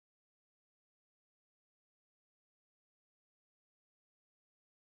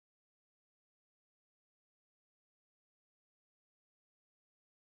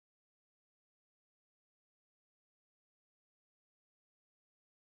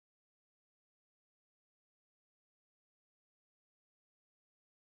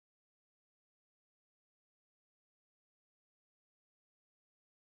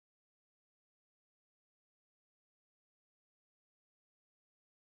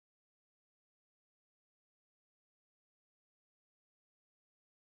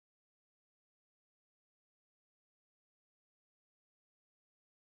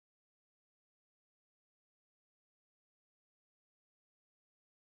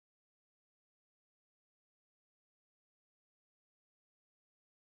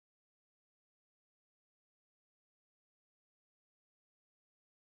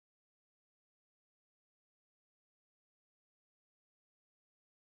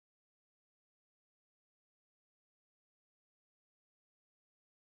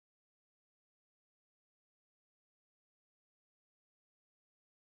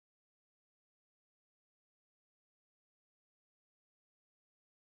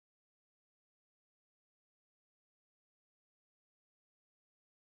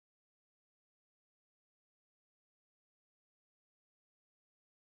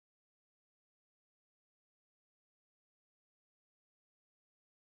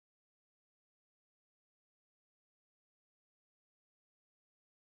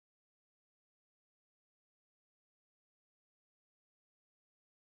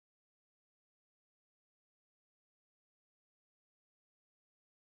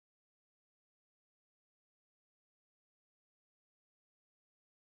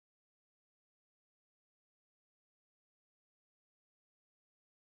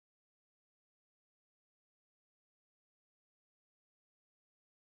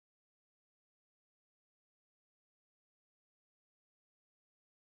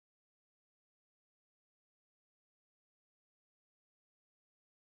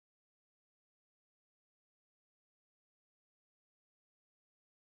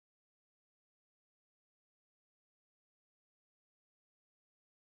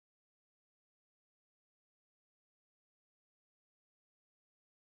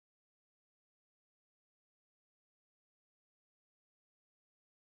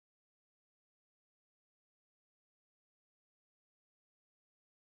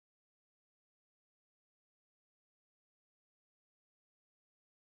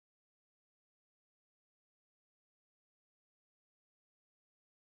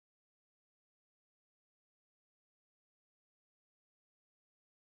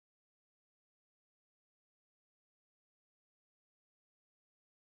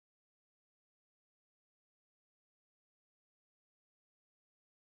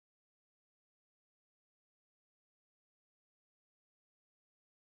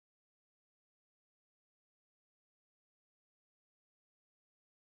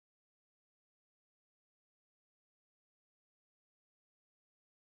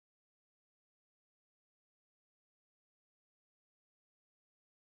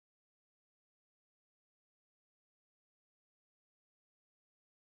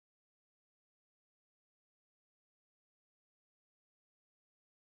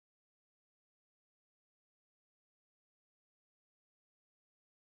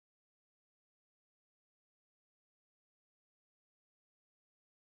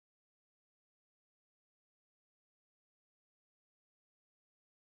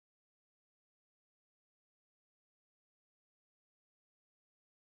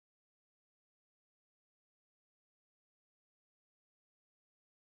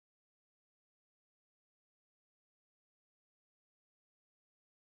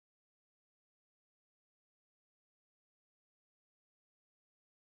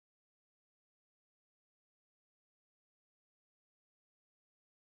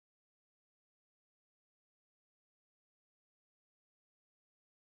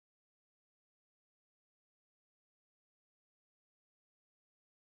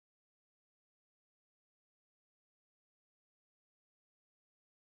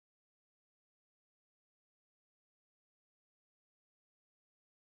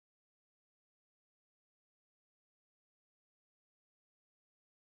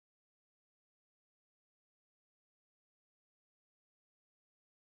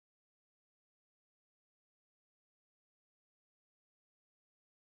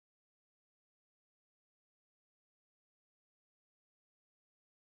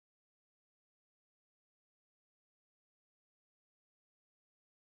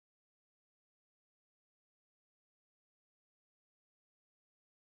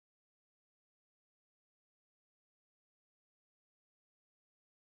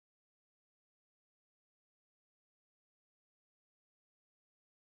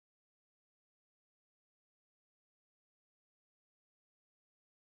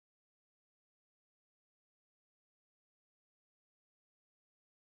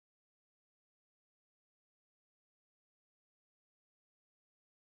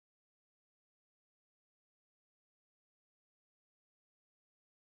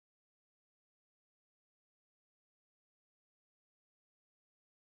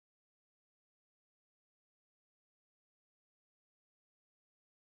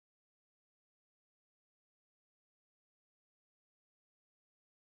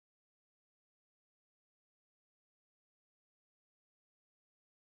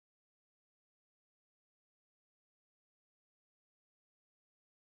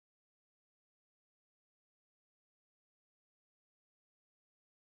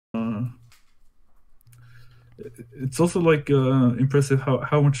It's also like impressive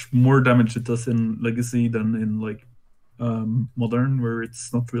how much more damage it does in Legacy than in like Modern, where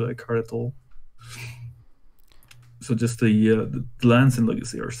it's not really like hard at all. So just the lands in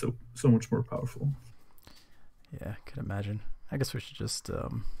Legacy are so much more powerful. Yeah, I could imagine. I guess we should just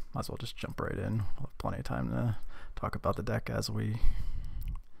might as well just jump right in. We'll have plenty of time to talk about the deck as we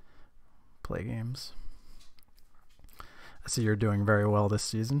play games. I see you're doing very well this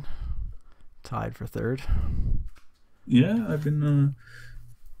season. Tied for third. Yeah, I've been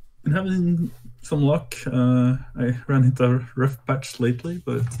having some luck. I ran into a rough patch lately,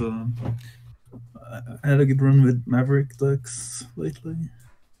 but I had a good run with Maverick decks lately.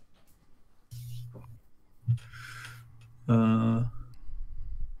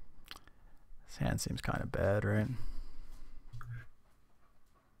 His hand seems kind of bad, right?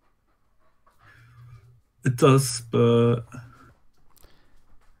 It does, but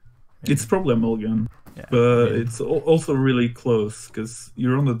Maybe. it's probably a mulligan. Yeah, But I mean, it's also really close because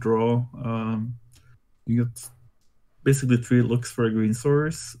you're on the draw. You get basically 3 looks for a green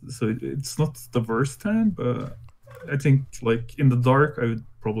source, so it's not the worst hand, but I think like in the dark I would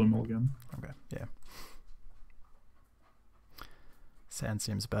probably mulligan. okay, yeah. Sand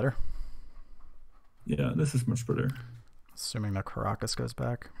seems better. Yeah, this is much better. Assuming the Caracas goes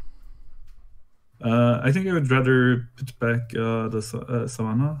back. I think I would rather put back the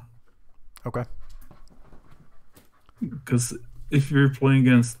Savannah. Okay. Because if you're playing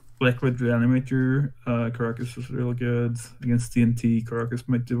against Black-Red Reanimator, Caracas is really good. Against TNT, Caracas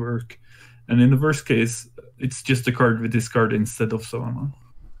might do work. And in the worst case, it's just a card with this card instead of Savannah.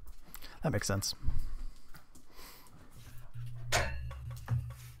 That makes sense.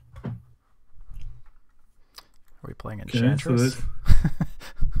 Are we playing Enchantress? Okay,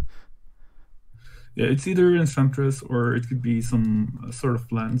 yeah, it's either Enchantress or it could be some sort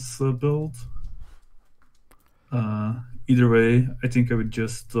of Lance build. Either way, I think I would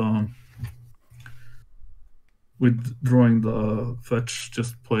just, with drawing the fetch,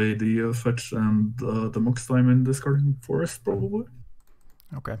 just play the fetch and the Mox Diamond discarding Forest, probably.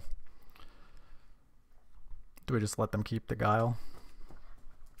 Okay. Do we just let them keep the Guile?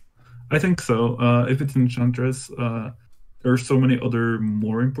 I think so. If it's Enchantress, there are so many other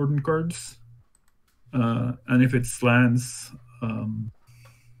more important cards. And if it's lands,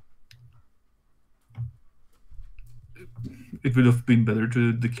 it would have been better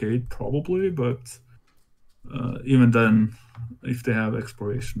to Decade, probably, but even then, if they have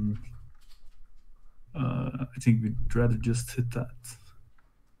Exploration, I think we'd rather just hit that.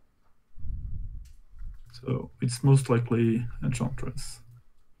 So it's most likely Enchantress.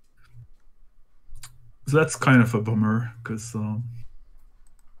 So that's kind of a bummer, because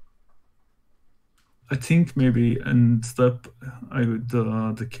I think maybe end step I would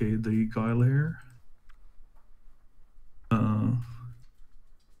decay the Guile here.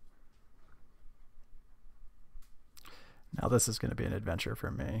 Now this is going to be an adventure for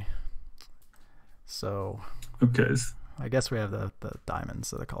me. So okay. I guess we have the diamonds,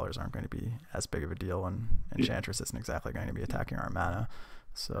 so the colors aren't going to be as big of a deal, and Enchantress isn't exactly going to be attacking our mana.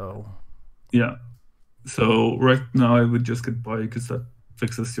 So yeah. So right now I would just get by because that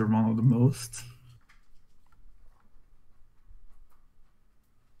fixes your mana the most.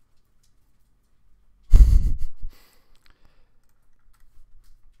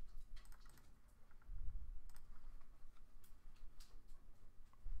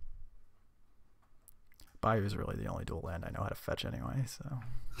 Bayou is really the only dual land I know how to fetch anyway, so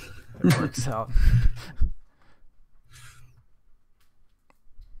it works out.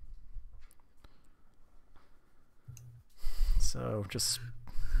 So just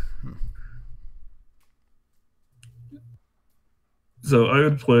So I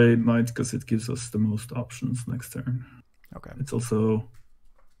would play Knight because it gives us the most options next turn. Okay. It's also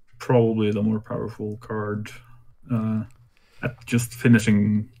probably the more powerful card at just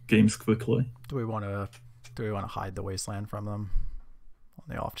finishing games quickly. Do we want to hide the Wasteland from them on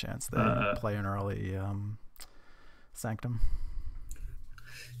the off chance they play an early Sanctum?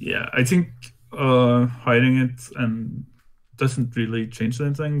 Yeah, I think hiding it and doesn't really change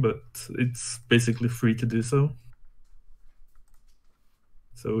anything, but it's basically free to do so.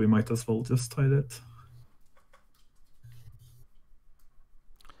 So we might as well just hide it.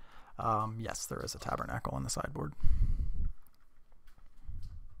 Yes, there is a Tabernacle on the sideboard.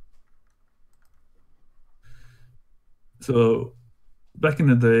 So back in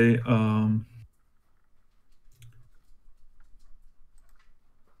the day,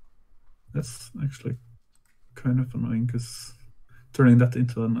 that's actually kind of annoying because turning that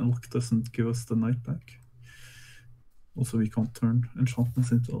into an elk doesn't give us the Knight back. Also, we can't turn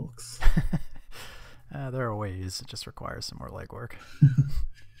enchantments into elks. There are ways. It just requires some more legwork.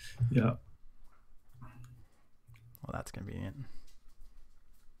 Yeah. Well, that's convenient.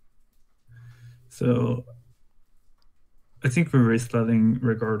 So I think we're race planning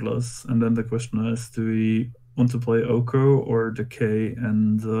regardless. And then the question is, do we want to play Oko or Decay?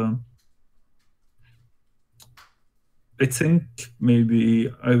 And I think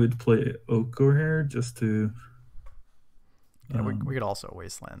maybe I would play Oko here just to. Yeah, we could also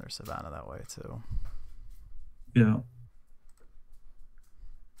wasteland their Savannah that way too. Yeah.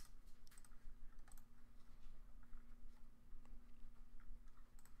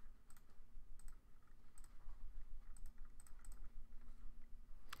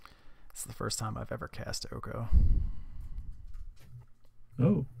 It's the first time I've ever cast Oko.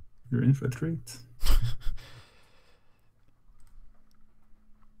 Oh, you're in for a treat.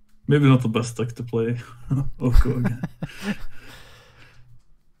 Maybe not the best deck to play Oko again.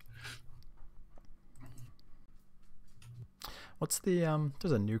 What's the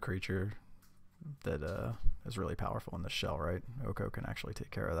There's a new creature that is really powerful in the shell, right? Oko can actually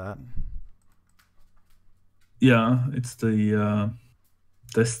take care of that. Yeah, it's the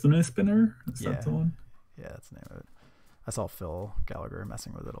Destiny Spinner. Is that Yeah, the one? yeah, that's the name of it. I saw Phil Gallagher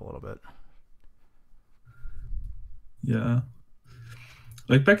messing with it a little bit. Yeah.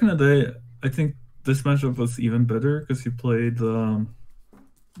 Like back in the day, I think this matchup was even better because you played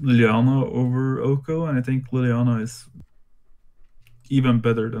Liliana over Oko, and I think Liliana is even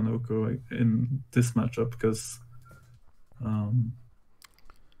better than Oko in this matchup because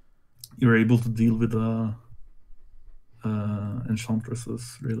you're able to deal with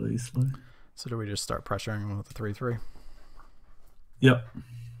enchantresses really easily. So do we just start pressuring with the 3/3? Yeah.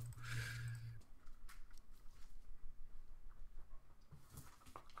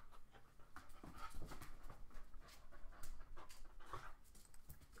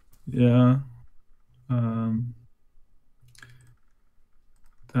 Yeah.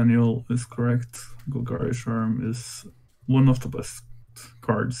 Daniel is correct. Golgari Charm is one of the best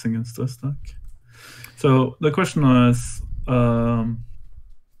cards against this deck. So the question is,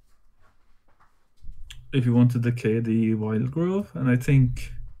 if you want to decay the wild growth, and I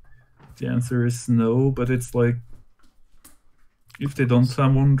think the answer is no, but it's like if they don't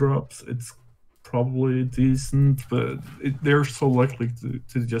have 1-drops, it's probably decent, but they're so likely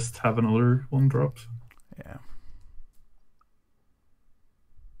to just have another 1-drop. Yeah.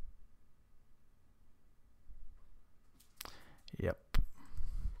 Yep.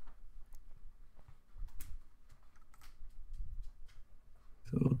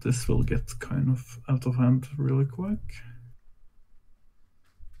 So this will get kind of out of hand really quick.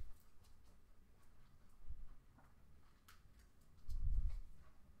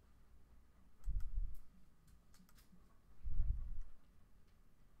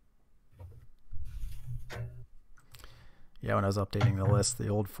 Yeah, when I was updating the list, the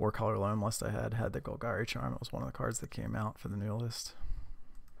old 4-color Loam list I had the Golgari Charm. It was one of the cards that came out for the new list.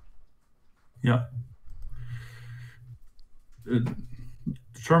 Yeah.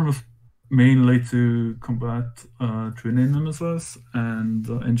 Charm is mainly to combat Twin Nemesis, and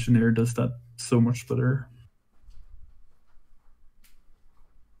Engineer does that so much better.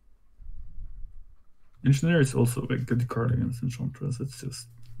 Engineer is also a good card against Enchantress. It's just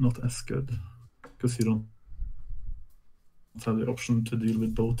not as good because you don't have the option to deal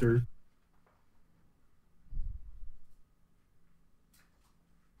with both their.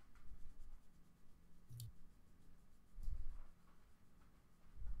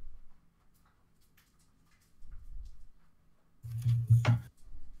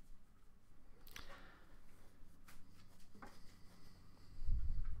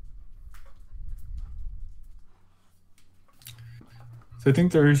 So I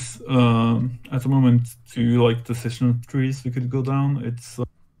think there's at the moment 2 like decision trees we could go down. It's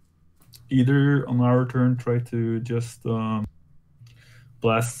either on our turn try to just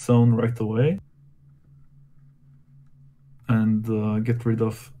blast zone right away and get rid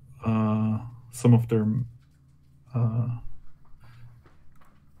of some of their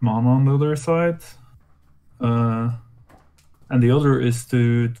mana on the other side, and the other is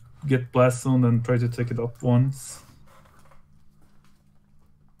to get blast zone and try to take it up once.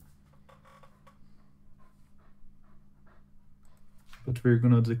 But we're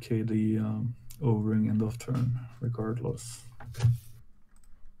gonna decay the O-ring end of turn regardless.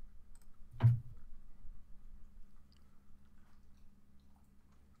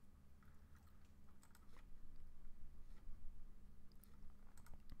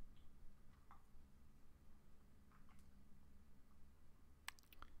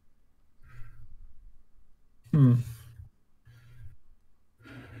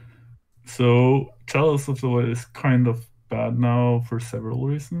 So Chalice of the Void is kind of bad now for several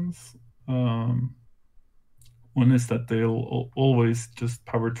reasons. Um, One is that they'll always just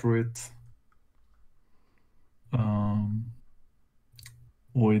power through it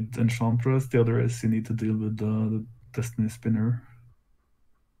with Enchantress. The other is you need to deal with the Destiny Spinner.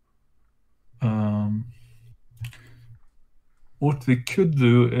 What we could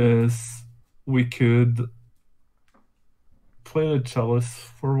do is we could play the Chalice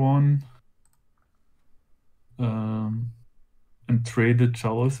for one and trade the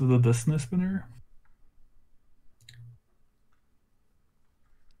Chalice with the Destiny Spinner.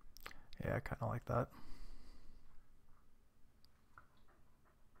 Yeah, I kind of like that.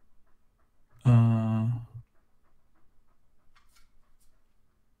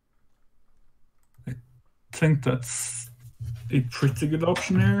 I think that's a pretty good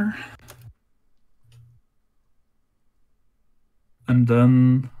option here. And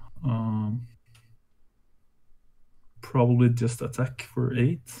then probably just attack for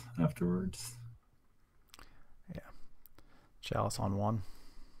 8 afterwards. Yeah. Chalice on 1.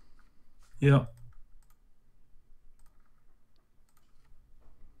 Yeah.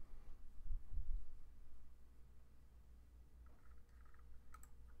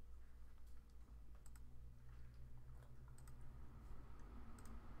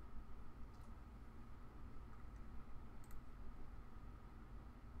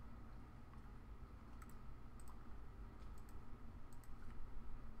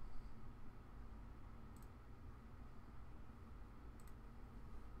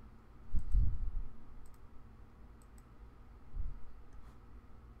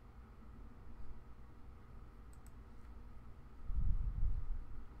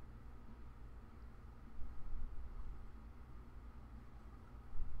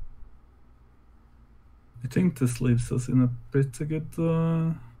 I think this leaves us in a pretty good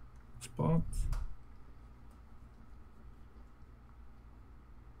spot.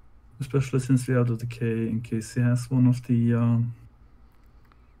 Especially since we have the decay in case he has one of the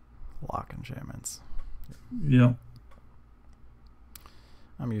lock enchantments. Yeah.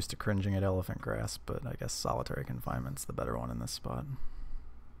 I'm used to cringing at Elephant Grasp, but I guess Solitary Confinement's the better one in this spot.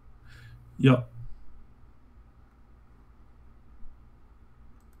 Yeah.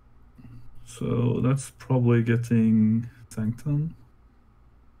 So that's probably getting Sanctum.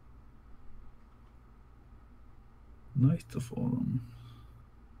 Knight of Autumn.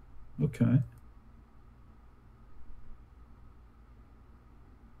 Okay.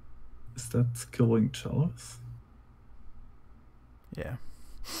 Is that killing Chalice? Yeah.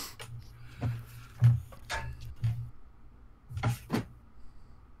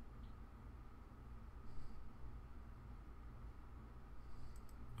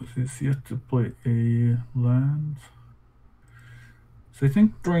 He's yet to play a land. So I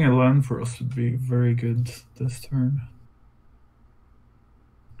think drawing a land for us would be very good this turn.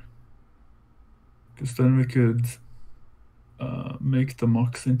 Because then we could make the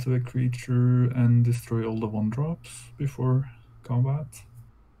Mox into a creature and destroy all the 1-drops before combat.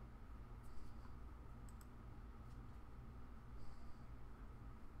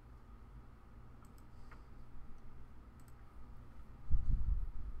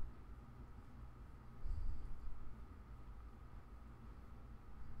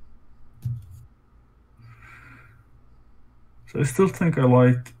 So I still think I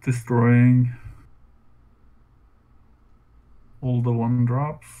like destroying all the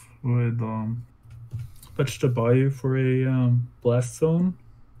 1-drops with fetch the Bayou for a blast zone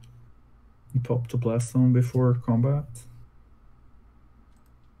and pop the blast zone before combat.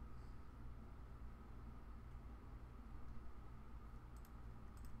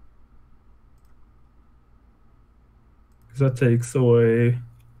 Because that takes away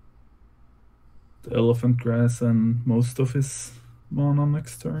the Elephant Grass and most of his mana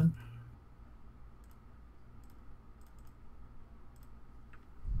next turn.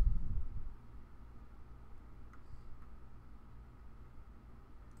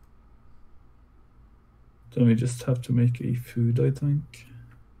 Then we just have to make a food, I think.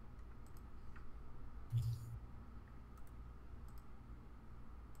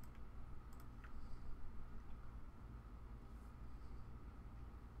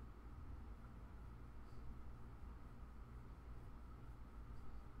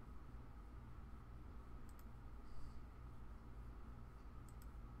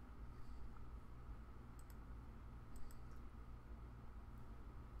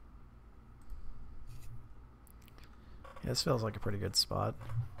 Yeah, this feels like a pretty good spot.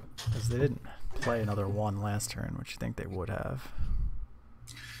 Because they didn't play another 1 last turn, which you think they would have.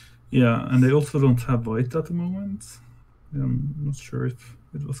 Yeah, and they also don't have white at the moment. I'm not sure if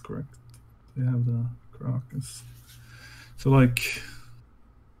it was correct. They have the Caracas. So like,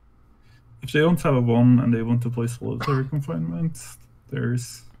 if they don't have a 1 and they want to play solitary confinement,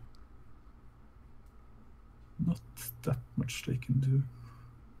 there's not that much they can do.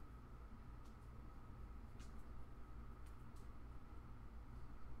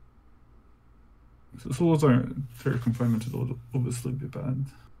 So solitary confinement would obviously be bad,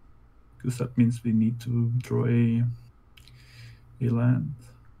 because that means we need to draw a land.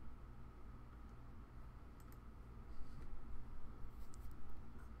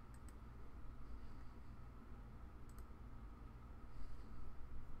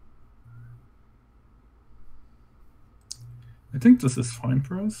 I think this is fine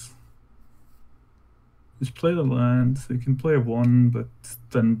for us. Just play the land, so you can play a 1, but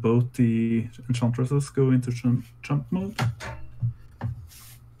then both the enchantresses go into jump mode.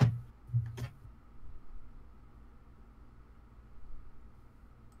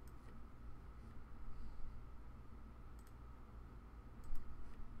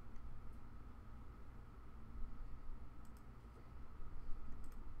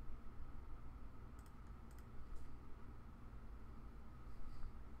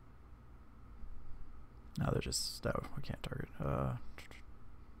 No, they're just... No, we can't target.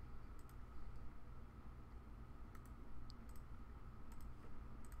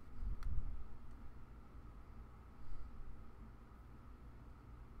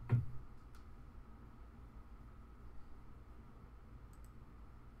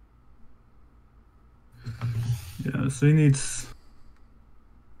 Yeah, so he needs...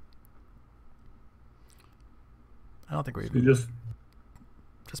 I don't think we... So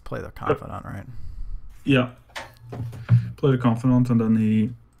just play the Confidant, right? Yeah. Play the Confidant, and then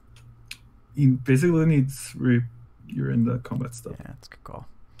he basically needs you're in the combat stuff. Yeah, it's a good call.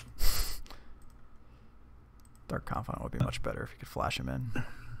 Dark Confidant would be much better if you could flash him in.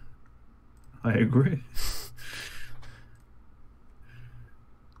 I agree.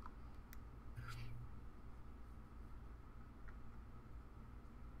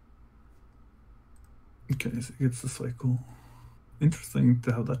 Okay, so he gets the cycle. Interesting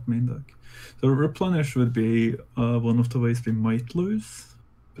to have that main deck. So replenish would be one of the ways we might lose,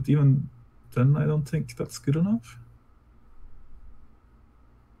 but even then I don't think that's good enough.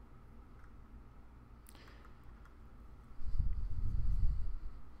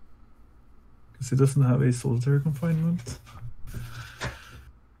 Because he doesn't have a solitary confinement.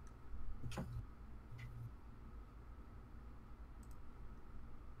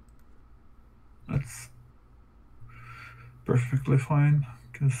 That's perfectly fine,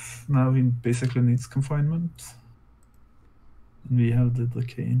 because now he basically needs confinement. And we have the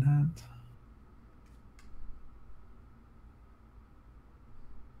decay in hand.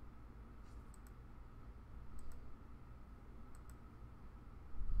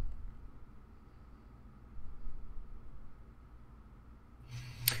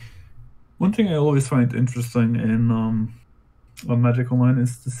 One thing I always find interesting in on Magic Online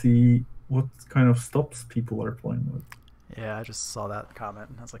is to see what kind of stops people are playing with. Yeah, I just saw that comment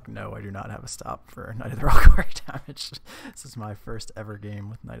and I was like, no, I do not have a stop for Knight of the Reliquary damage. This is my first ever game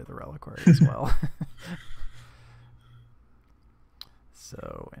with Knight of the Reliquary as well.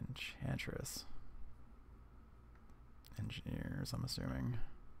 So, Enchantress. Engineers, I'm assuming.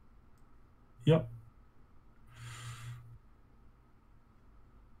 Yep.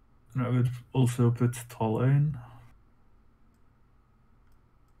 And I would also put Tala in.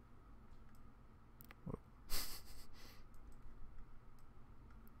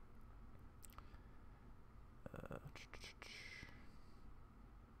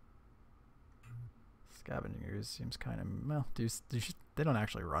 Scavengers seems kind of... Well, they don't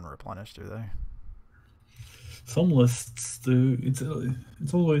actually run Replenish, do they? Some lists do.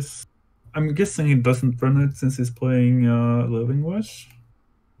 It's always... I'm guessing he doesn't run it since he's playing Living Wish.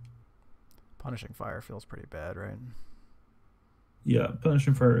 Punishing Fire feels pretty bad, right? Yeah,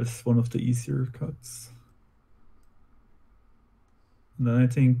 Punishing Fire is one of the easier cuts. And then I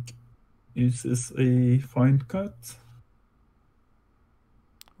think this is a find cut.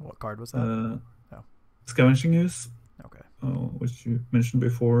 What card was that? Oh. Scavenging Use. Okay. Which you mentioned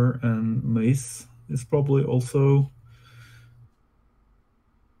before, and Mace is probably also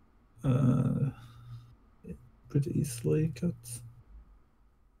pretty easily cut.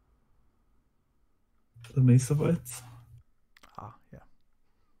 The Mace of It. Ah, yeah.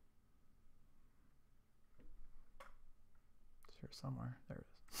 It's here somewhere. There it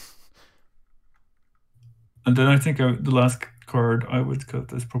is. And then I think the last card I would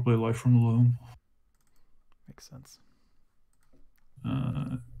cut is probably Life from the Loam. Makes sense.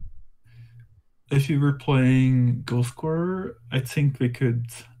 If you were playing Ghost Scorer, I think we could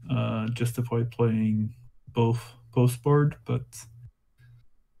justify playing both postboard, but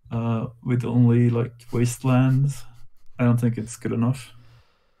with only like wastelands, I don't think it's good enough.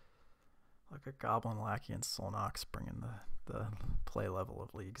 Like a Goblin Lackey and Solnox bringing the play level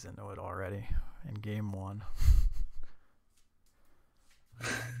of leagues into it already in game one.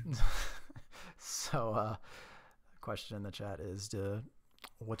 So, question in the chat is,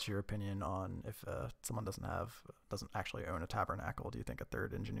 what's your opinion on if someone doesn't actually own a tabernacle? Do you think a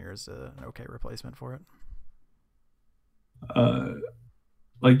third engineer is an okay replacement for it?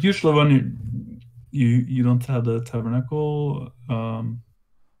 Like usually when you don't have the tabernacle,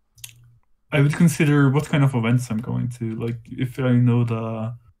 I would consider what kind of events I'm going to. Like if I know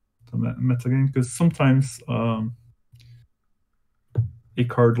the meta game, because sometimes a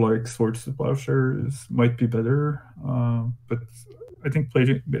card like Swords to Plowshares might be better, but I think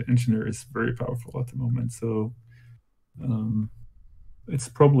Play Engineer is very powerful at the moment, so it's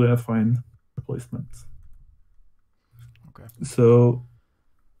probably a fine replacement. Okay. So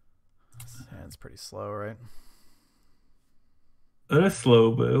This hand's pretty slow, right? it is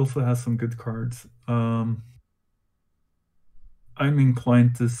slow, but it also has some good cards. I'm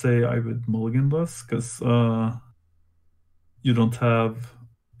inclined to say I would mulligan this because you don't have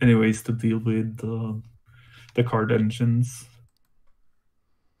any ways to deal with the card engines.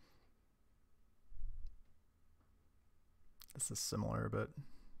 This is similar, but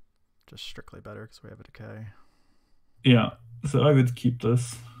just strictly better because we have a decay. Yeah, so I would keep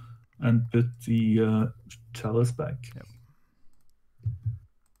this and put the chalice back. Yep.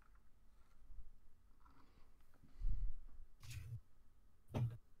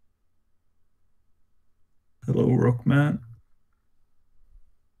 Hello, Rockman.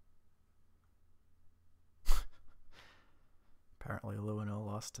 Apparently, Loam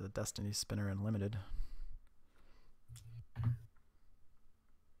lost to Destiny Spinner Unlimited.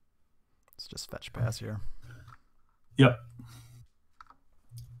 It's just fetch pass here. Yep.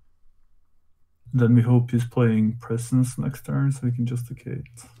 Then we hope he's playing Presence next turn so we can justicate.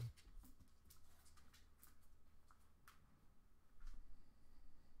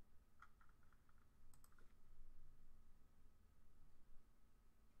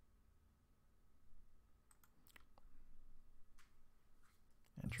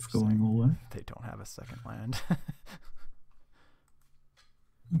 It's going all in. They don't have a second land.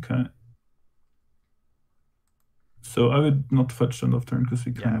 Okay. So I would not fetch end of turn because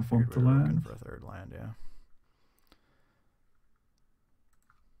we kind of want the land. For a third land, yeah.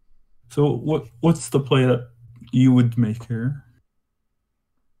 So what's the play that you would make here?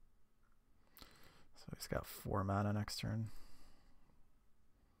 So he's got 4 mana next turn.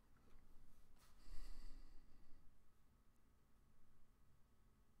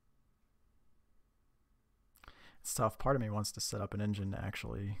 It's tough. Part of me wants to set up an engine to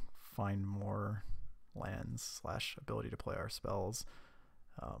actually find more lands / ability to play our spells.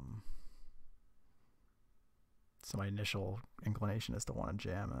 So my initial inclination is to want to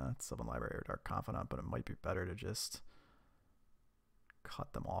jam a Sylvan Library or Dark Confidant, but it might be better to just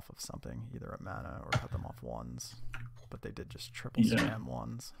cut them off of something, either a mana or cut them off ones. But they did just triple spam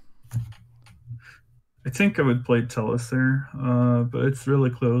ones. I think I would play Chalice there, but it's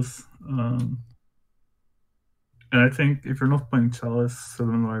really close. And I think if you're not playing Chalice,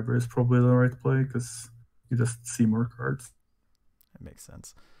 Sylvan Library is probably the right play because you just see more cards. It makes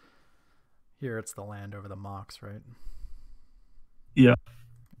sense. Here it's the land over the Mox, right? Yeah,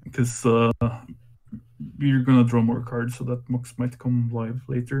 because you're going to draw more cards, so that Mox might come live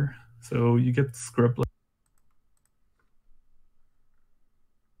later. So you get Scrub.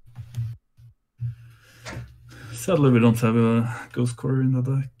 Sadly, we don't have a Ghost Core in the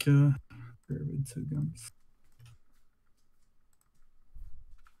deck with 2 guns.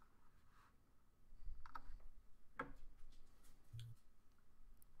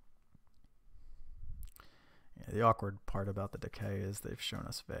 Yeah, the awkward part about the decay is they've shown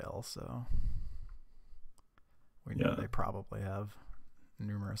us Veil, so we know they probably have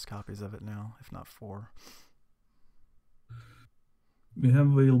numerous copies of it now, if not 4. We have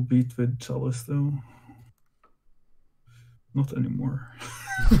Veil beat with Chalice, though. Not anymore.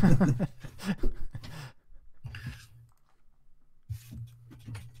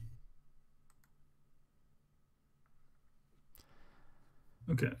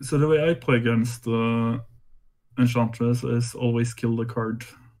 Okay, so the way I play against Enchantress is always kill the card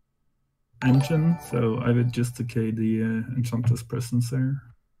engine, so I would just decay the Enchantress Presence there.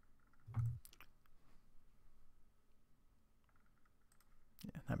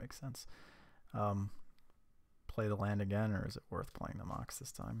 Yeah, that makes sense. Play the land again, or is it worth playing the Mox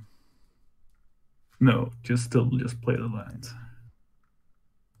this time? No, just play the land.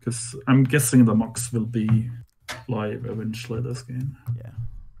 Because I'm guessing the Mox will be live eventually this game. Yeah,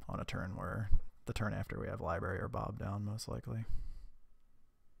 on a turn where the turn after we have library or Bob down, most likely.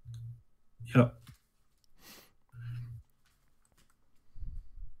 Yeah.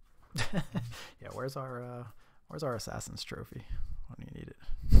 Yeah, where's our assassin's trophy when you need it?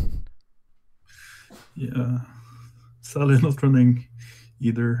 Yeah. Sadly not running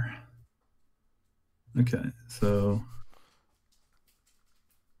either. Okay, so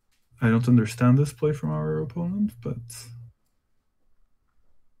I don't understand this play from our opponent, but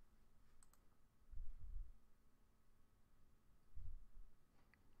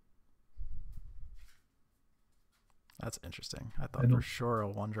That's interesting. I I thought for don't. sure a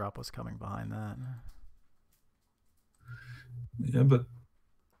one drop was coming behind that. Yeah, but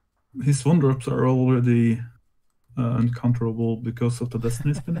his one drops are already uncounterable because of the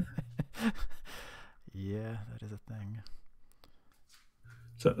Destiny Spinner. Yeah, that is a thing.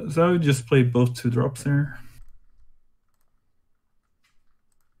 So I would just play both two drops here.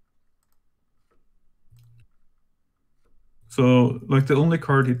 So, like, the only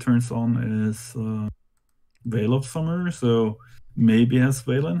card he turns on is Veil of Summer, so maybe he has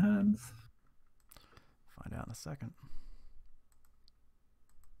Veil in hand. Find out in a second.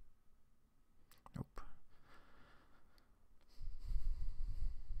 Nope.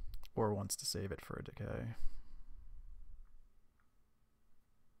 Or wants to save it for a decay.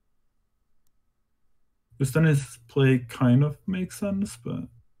 Because then his play kind of makes sense, but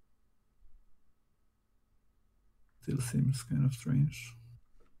still seems kind of strange.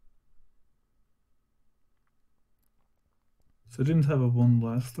 So I didn't have a 1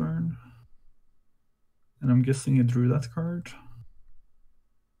 last turn. And I'm guessing he drew that card.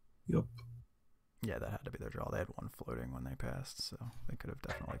 Yup. Yeah, that had to be their draw. They had one floating when they passed, so they could have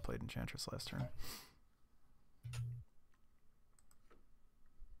definitely played Enchantress last turn.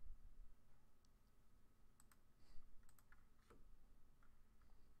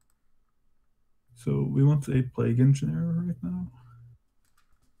 So we want a Plague Engineer right now.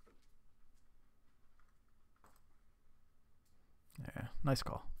 Yeah, nice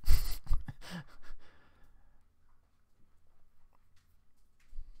call.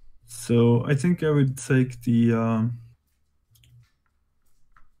 So I think I would take the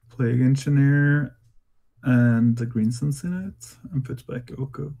Plague Engineer and the Greensuns in it and put back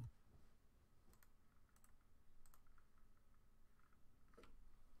Oko.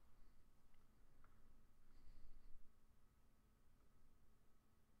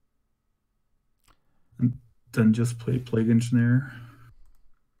 And then just play Plague Engineer.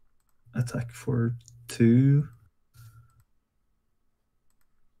 Attack for 2.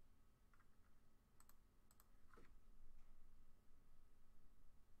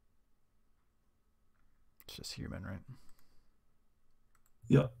 It's just human, right?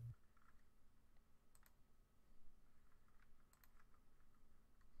 Yeah.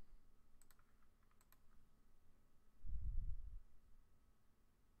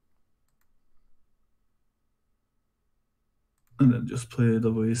 And then just play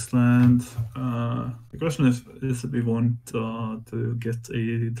the Wasteland. The question is if we want to get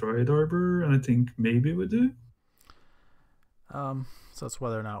a Dryad Arbor, and I think maybe we do. So it's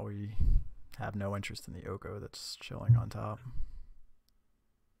whether or not we have no interest in the Oko that's chilling on top.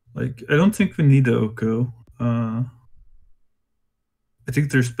 Like, I don't think we need the Oko. I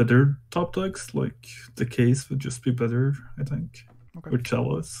think there's better top decks, like the case would just be better, I think. Okay. Or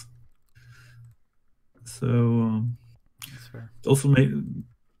Chalice. So That's fair. it also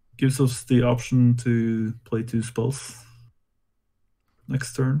gives us the option to play 2 spells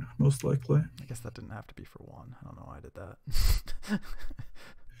next turn, most likely. I guess that didn't have to be for one. I don't know why I did that.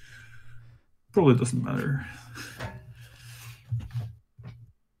 Probably doesn't matter.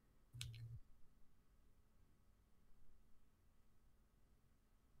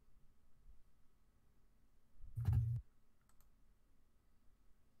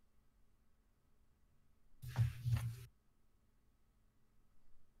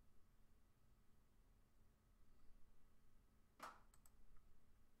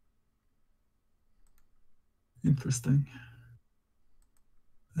 Interesting.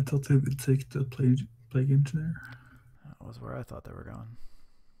 I thought they would take the Plague Engineer. That was where I thought they were going.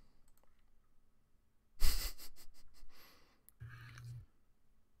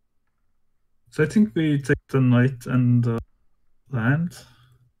 So I think we take the Knight and land.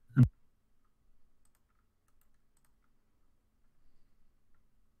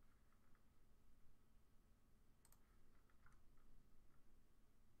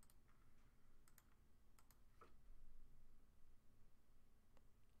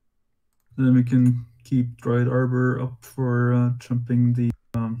 And then we can keep Dryad Arbor up for jumping the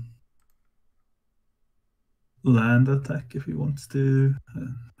land attack if he wants to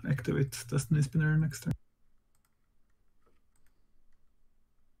activate Destiny Spinner next turn.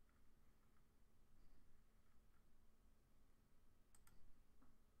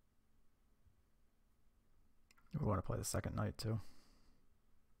 We want to play the second night too.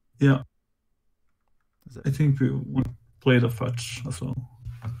 Yeah. I think we want to play the fetch as well.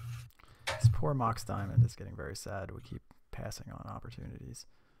 This poor Mox Diamond is getting very sad. We keep passing on opportunities.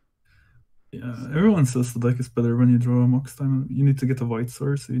 Yeah, everyone says the deck is better when you draw a Mox Diamond. You need to get a white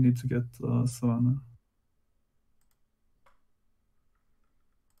source, so you need to get Savannah.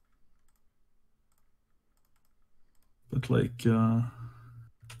 But like a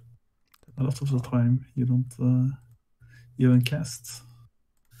lot of the time, you don't even cast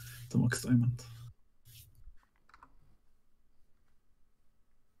the Mox Diamond.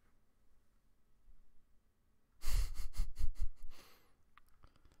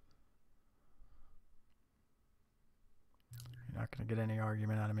 You're not going to get any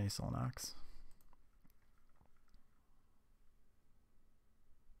argument out of me, Solnox.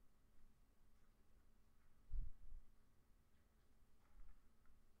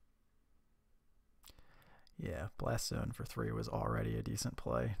 Yeah, Blast Zone for 3 was already a decent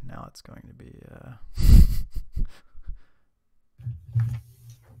play. Now it's going to be...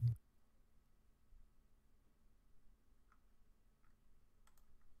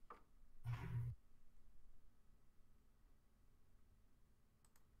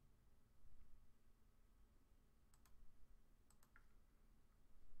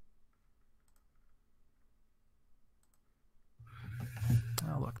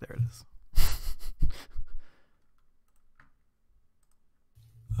 Oh, look, there it is.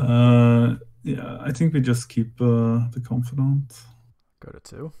 Yeah, I think we just keep the Confidant. Go to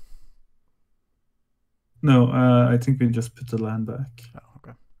 2? No, I think we just put the land back. Oh,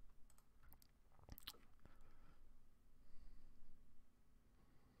 okay.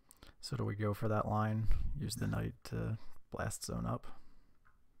 So do we go for that line? Use the knight to Blast Zone up?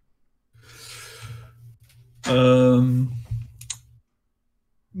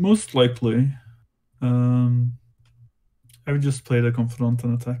 Most likely. I would just play the Confidant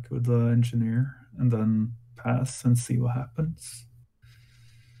and attack with the Engineer, and then pass and see what happens.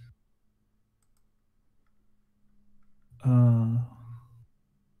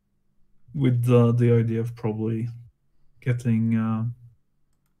 With the idea of probably getting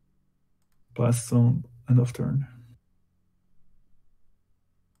Blast Zone end of turn.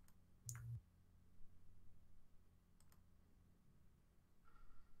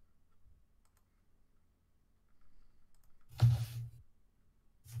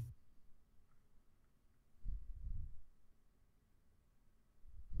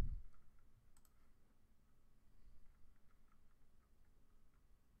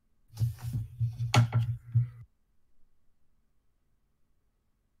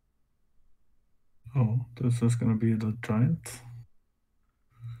 Oh, this is going to be the giant.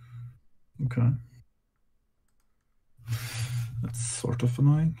 Okay. That's sort of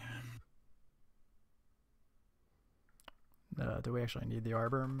annoying. Do we actually need the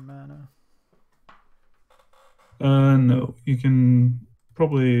Arbor mana? No, you can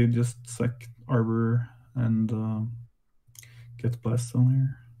probably just sack Arbor and get Blast on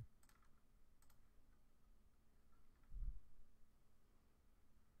here.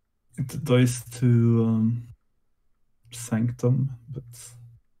 It dies to Sanctum, but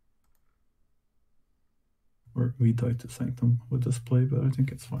or we die to Sanctum with this play, but I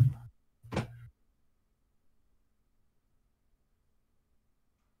think it's fine.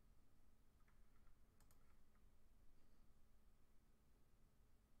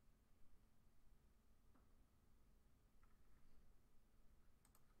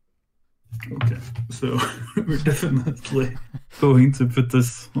 Okay, so we're definitely going to put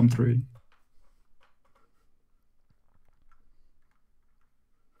this on 3.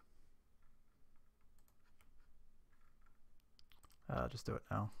 Just do it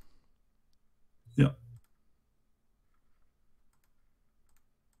now. Yeah.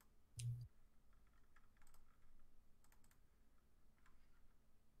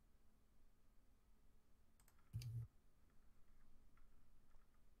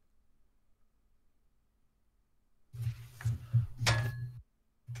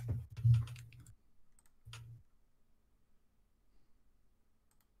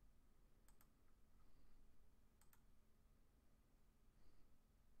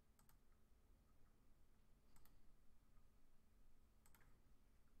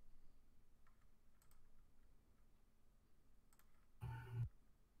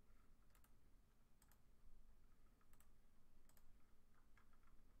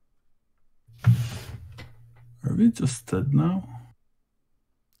 Are we just dead now?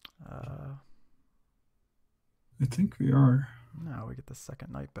 Uh, I think we are. no, we get the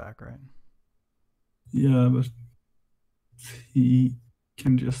second knight back, right? Yeah, but he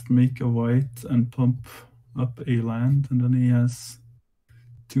can just make a white and pump up a land, and then he has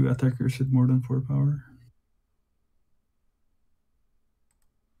 2 attackers with more than 4 power.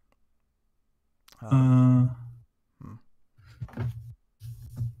 Hmm.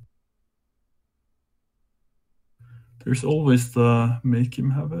 There's always the make him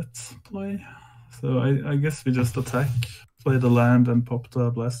have it play. So I guess we just attack, play the land, and pop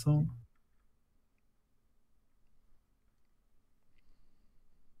the blast zone.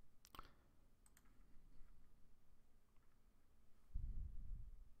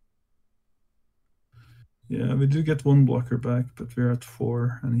 Yeah, we do get 1 blocker back, but we're at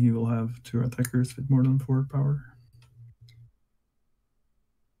 4, and he will have 2 attackers with more than 4 power.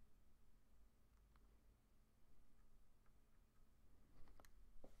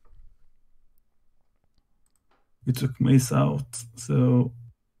 We took Mace out, so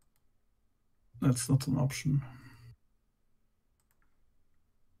that's not an option.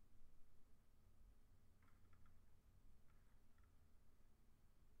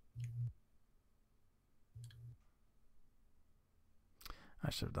 I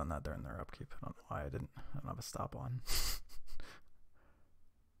should have done that during their upkeep. I don't know why I didn't. I don't have a stop on.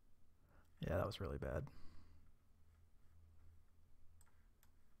 Yeah, that was really bad.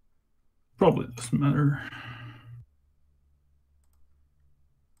 Probably doesn't matter.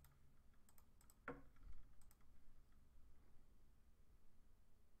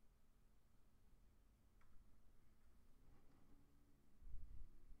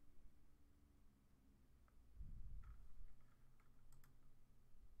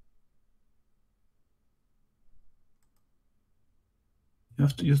 You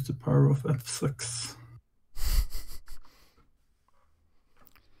have to use the power of F6.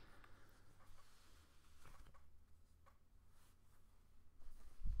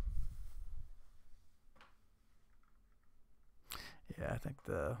 Yeah, I think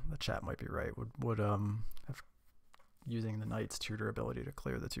the chat might be right. Would have using the knight's tutor ability to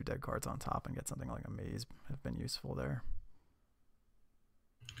clear the 2 dead cards on top and get something like a maze have been useful there.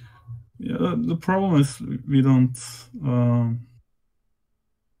 Yeah, the problem is we don't.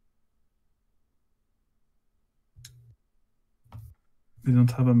 We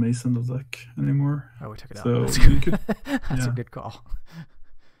don't have a mace in the deck anymore. Oh, we took it out. So That's good. could, That's a good call.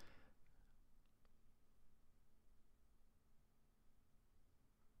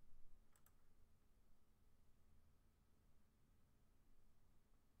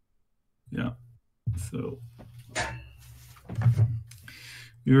 Yeah. So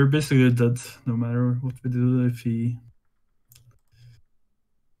you're basically dead no matter what we do if he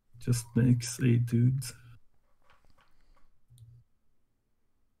just makes a dude.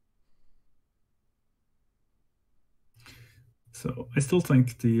 So I still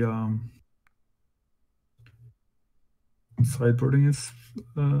think the sideboarding is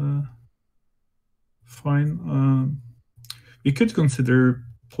fine. We could consider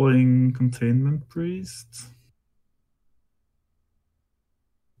playing Containment Priest.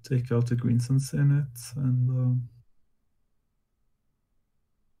 Take out the green sense in it, and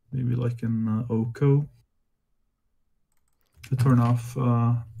maybe like an Oko to turn off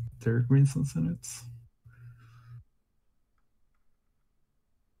their green sense in it.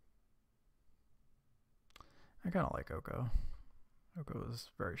 I kind of like Oko. Oko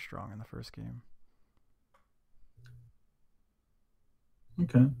was very strong in the first game.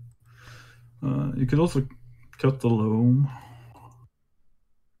 Okay. You could also cut the Loam.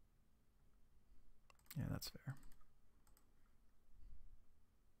 Yeah, that's fair.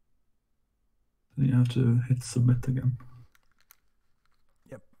 Then you have to hit submit again.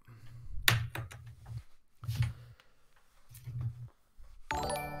 Yep.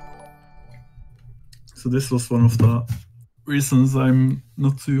 So this was one of the reasons I'm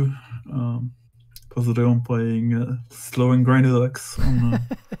not too positive on playing slow and grindy decks.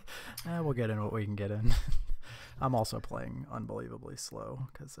 We'll get in what we can get in. I'm also playing unbelievably slow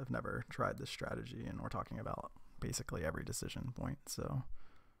because I've never tried this strategy, and we're talking about basically every decision point. So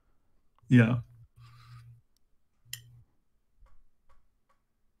yeah.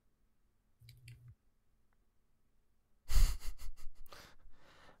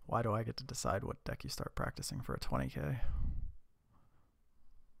 Why do I get to decide what deck you start practicing for a 20k?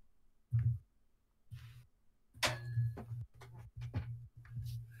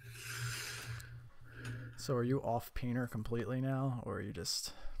 So are you off Painter completely now, or are you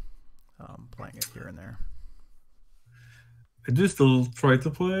just playing it here and there? I do still try to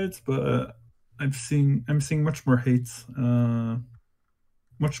play it, but I'm seeing much more hate,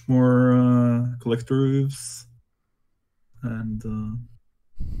 much more collector roofs, and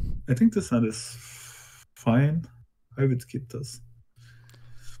I think this set is fine. I would keep this.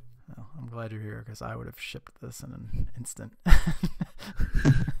 Well, I'm glad you're here because I would have shipped this in an instant.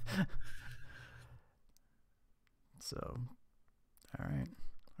 So, all right,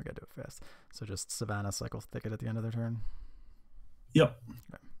 I gotta do it fast. So just Savannah cycle thicket at the end of their turn. Yep.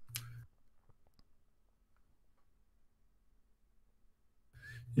 Okay.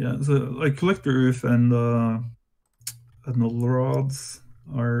 Yeah, so like collector roof and null rods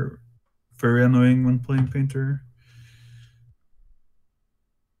are very annoying when playing painter.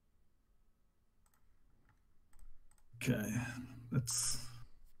 Okay, that's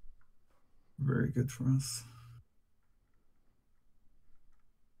very good for us.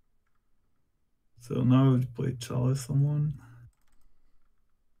 So now we play Chalice on one.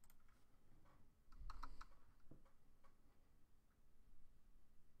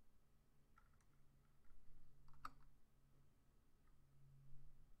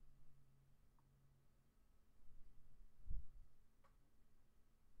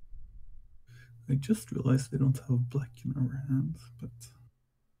 I just realized we don't have black in our hands, but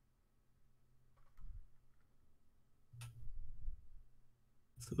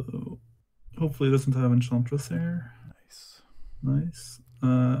so hopefully it doesn't have Enchantress here. Nice. Nice.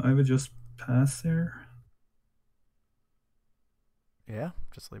 I would just pass here. Yeah,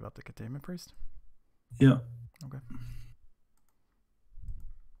 just leave up the Containment Priest. Yeah. Okay.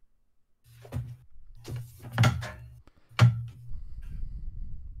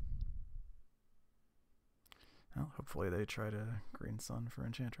 Well, hopefully they try to Green Sun for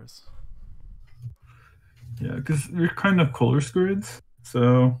Enchantress. Yeah, because we're kind of color screwed,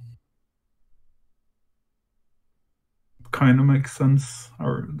 so kind of makes sense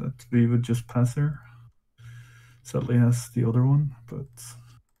or that we would just pass her. Sadly has the other one, but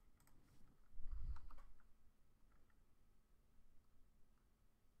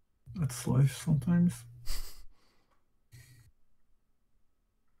that's life sometimes.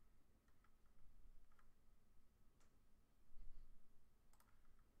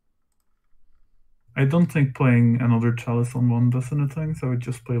 I don't think playing another Chalice on one does anything, so I would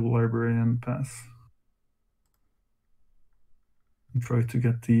just play Library and pass. And try to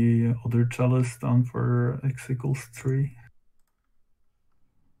get the other Chalice down for X equals 3.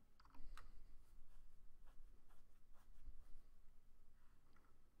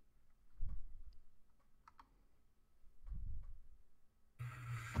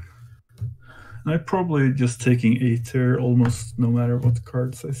 And I'm probably just taking 8 here almost no matter what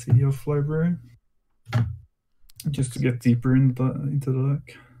cards I see of Library. Just to get deeper into the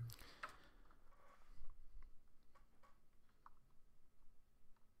deck.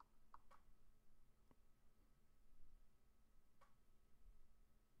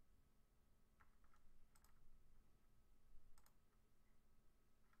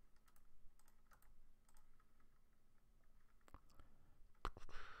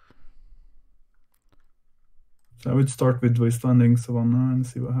 So I would start with Wastelanding Savannah and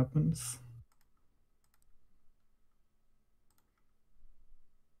see what happens.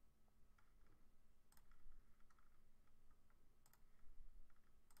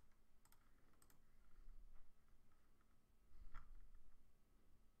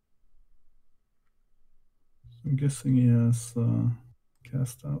 I'm guessing he has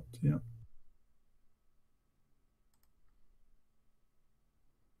cast out, yeah.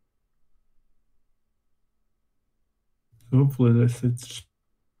 So hopefully this hits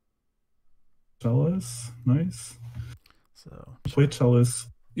Chalice. Nice. So play Chalice,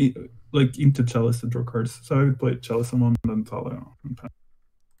 like into Chalice to draw cards. So I would play Chalice on one, then Talia.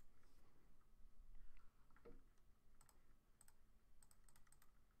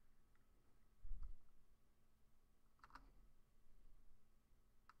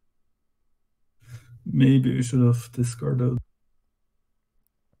 Maybe we should have discarded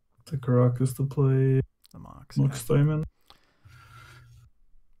the Caracas to play the Mox. Mox Yeah. Diamond.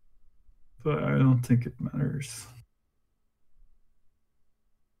 But I don't think it matters.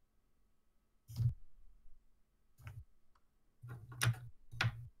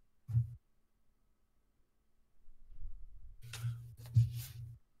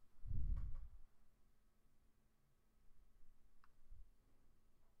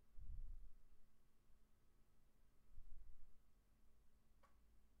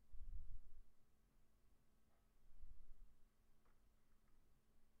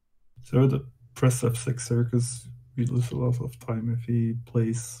 So the press F6 here because we lose a lot of time if he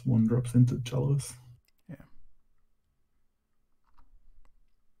plays one drops into Chalice. Yeah.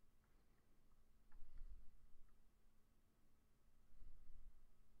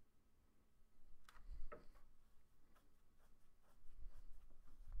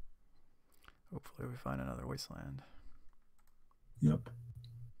 Hopefully we find another wasteland. Yep.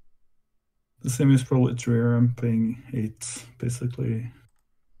 The same is probably true. I'm paying 8, basically.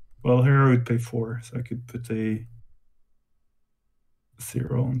 Well, here I would pay 4, so I could put a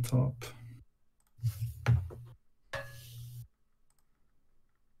 0 on top.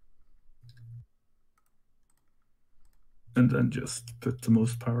 And then just put the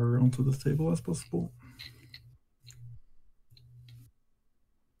most power onto the table as possible.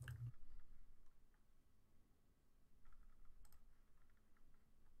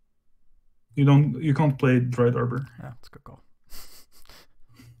 You can't play Dried Arbor. Yeah, it's a good call.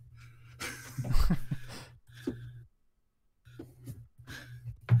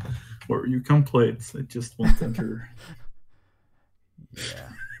 Or you can play it, it just won't enter. Yeah,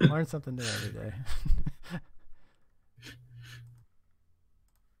 learn something new every day.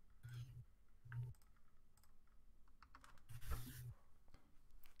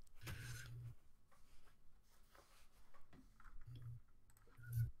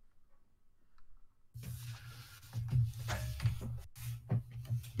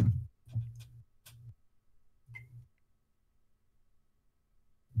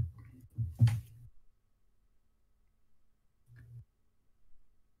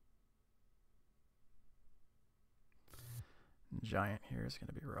 Giant here is going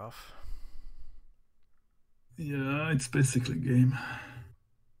to be rough. Yeah, it's basically game.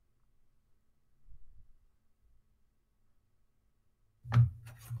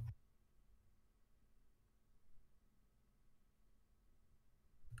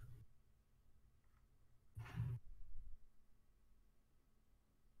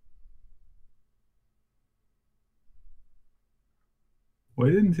 Why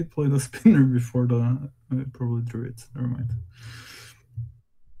didn't he play the spinner before the... I probably drew it. Never mind.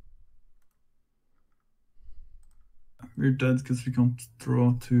 We're dead because we can't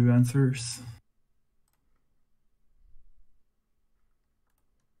draw 2 answers.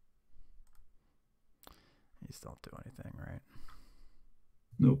 These don't do anything, right?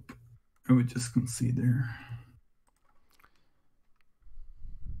 Nope. I would just concede there.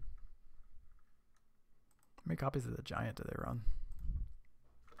 How many copies of the Giant do they run?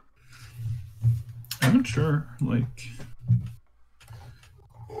 I'm not sure. Like,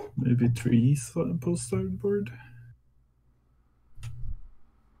 maybe 3 post sideboard.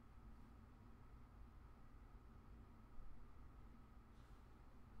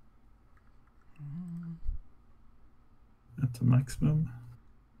 At the maximum.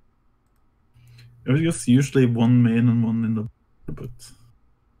 I guess usually 1 main and 1 in the... But...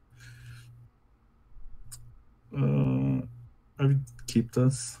 I would keep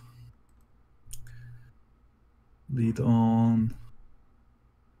this. Lead on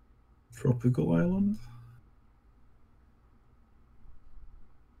Tropical Island.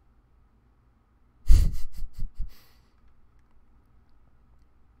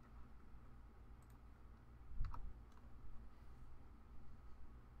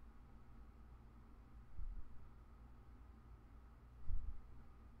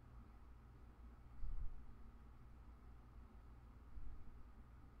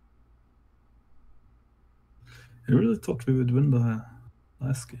 I really thought we would win the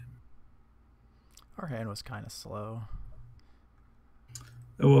last game. Our hand was kind of slow.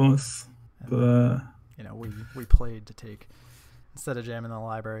 It was, but... You know, we played to take... Instead of jamming the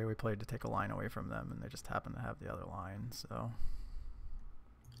library, we played to take a line away from them, and they just happened to have the other line, so...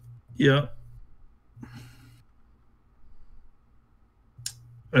 Yeah.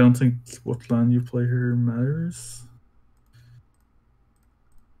 I don't think what land you play here matters.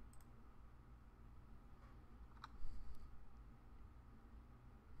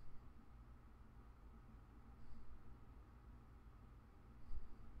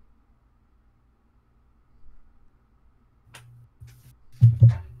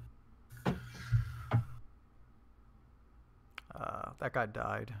 That guy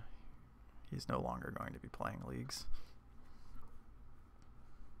died. He's no longer going to be playing leagues.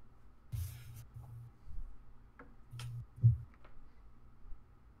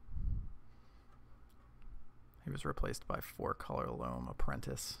 He was replaced by 4-color Loam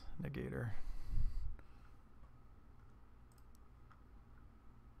Apprentice Negator.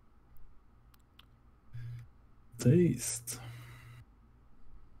 Taste.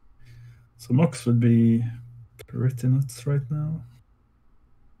 So Mox would be pretty nuts right now.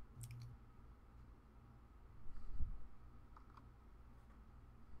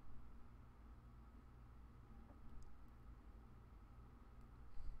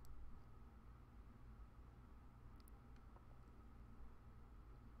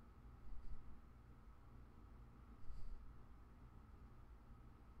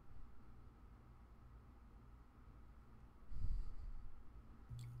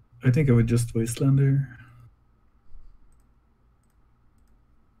 I think I would just wasteland here.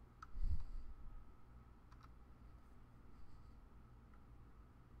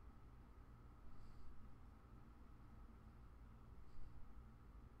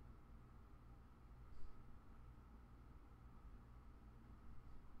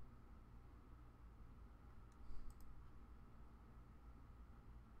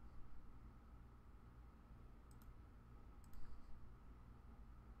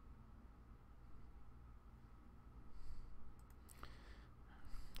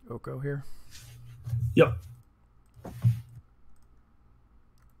 Oko here. Yep.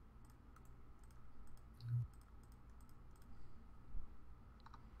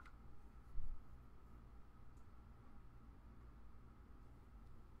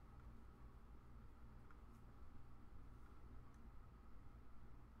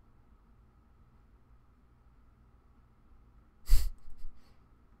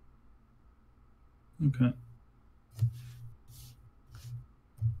 Okay.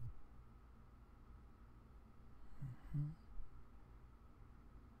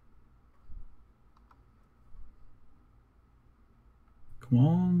 Come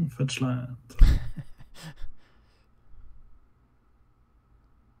on, fetch land.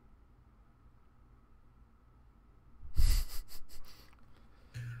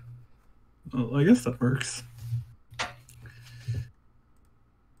 Well, I guess that works.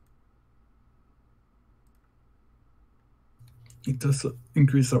 It does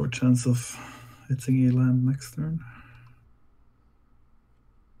increase our chance of hitting a land next turn.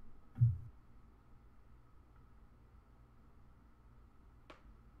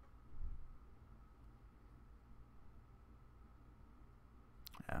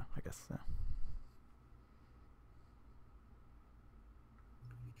 Yeah, I guess so.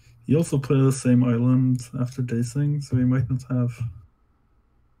 He also played the same island after dazing, so he might not have.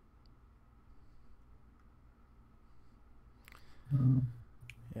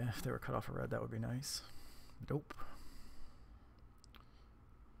 Yeah, if they were cut off a red, that would be nice. Nope.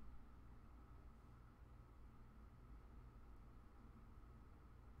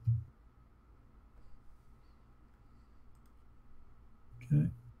 Okay.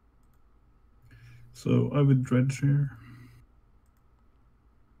 So I would dredge here.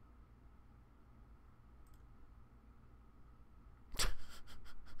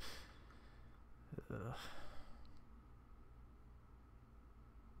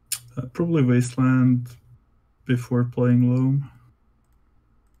 Probably wasteland before playing Loam,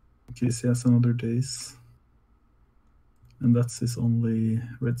 in case he has another daze. And that's his only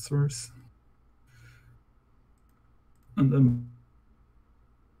red source. And then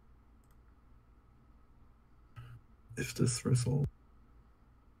if this resolves.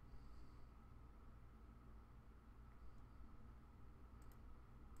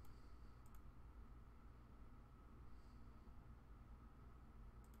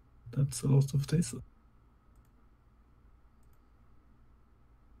 That's a lot of dazes.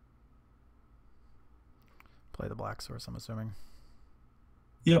 Play the black source, I'm assuming.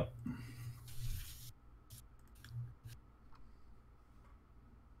 Yep.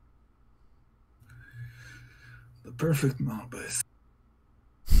 The perfect mana base.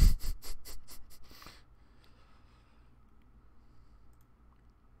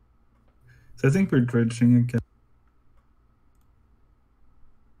 So I think we're dredging again.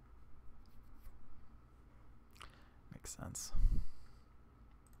 Makes sense.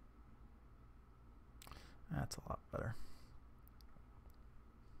 That's a lot better.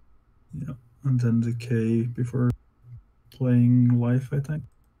 Yeah, and then decay before playing life, I think.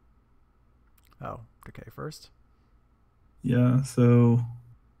 Oh, decay first? Yeah, so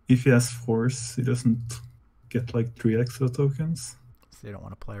if he has force, he doesn't get like 3 extra tokens. So you don't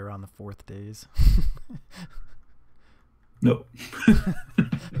want to play around the 4th days? No.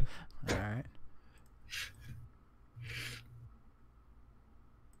 Alright.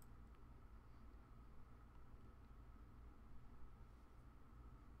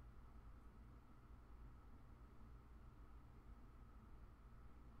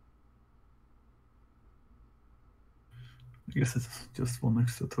 I guess it's just 1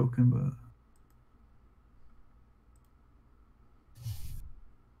 extra token, but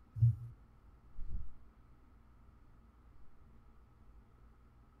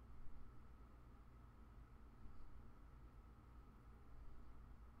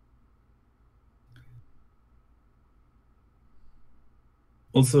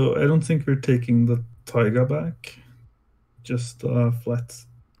also I don't think we're taking the Taiga back. Just flat.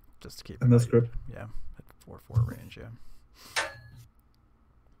 Just to keep and it that's grip. Yeah, at 4/4 range, yeah.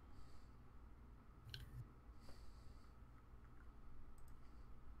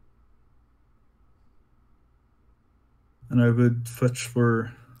 and I would fetch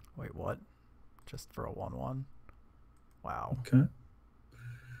for. Wait, what? Just for a 1/1? Wow. Okay.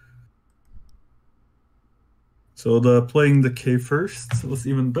 So the playing the K first was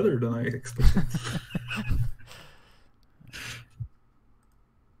even better than I expected.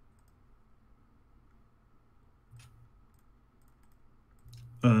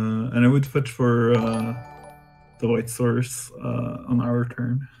 And I would fetch for the white source on our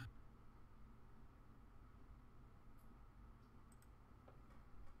turn.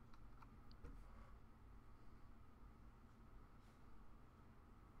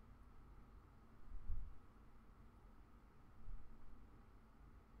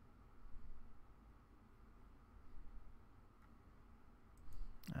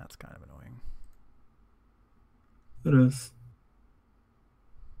 That's kind of annoying. It is.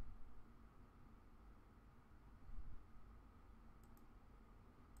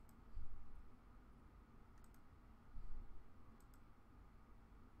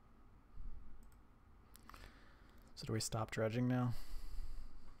 So do we stop dredging now?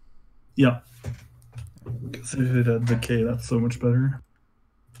 Yeah. Because if it had the K, that's so much better.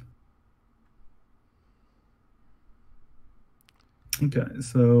 Okay,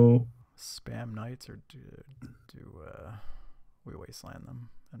 so Spam knights or do we wasteland them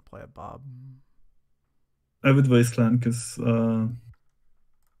and play a Bob? I would wasteland because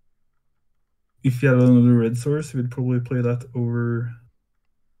if you had another red source, you would probably play that over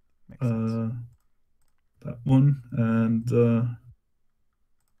Makes sense. that one, and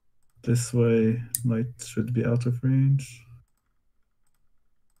this way knight should be out of range.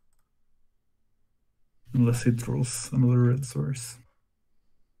 Unless he draws another red source.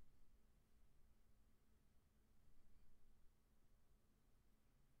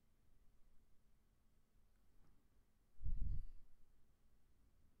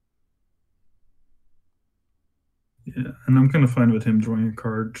 Yeah, and I'm kind of fine with him drawing a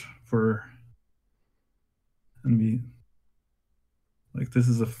card for and me. Like, this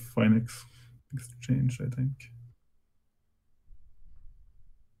is a fine exchange, I think.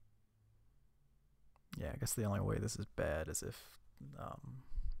 Yeah, I guess the only way this is bad is if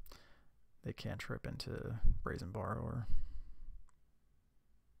they can't trip into Brazen Borrower.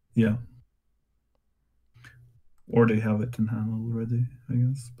 Yeah. Or they have it in hand already, I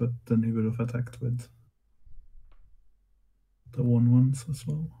guess. But then he would have attacked with the 1/1s as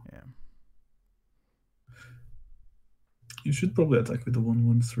well. Yeah. You should probably attack with the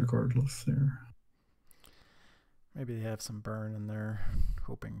 1/1s regardless there. Maybe they have some burn and they're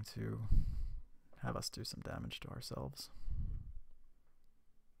hoping to have us do some damage to ourselves.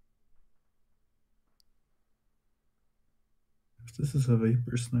 If this is a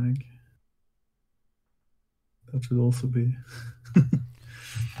Vapor Snag, that should also be.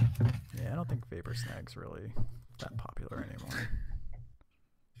 Yeah, I don't think Vapor Snag's really that popular anymore.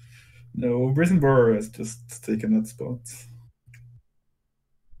 No, Brazen Borrower has just taken that spot.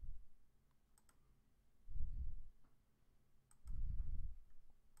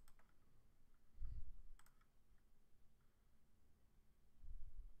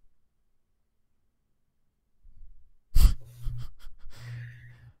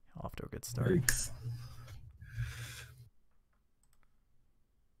 Off to a good start. Yikes.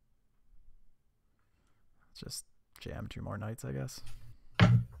 Just jam 2 more knights, I guess.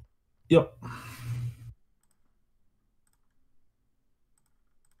 Yep.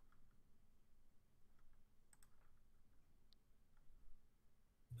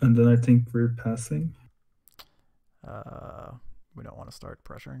 And then I think we're passing. We don't want to start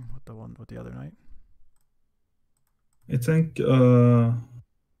pressuring with the other knight. I think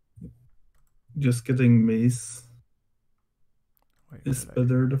just getting mace is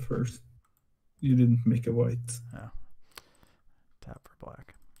better the first. You didn't make a white. Yeah. Tap for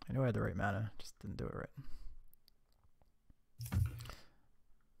black. I knew I had the right mana, just didn't do it right.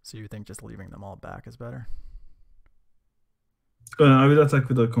 So you think just leaving them all back is better? I would attack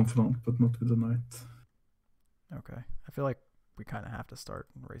with a confidant, but not with a knight. Okay. I feel like we kind of have to start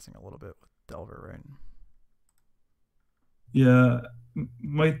racing a little bit with Delver, right? Yeah,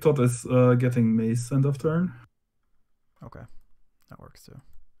 my thought is getting mace end of turn. Okay. That works too.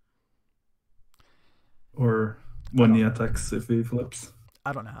 Or when he attacks if he flips.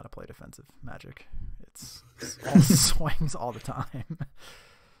 I don't know how to play defensive Magic. It's all swings all the time.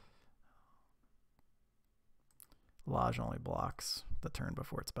 Lodge only blocks the turn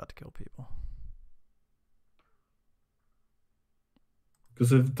before it's about to kill people.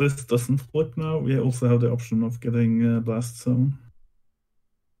 Because if this doesn't flip now, we also have the option of getting Blast Zone.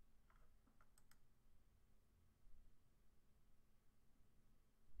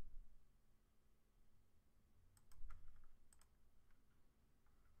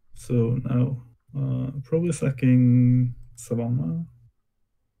 So now, probably sacking Savannah.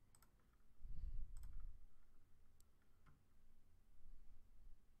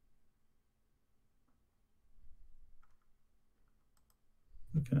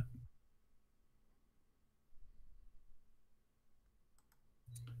 Okay.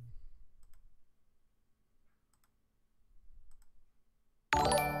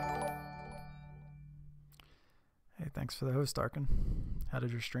 Hey, thanks for the host, Arkin. How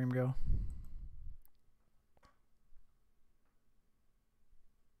did your stream go?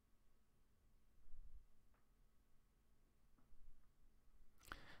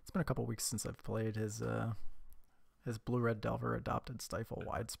 It's been a couple weeks since I've played his Blue Red Delver adopted Stifle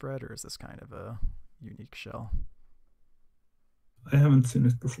widespread, or is this kind of a unique shell? I haven't seen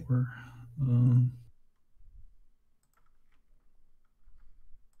it before.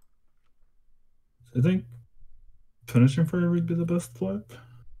 I think Punishing Fire would be the best flip.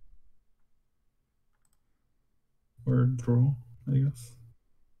 Or draw, I guess.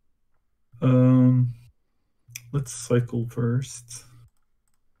 Let's cycle first.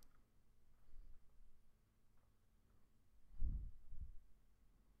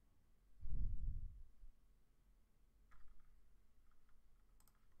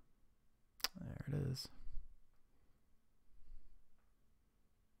 There it is.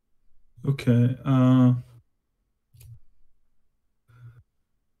 Okay.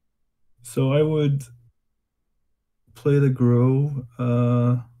 So I would play the Grow,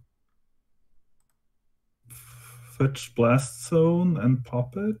 fetch Blast Zone and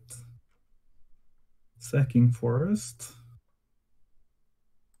pop it. Sacking Forest.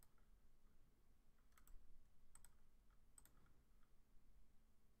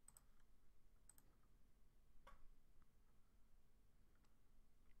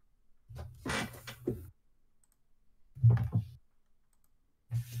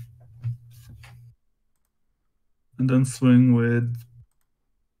 And then swing with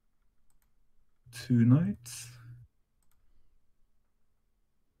 2 knights.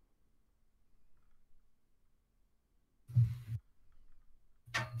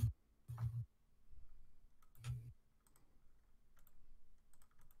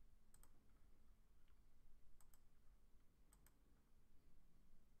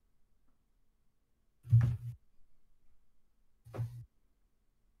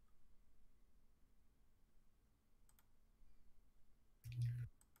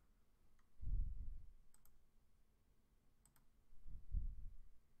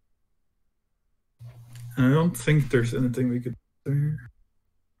 And I don't think there's anything we could do here.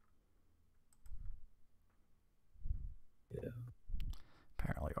 Yeah.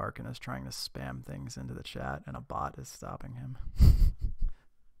 Apparently, Arkin is trying to spam things into the chat, and a bot is stopping him.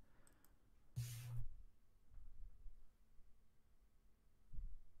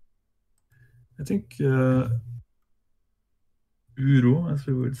 I think Uro, as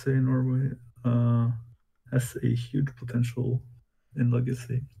we would say in Norway, has a huge potential in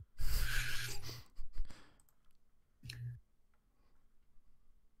Legacy.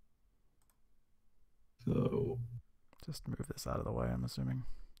 So, just move this out of the way, I'm assuming.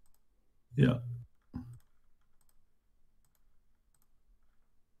 Yeah.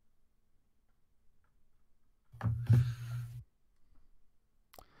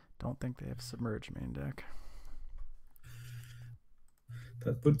 Don't think they have Submerge main deck.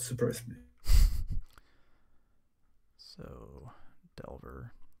 That would surprise me. So,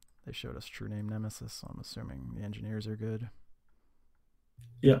 Delver. They showed us True Name Nemesis, so I'm assuming the engineers are good.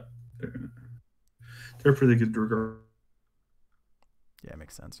 Yeah. They're pretty good regard. Yeah, it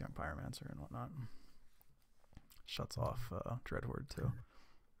makes sense. Young Pyromancer and whatnot. Shuts off Dreadhorde too.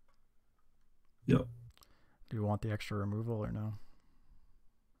 Yep. Do you want the extra removal or no?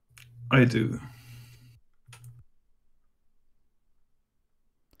 I do.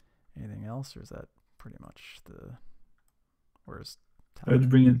 Anything else, or is that pretty much the... Where's I'd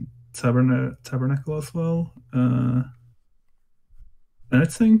bring in Tabernacle as well. And I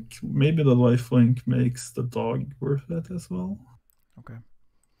think maybe the lifelink makes the dog worth it as well. Okay.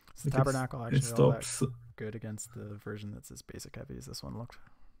 Is the Tabernacle actually it stops all that good against the version that's as basic heavy as this one looked?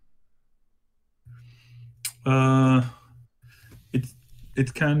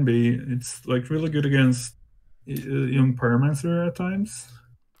 It can be. It's like really good against Young Pyromancer at times.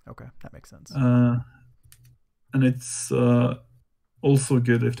 Okay, that makes sense. And it's also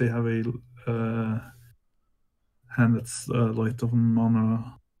good if they have a hand that's light of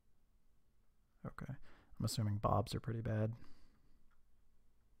mana. Okay. I'm assuming Bobs are pretty bad.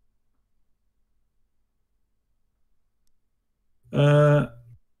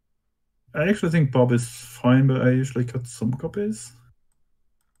 I actually think Bob is fine, but I usually cut some copies.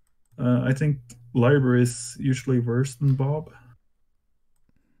 I think library is usually worse than Bob.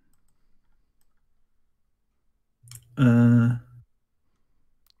 Uh,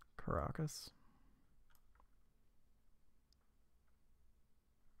 Caracas.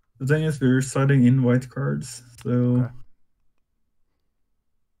 the thing is, we're siding in white cards, so Okay.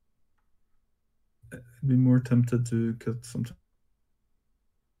 I'd be more tempted to cut something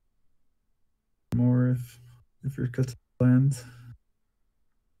more if you're cutting land.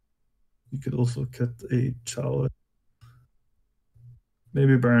 You could also cut a chalice.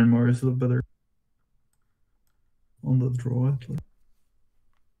 Maybe Barrenmore is a little better on the draw at least.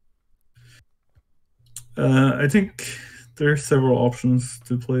 I think there are several options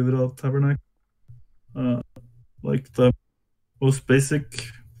to play without Tabernacle. Uh, like the most basic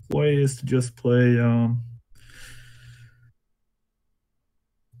way is to just play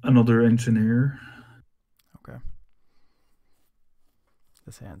another engineer. Okay.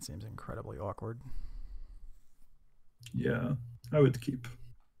 This hand seems incredibly awkward. Yeah, I would keep.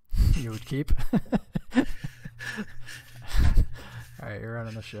 You would keep? Alright, you're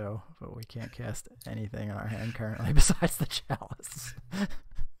running the show, but we can't cast anything in our hand currently besides the chalice.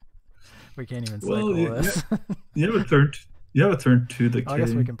 We can't even cycle this. You have a turn. You have a turn to the I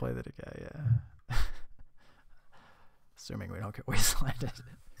guess we can play the decay, yeah. Assuming we don't get wastelanded.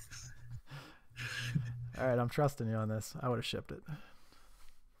 Alright, I'm trusting you on this. I would have shipped it.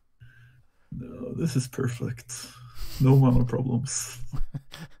 No, this is perfect. No mana problems.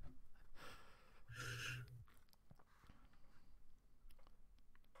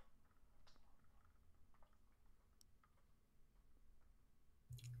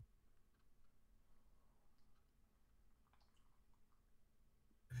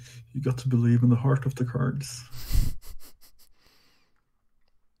 You got to believe in the heart of the cards.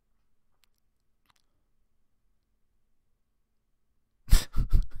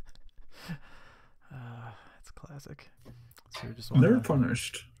 It's classic. So you just Never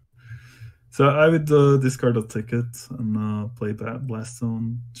punished. So I would discard a ticket and play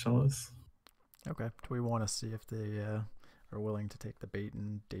Blaststone Chalice. Okay. Do we want to see if they are willing to take the bait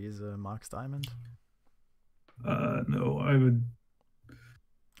and daze a Mox Diamond? No, I would.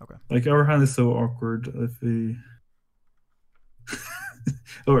 Okay. Like our hand is so awkward if we,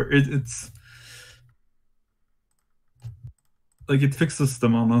 or it's like it fixes the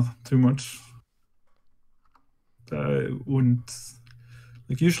mana too much. I wouldn't.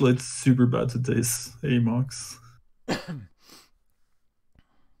 Like usually it's super bad to daze a Mox.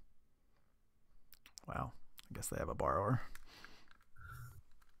 Wow. I guess they have a borrower.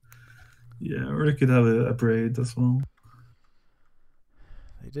 Yeah, or they could have a braid as well.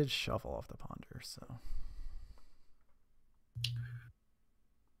 They did shuffle off the ponder, so.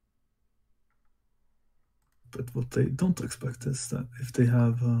 But what they don't expect is that if they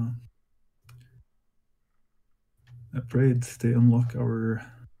have a braid, they unlock our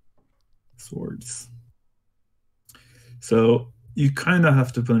swords. So you kind of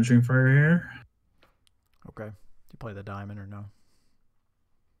have to punching fire here. Okay. Do you play the diamond or no?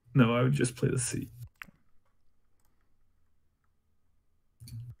 No, I would just play the sea.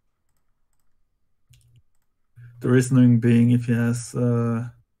 The reasoning being if he has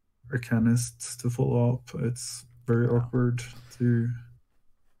Arcanists to follow up, it's very awkward to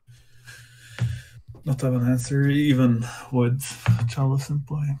not have an answer, even with Chalice in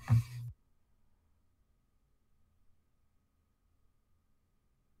play.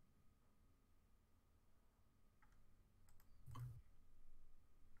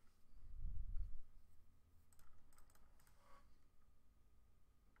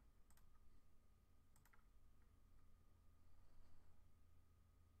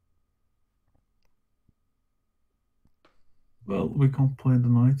 Well, we can't play the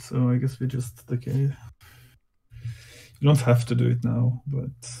knight, so I guess we just decay. You don't have to do it now, but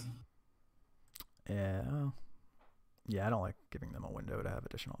yeah. Yeah, I don't like giving them a window to have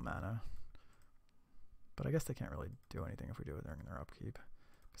additional mana. But I guess they can't really do anything if we do it during their upkeep,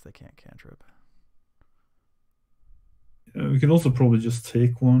 because they can't cantrip. we can also probably just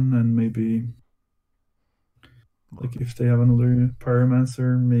take one and maybe, like, if they have another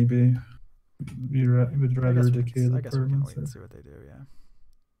Pyromancer, maybe we would rather decay the I guess we can wait and Pyromancer. see what they do, yeah.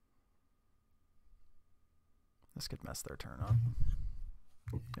 This could mess their turn up.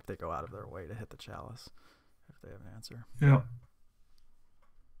 If they go out of their way to hit the chalice, if they have an answer. Yeah.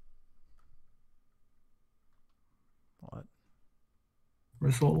 What?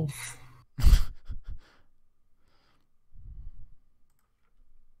 Resolve.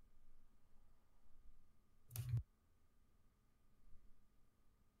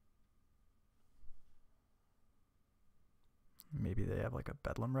 Maybe they have like a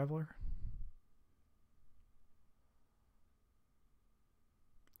Bedlam Reveler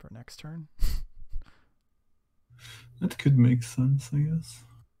for next turn. That could make sense, I guess.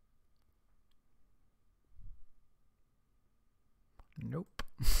 Nope.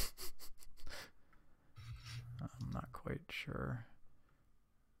 I'm not quite sure.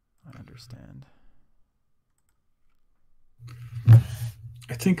 I understand.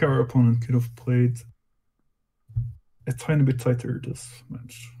 I think our opponent could have played a tiny bit tighter this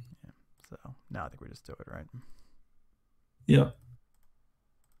match. Yeah. So now I think we just do it, right? Yeah.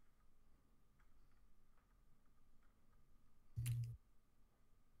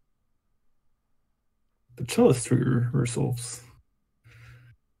 The chalice trigger resolves.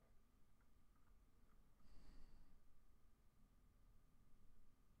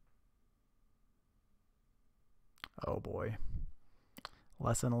 Oh boy.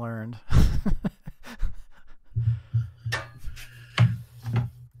 Lesson learned.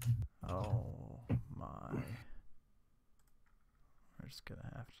 Oh my. We're just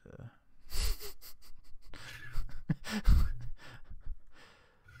gonna have to.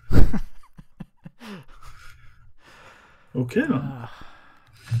 Okay then.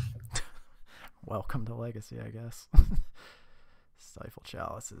 Welcome to Legacy, I guess. Stifle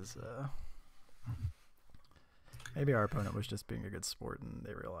Chalice is maybe our opponent was just being a good sport and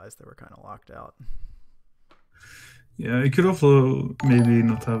they realized they were kind of locked out. Yeah, it could also maybe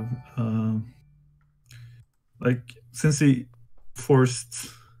not have like, since he forced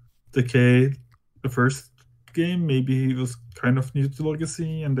Decay the first game, maybe he was kind of new to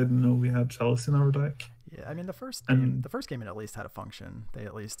Legacy and didn't know we had Chalice in our deck. Yeah, I mean the first game it at least had a function. They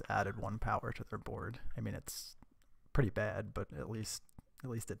at least added 1 power to their board. I mean it's pretty bad, but at least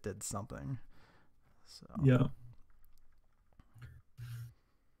it did something. So yeah.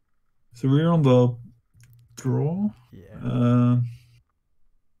 So we're on the draw. Yeah.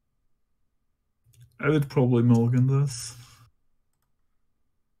 I would probably mulligan this.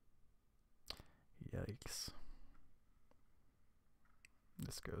 Yikes.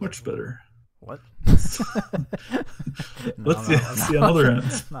 This goes much better. What? Let's see another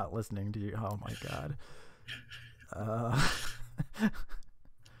hand. Not listening to you. Oh my god.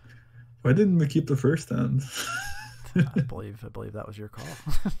 Why didn't we keep the first hand? I believe that was your call.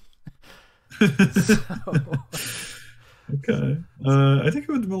 So, okay. I think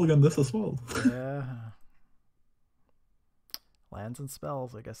I would mulligan this as well. Yeah. Lands and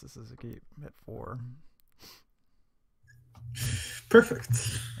spells. I guess this is a keep at 4.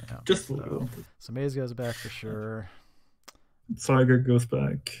 Perfect. Yeah. Just what we wanted. So Maze goes back for sure. Tiger goes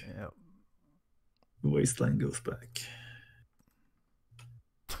back. Yep. The Wasteland goes back.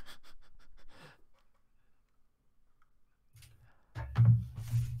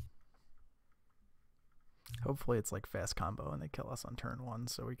 Hopefully it's like fast combo and they kill us on turn 1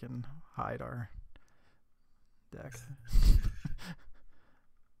 so we can hide our deck.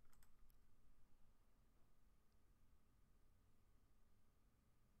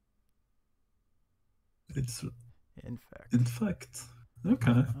 It's Infect. Infect.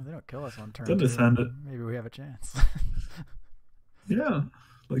 Okay. Oh, they don't kill us on turn 2. Maybe we have a chance. Yeah.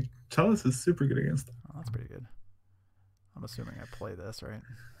 Like, Chalice is super good against them. Oh, that's pretty good. I'm assuming I play this, right?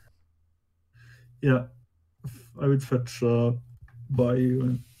 Yeah. I would fetch Bayou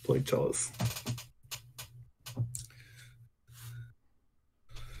and play Chalice.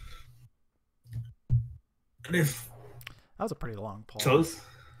 And if that was a pretty long pause. Chalice.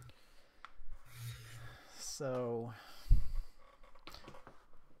 So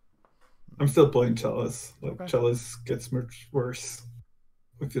I'm still playing Chalice. Like, okay. Chalice gets much worse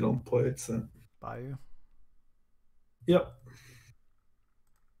if you don't play it. So. Bayou. Yep.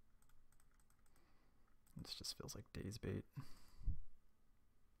 This just feels like Days Bait.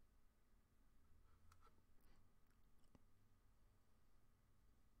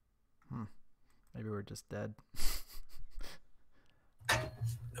 Maybe we're just dead.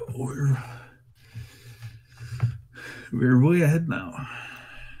 We're way ahead now.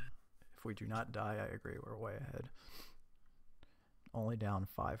 If we do not die, I agree, we're way ahead. Only down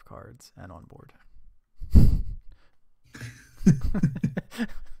 5 cards and on board.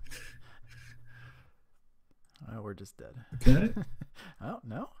 Oh, we're just dead. Okay. Oh,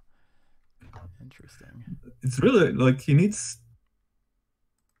 no? Interesting. It's really, like, he needs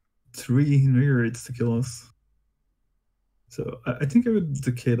 3 Myriads to kill us. So I think I would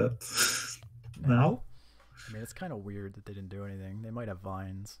decay that now. I mean, it's kind of weird that they didn't do anything. They might have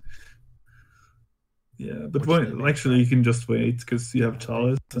vines. Yeah, but actually you can just wait because you have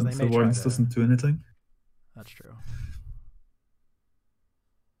Chalice and the vines doesn't do anything. That's true.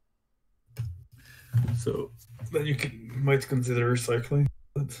 So then might consider cycling.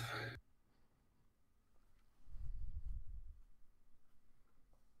 But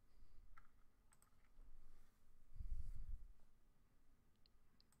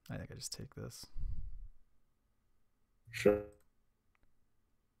I think I just take this. sure.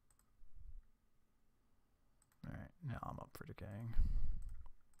 All right, now I'm up for decaying.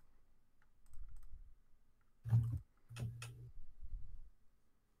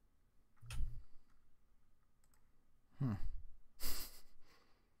 Hmm.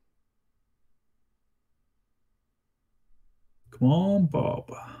 Come on,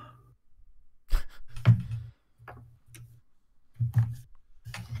 Bob.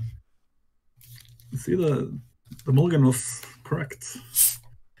 See, the mulligan was correct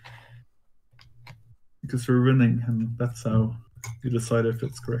because you're winning, and that's how you decide if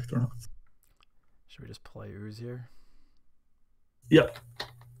it's correct or not. Should we just play ooze here? Yeah,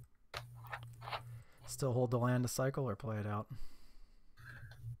 Still hold the land to cycle or play it out?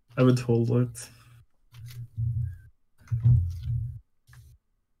 I would hold it.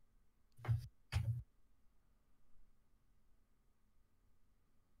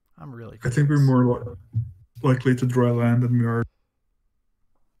 I'm really I think we're curious. more likely to dry land than we are.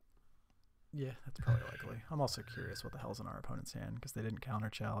 Yeah, that's probably likely. I'm also curious what the hell's in our opponent's hand because they didn't counter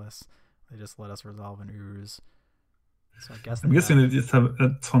Chalice. They just let us resolve an ooze. So I guess I'm they guessing have they just have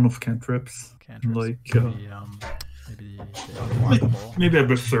a ton of cantrips. cantrips. Like, Maybe the unblockable. maybe a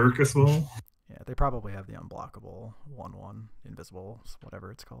berserk as well. Yeah, they probably have the unblockable 1/1 invisible,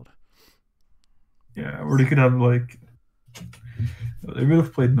 whatever it's called. Yeah, or they could have like they would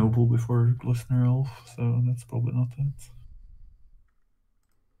have played noble before Glistener Elf, so that's probably not it.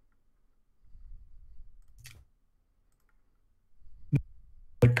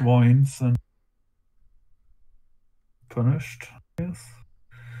 Like vines and punished, I guess.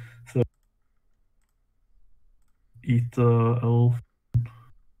 So eat the elf,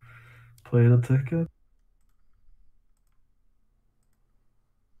 play the ticket.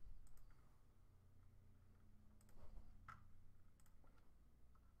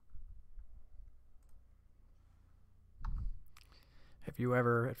 Have you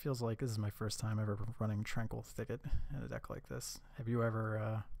ever? It feels like this is my first time ever running Tranquil Thicket in a deck like this. Have you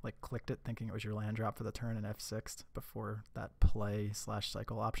ever like clicked it thinking it was your land drop for the turn and F6'd before that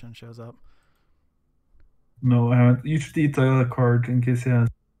play/cycle option shows up? No, I haven't. You should eat the card in case he has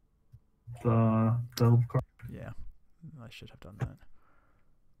the elf card. Yeah, I should have done that.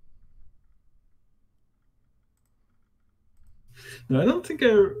 No, I don't think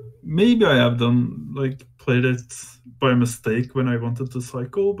I. Maybe I have done like played it by mistake when I wanted to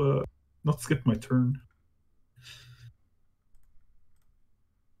cycle, but not skip my turn.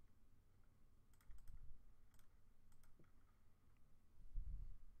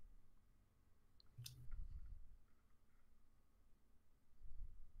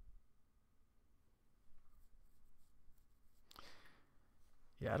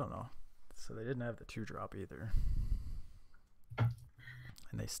 Yeah, I don't know. So they didn't have the 2-drop either.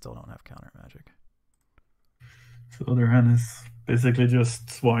 And they still don't have counter magic. So the other hand is basically just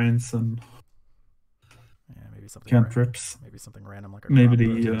swines and Yeah, maybe something cantrips. maybe something random like a Maybe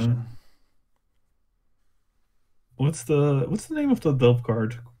crop the rotation. what's the name of the delve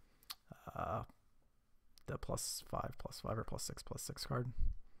card? Uh, the +5/+5 or +6/+6 card.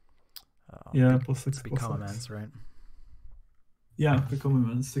 Yeah, It's +6 become +6. immense, right? Yeah, become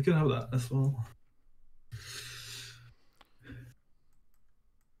immense. You can have that as well.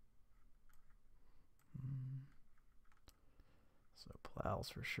 So plows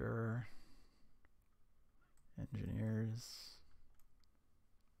for sure. Engineers.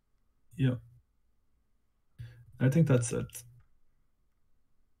 Yeah, I think that's it.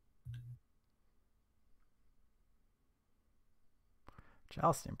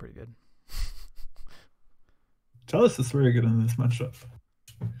 Chalice seemed pretty good. Chalice is very good in this matchup.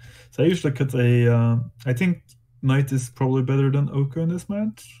 So I usually cut a. I think Knight is probably better than Oko in this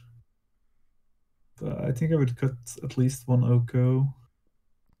match. But I think I would cut at least one Oko.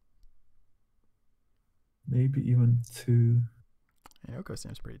 Maybe even two. Yoko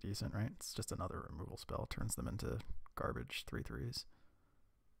seems pretty decent, right? It's just another removal spell. Turns them into garbage 3/3s.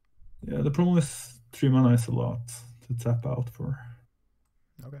 Yeah, the problem is 3 mana is a lot to tap out for.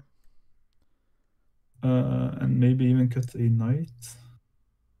 Okay. And maybe even cut a Knight.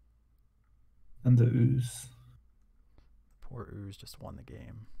 And the Ooze. Poor Ooze just won the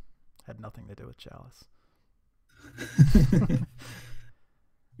game. Had nothing to do with Chalice.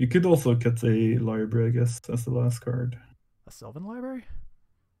 You could also cut a library, I guess, as the last card. A Sylvan Library?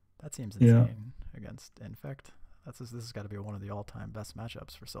 That seems Yeah. insane against Infect. This has got to be one of the all-time best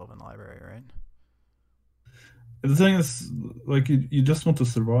matchups for Sylvan Library, right? The thing is, like, you just want to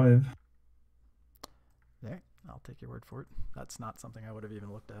survive. Yeah, I'll take your word for it. That's not something I would have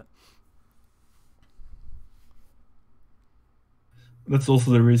even looked at. That's also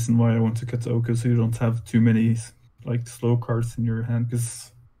the reason why I want to cut Oka, so you don't have too many like slow cards in your hand.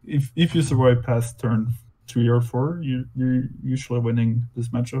 Because if you survive past turn 3 or 4, you're usually winning this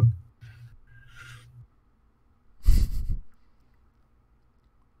matchup.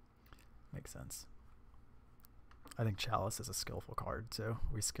 Makes sense. I think Chalice is a skillful card too.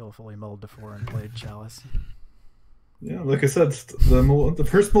 We skillfully milled to 4 and played Chalice. Yeah, like I said, the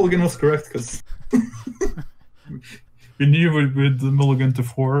first mulligan was correct because we knew with the mulligan to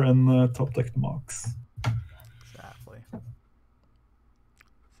 4 and top deck the Mox. Exactly. His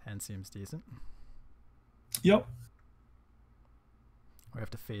hand seems decent. Yep. We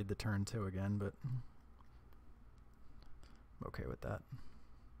have to fade the turn 2 again, but I'm okay with that.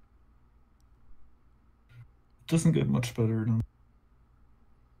 Doesn't get much better than.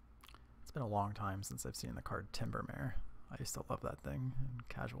 It's been a long time since I've seen the card Timbermare. I used to love that thing in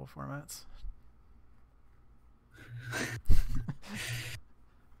casual formats.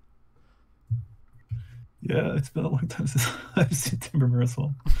 Yeah, it's been a long time since I've seen Timbermare as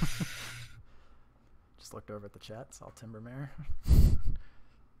well. Just looked over at the chat, saw Timbermare.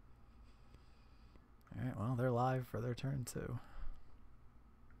 Alright, well, they're live for their turn too.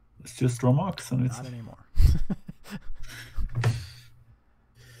 It's just draw Mox and it's not anymore.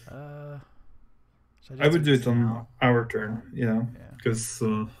 I would do it on our turn, yeah. Because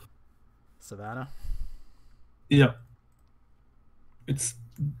Savannah? Yeah. It's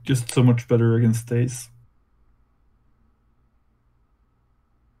just so much better against Daze.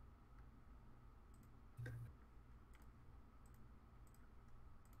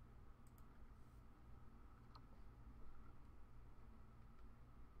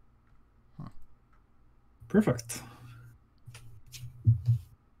 Perfect.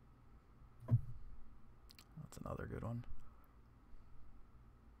 That's another good one.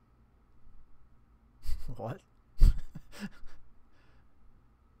 What?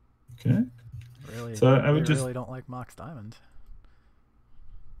 Okay. Really? So I would just really don't like Mox Diamond.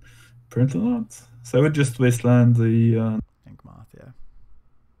 Apparently not. So I would just wasteland the Ink Moth, yeah.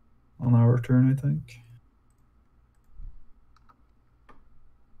 On our turn, I think.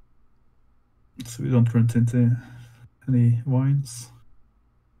 So we don't run into any vines.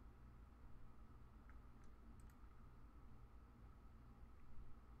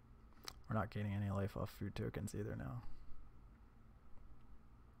 We're not gaining any life off food tokens either now.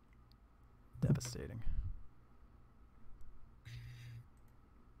 Devastating.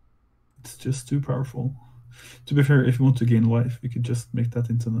 It's just too powerful. To be fair, if you want to gain life, you could just make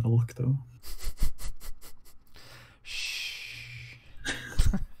that into an elk, though. Shh.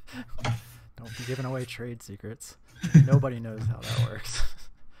 Don't be giving away trade secrets. Nobody knows how that works.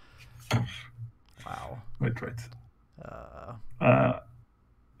 Wow. Right.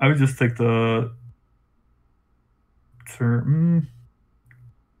 I would just take the turn.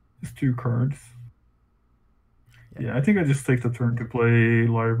 Just 2 cards. Yeah, I think I just take the turn to play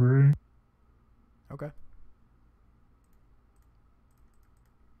library. Okay.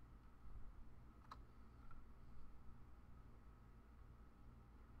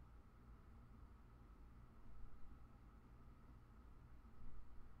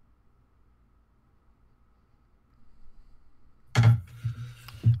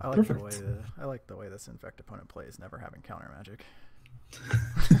 I like the way this infect opponent plays, never having counter magic.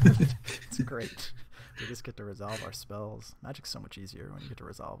 It's great. We just get to resolve our spells. Magic's so much easier when you get to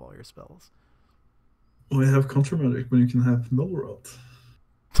resolve all your spells. Well, you have counter magic when you can have Null Rod.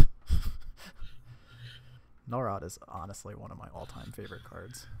 Null Rod is honestly one of my all-time favorite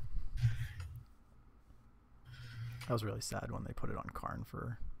cards. I was really sad when they put it on Karn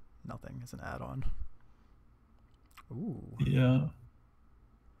for nothing as an add-on. Ooh. Yeah.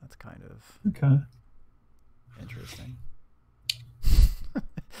 That's kind of interesting.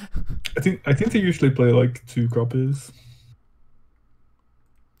 I think they usually play like 2 copies.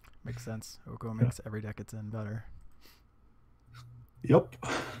 Makes sense. Oko makes every deck it's in better. Yep.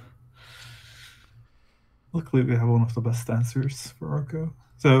 Luckily, we have one of the best answers for Oko.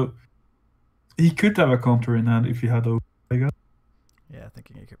 So he could have a counter in hand if he had Omega. Yeah,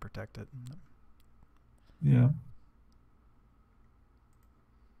 thinking he could protect it. Yeah.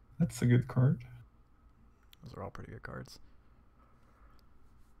 That's a good card. Those are all pretty good cards.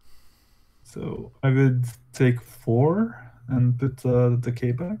 So I would take 4 and put the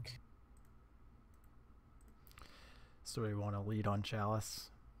decay back. So we want to lead on Chalice,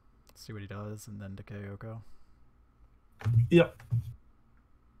 see what he does, and then decay Oko. Yep.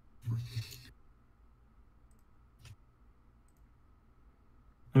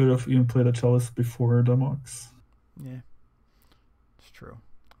 I would have even played a chalice before the Mox. Yeah, it's true.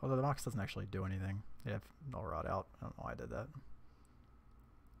 Although the Mox doesn't actually do anything. You have Null Rod out. I don't know why I did that.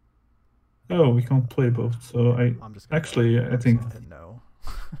 Oh, we can't play both. So I'm just gonna actually I I'm just think gonna hit no.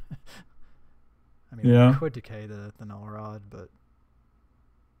 I mean, we yeah. could decay the Null Rod, but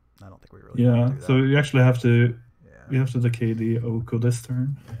I don't think we really want to Yeah, do so that. you actually have to Yeah. we have to decay the Oko this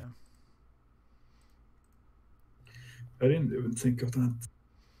turn. Yeah. I didn't even think of that.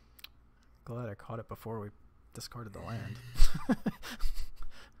 Glad I caught it before we discarded the land.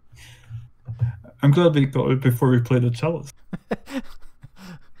 I'm glad we got it before we played the chalice.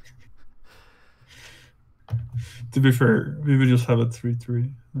 To be fair, we would just have a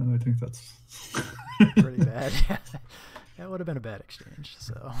 3-3, and I think that's Pretty bad. That would have been a bad exchange.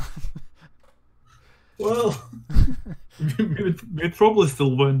 So. Well, we'd probably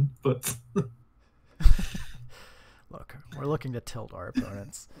still win, but Look, we're looking to tilt our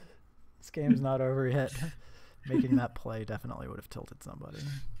opponents. This game's not over yet. Making that play definitely would have tilted somebody.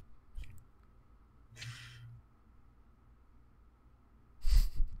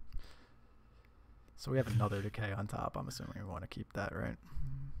 So we have another decay on top. I'm assuming we want to keep that, right?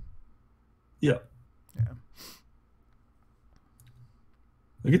 yeah. Yeah.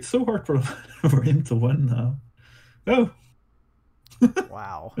 Like, it's so hard for him to win now. Oh.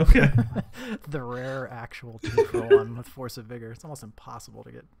 Wow. Okay. The rare actual 2-for-1 with Force of Vigor. It's almost impossible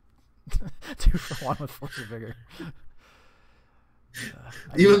to get 2-for-1 with Force of Vigor.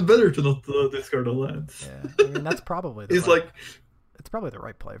 Even better to not discard a land. Yeah, I mean that's probably the it's like it's probably the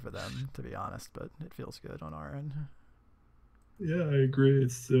right play for them, to be honest, but it feels good on our end. Yeah, I agree.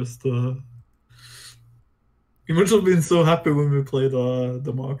 It's just you must have been so happy when we played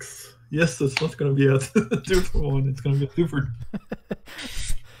the Mox. Yes, it's not going to be a 2-for-1. It's going to be a 2-for.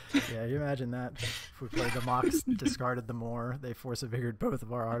 Yeah, you imagine that. If we played the Mox, discarded the Moor, they Force of Vigored both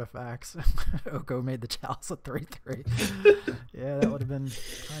of our artifacts. Oko made the Chalice a 3-3. Yeah, that would have been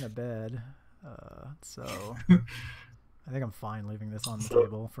kind of bad. So I think I'm fine leaving this on the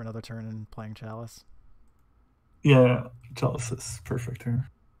table for another turn and playing Chalice. Yeah, Chalice is perfect here.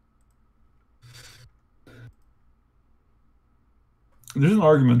 There's an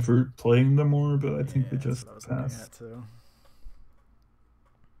argument for playing them more, but I think we just pass.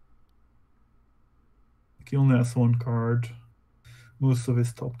 He only has one card. Most of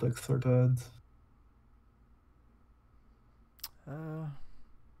his top decks are dead.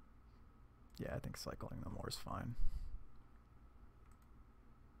 Yeah, I think cycling them more is fine.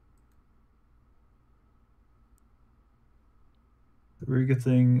 We're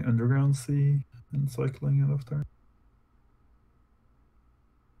getting Underground Sea and cycling it after.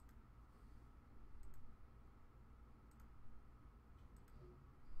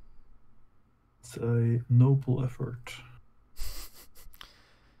 It's a noble effort.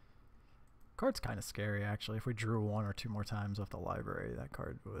 Card's kind of scary, actually. If we drew one or two more times off the library, that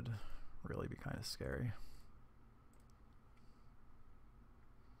card would really be kind of scary.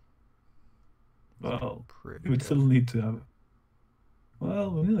 Well, we would still need to have.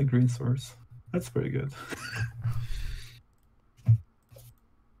 Well, we need a green source. That's pretty good.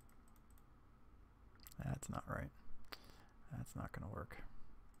 That's not right. That's not going to work.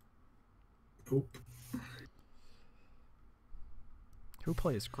 Nope. Who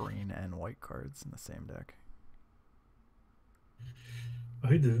plays green and white cards in the same deck?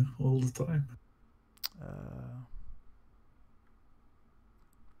 I do all the time.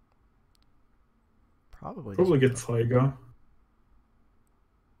 Probably get Taiga.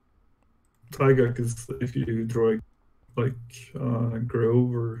 Taiga, because if you draw like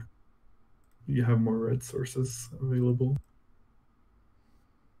Grove, or you have more red sources available.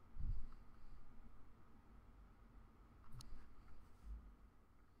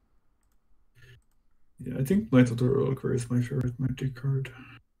 Yeah, I think Knight of the Reliquary is my favorite Magic card.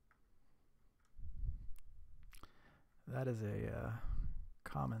 That is a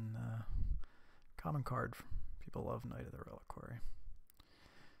common card. People love Knight of the Reliquary.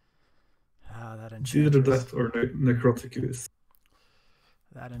 That Enchantress. Either that or Necroticus.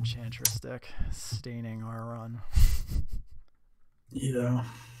 That Enchantress deck staining our run. Yeah.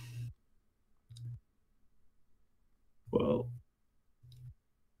 Well,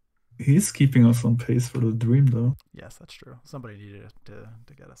 he's keeping us on pace for the dream, though. Yes, that's true. Somebody needed to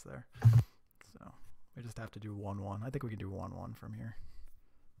get us there. So we just have to do 1-1. I think we can do 1-1 from here.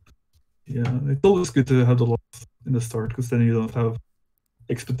 Yeah, it's always good to have the loss in the start, because then you don't have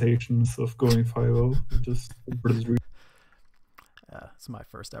expectations of going 5-0. Just for the dream. It's my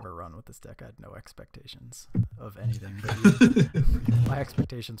first ever run with this deck. I had no expectations of anything. But my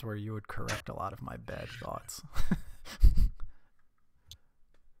expectations were you would correct a lot of my bad thoughts.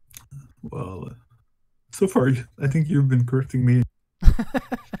 Well, so far, I think you've been correcting me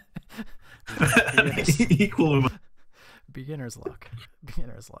Beginners, equal amount. beginner's luck.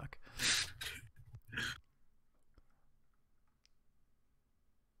 Beginner's luck.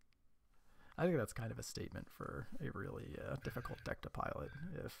 I think that's kind of a statement for a really difficult deck to pilot.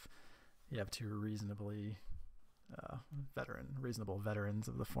 If you have two reasonable veterans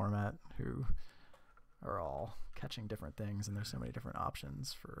of the format who are all catching different things, and there's so many different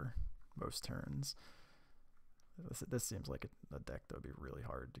options for most turns. This seems like a deck that would be really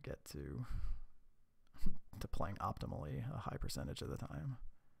hard to get to playing optimally a high percentage of the time.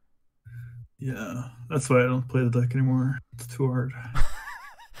 Yeah, that's why I don't play the deck anymore. It's too hard.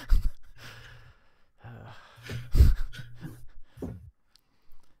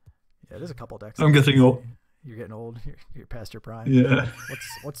 Yeah, there's a couple decks. I'm getting old. You're getting old. You're past your prime. Yeah.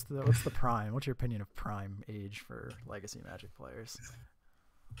 What's the prime? What's your opinion of prime age for Legacy Magic players?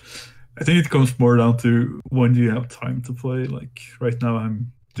 I think it comes more down to when you have time to play. Like right now,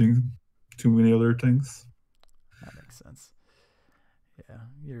 I'm doing too many other things. That makes sense. Yeah,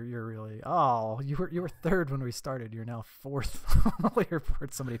 you're really. Oh, you were third when we started. You're now fourth. Only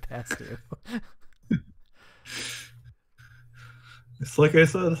report somebody passed you. It's like I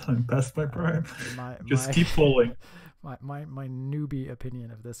said, I'm past my prime. Just keep falling. My newbie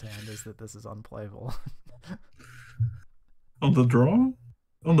opinion of this hand is that this is unplayable. On the draw?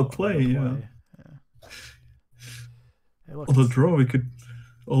 On the play, yeah. Hey, look, on the draw, we could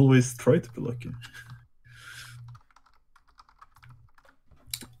always try to be lucky.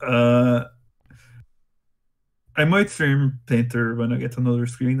 I might stream Painter when I get another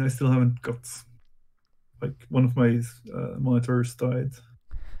screen. I still haven't got, like, one of my monitors died.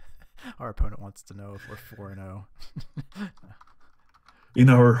 Our opponent wants to know if we're 4-0. In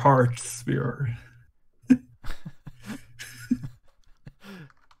our hearts, we are.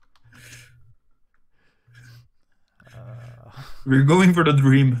 We're going for the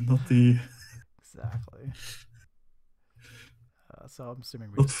dream, not the... Exactly. So I'm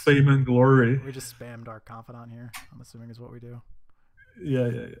assuming not fame and glory. We just spammed our confidant here, I'm assuming is what we do. Yeah.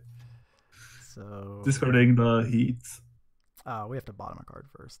 So... discarding the heat. We have to bottom a card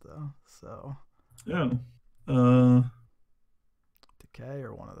first, though. So... yeah. Decay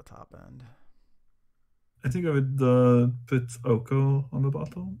or one at the top end? I think I would put Oko on the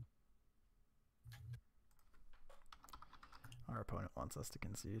bottom. Our opponent wants us to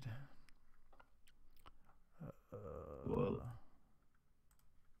concede. Well,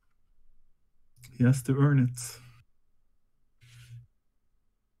 he has to earn it.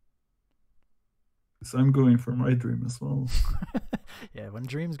 So I'm going for my dream as well. Yeah, when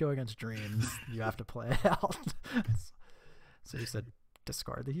dreams go against dreams, you have to play it out. So you said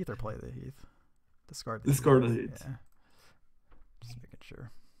discard the heath or play the heath? Discard the heath. Yeah. Just making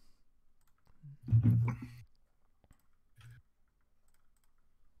sure.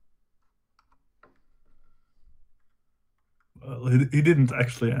 Well, he didn't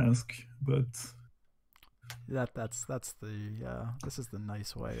actually ask, but that's the this is the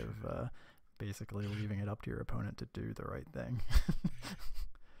nice way of basically leaving it up to your opponent to do the right thing.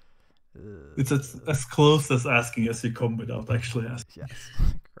 It's as close as asking as you come without actually asking. Yes,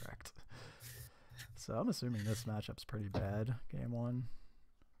 correct. So I'm assuming this matchup's pretty bad, game one.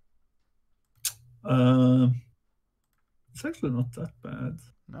 It's actually not that bad.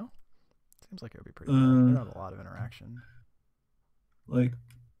 No? Seems like it would be pretty bad. They don't have a lot of interaction. Like,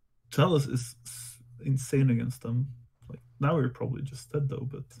 Chalice is insane against them. Like, now we're probably just dead though,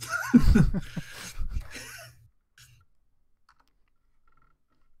 but...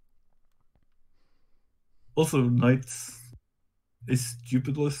 Also, Knights is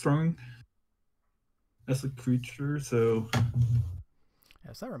stupidly strong as a creature, so...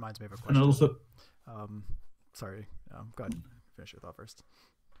 Yes, that reminds me of a question. And also... sorry, go ahead. Finish your thought first.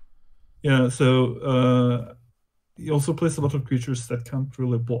 Yeah, so he also plays a lot of creatures that can't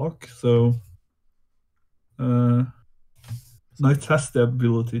really block, so Knight has the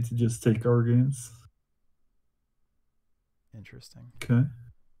ability to just take our games. Interesting. Okay.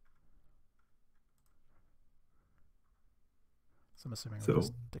 So I'm assuming so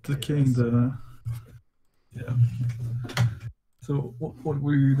just decaying the... Yeah. So what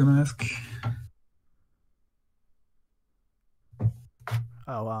were you gonna ask?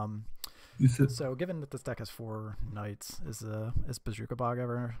 Oh, so given that this deck has 4 knights, is Bazooka Bog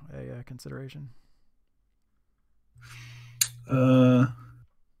ever a consideration?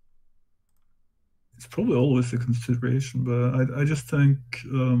 It's probably always a consideration, but I just think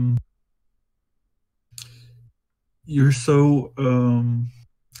you're so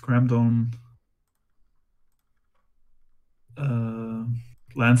crammed on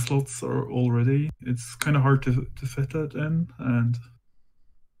land slots are already. It's kind of hard to fit that in, and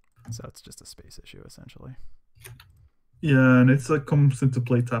So it's just a space issue essentially. yeah, and it's like comes into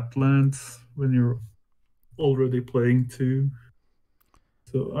play tapped lands when you're already playing two.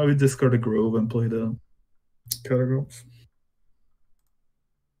 So I would discard a grove and play the catacombs.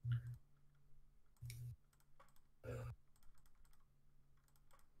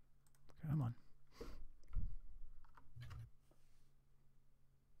 Come on.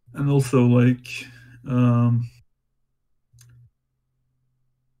 And also like um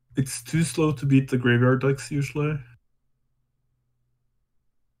it's too slow to beat the graveyard decks usually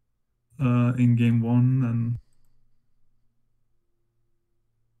in game one, and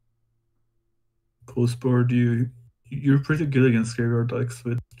close board you're pretty good against graveyard decks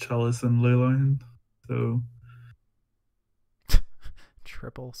with Chalice and Leyline. So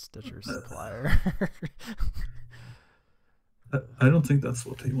Triple Stitcher Supplier. I don't think that's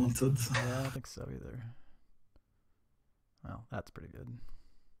what he wanted. Yeah, I don't think so either. Well, that's pretty good.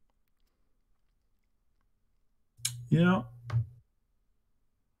 Yeah.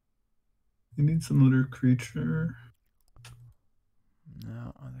 He needs another creature.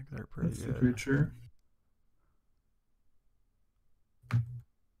 No, I think they're pretty That's good. the creature.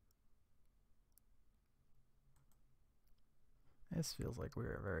 This feels like we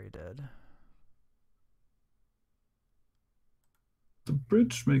are very dead. The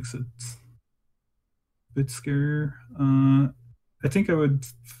bridge makes it a bit scarier. I think I would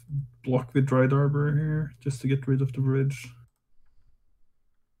block with Dried Arbor here just to get rid of the bridge.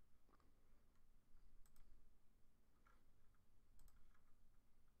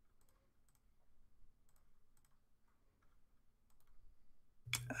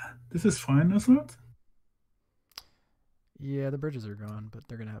 This is fine, isn't it? Yeah, the bridges are gone, but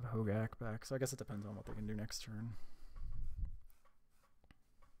they're going to have Hogak back, so I guess it depends on what they can do next turn.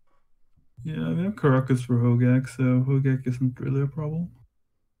 Yeah, we have Caracas for Hogak, so Hogak isn't really a problem.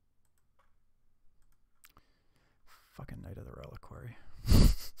 Fucking Knight of the Reliquary.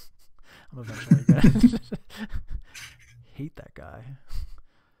 I'm eventually gonna hate that guy.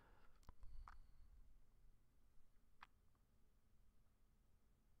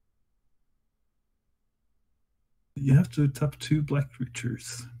 You have to tap 2 black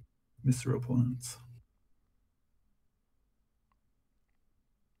creatures, Mr. Opponents.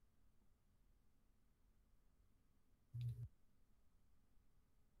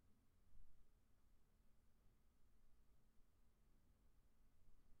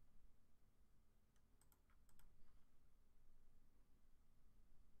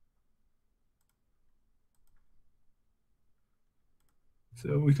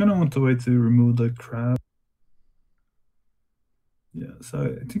 So we kind of want to wait to remove the crab. Yeah, so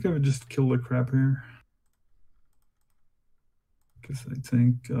I think I would just kill the crab here. Because I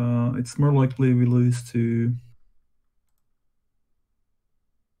think it's more likely we lose to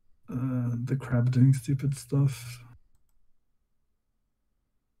the crab doing stupid stuff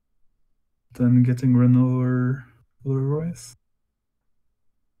than getting run over otherwise.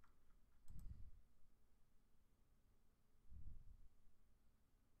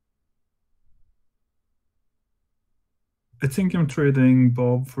 I think I'm trading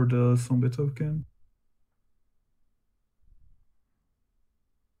Bob for the zombie token.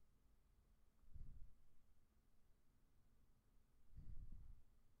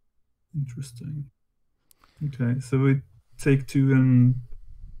 Interesting. Okay, so we take 2 and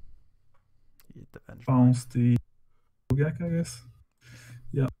Eat the Vengeful. bounce the Ogak, I guess.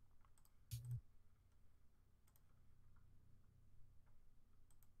 Yeah.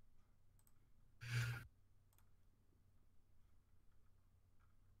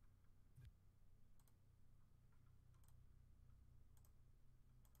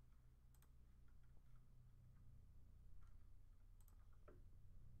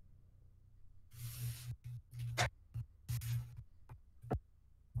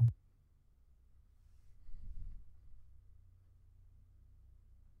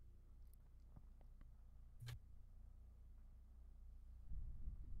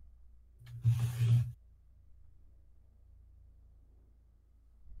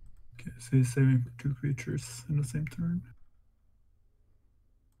 Okay, so he's saving for 2 creatures in the same turn.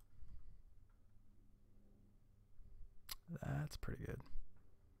 That's pretty good.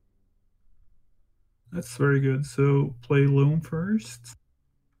 That's very good. So play Loam first.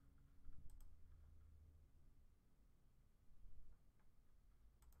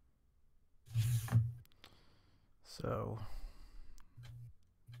 So,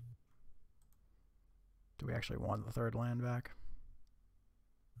 do we actually want the third land back?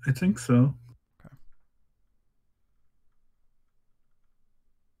 I think so. Okay.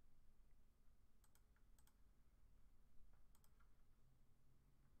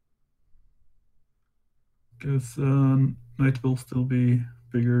 because knight will still be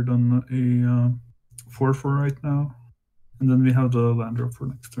bigger than a 4/4 right now. And then we have the land drop for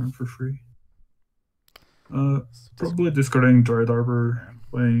next turn for free. Probably discarding Dried Arbor,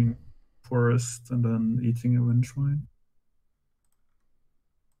 playing Forest, and then eating a Windmine.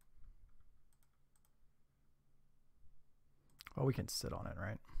 Well, we can sit on it,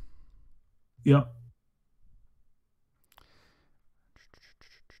 right? Yeah.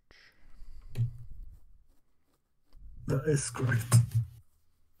 That is correct.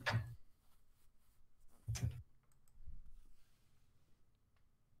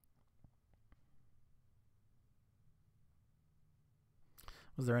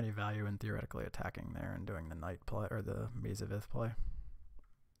 Was there any value in theoretically attacking there and doing the knight play or the Mezavith play?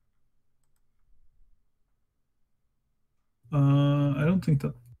 I don't think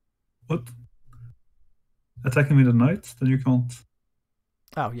that. What? Attacking with a knight? Then you can't.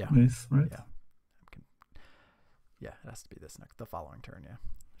 Oh yeah. Maze, right? Yeah. Yeah, it has to be this next, the following turn. Yeah.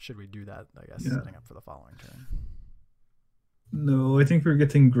 Should we do that? I guess setting up for the following turn. No, I think we're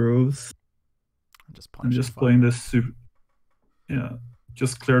getting groves. I'm just playing this super. Yeah,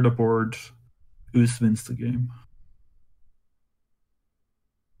 just clear the board. Who's wins the game?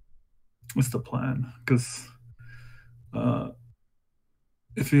 What's the plan? Because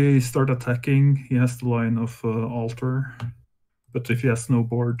if he start attacking, he has the line of altar. But if he has no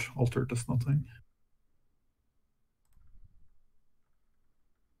board, altar does nothing.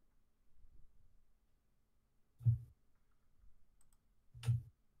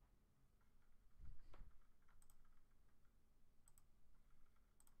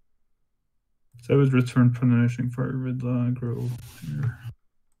 So I would return Punishing Fire with Grove here.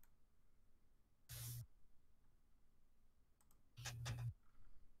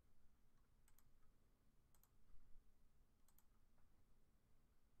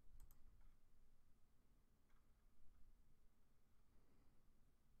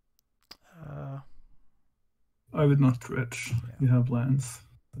 I would not dredge. Yeah. You have lands.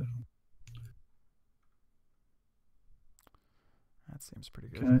 So. That seems pretty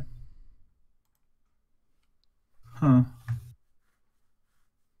good. Okay. Huh.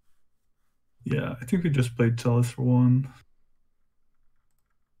 Yeah, I think we just played Chalice for one.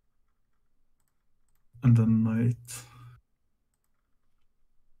 And then Knight.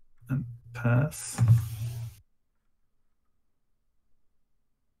 And pass.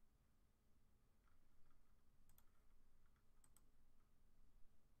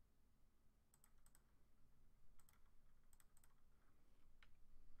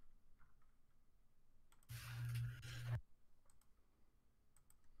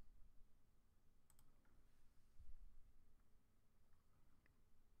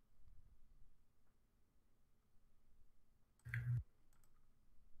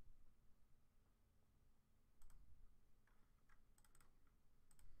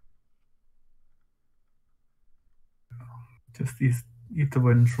 Just eat the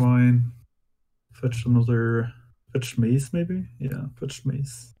Windmine. Fetch another. Fetch Mace, maybe? Yeah, fetch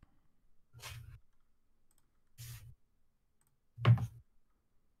Mace. How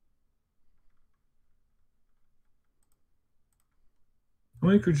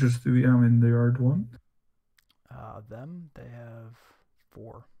many creatures do we have in the yard? One? Them, they have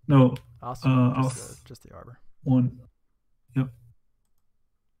 4. No, just the Arbor. 1. Yep.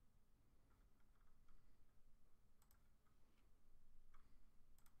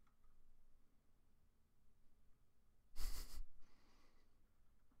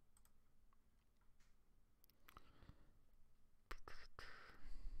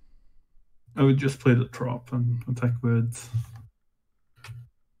 I would just play the drop and attack with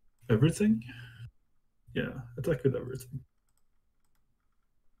everything. Yeah, attack with everything.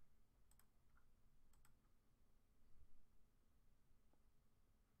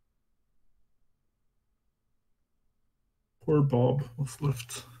 Poor Bob was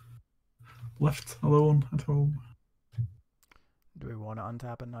left alone at home. Do we want to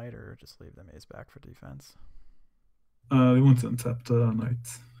untap a knight or just leave the maze back for defense? We want to untap the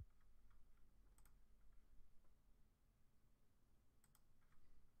knight.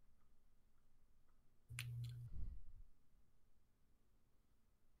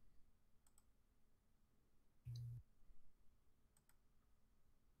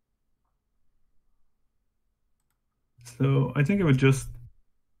 So I think I would just.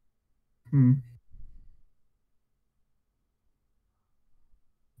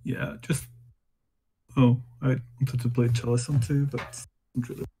 Yeah, just. Oh, I wanted to play Chalice on too, but.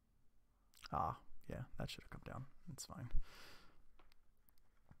 Yeah, that should have come down. It's fine.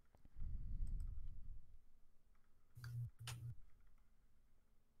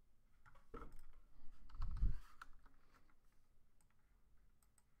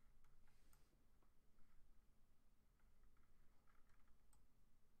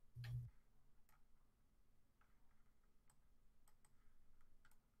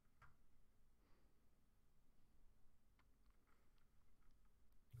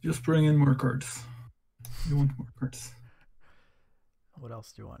 Just bring in more cards. You want more cards? What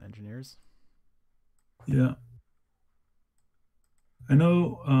else do you want? Engineers? Yeah. I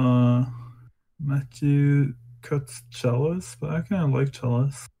know Matthew cuts Chalice, but I kind of like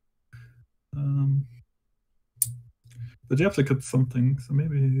Chalice. Um, but you have to cut something, so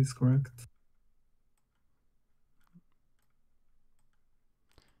maybe he's correct.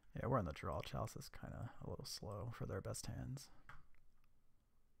 Yeah, we're on the draw. Chalice is kind of a little slow for their best hands.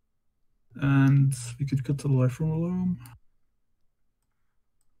 And we could cut the life from Loam.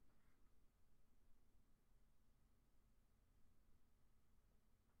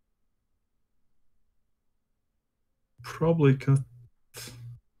 Probably cut.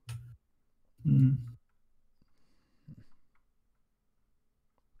 Hmm.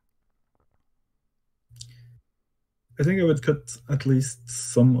 I think I would cut at least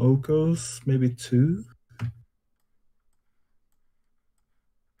some Okos, maybe two.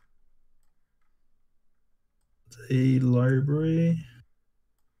 A library.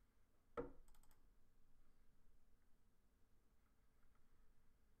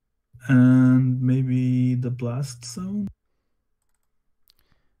 And maybe the blast zone.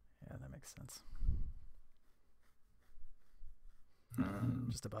 Yeah, that makes sense. Um,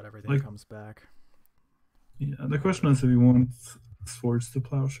 Just about everything like, comes back. yeah, the question is if you want swords to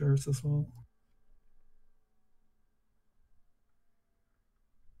plowshares as well.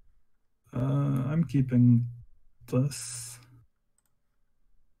 I'm keeping this.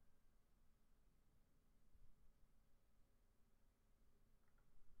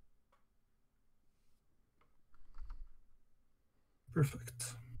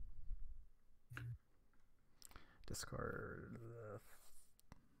 Perfect. Discard.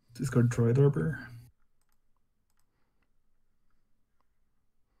 Discard Droid Arbor.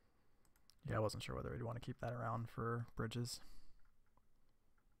 Yeah, I wasn't sure whether we'd want to keep that around for bridges.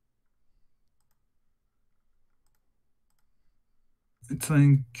 I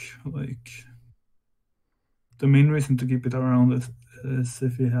think like the main reason to keep it around is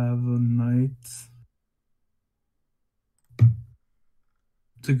if you have a knight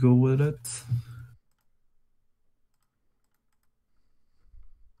to go with it.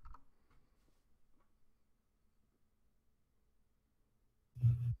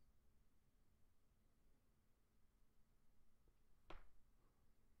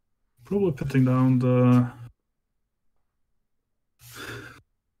 Probably putting down the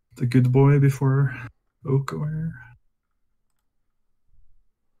good boy before Oko here.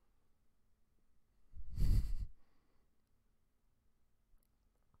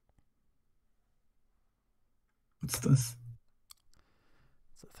 What's this?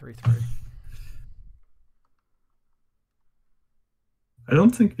 It's a 3/3. I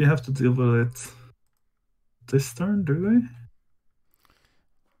don't think we have to deal with it this turn, do we?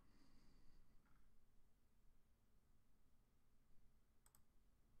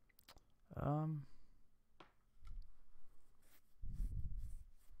 Um,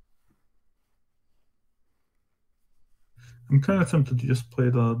 I'm kind of tempted to just play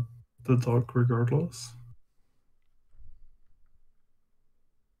the dog regardless.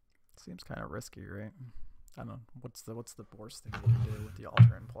 Seems kind of risky, right? I don't know. What's the worst thing you can do with the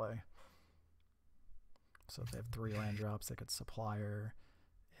altar in play? So if they have 3 land drops, they could supplier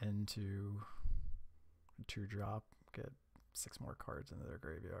into a 2-drop, get 6 more cards into their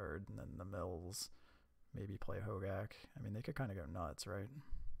graveyard, and then the mills, maybe play Hogak. I mean, they could kind of go nuts, right?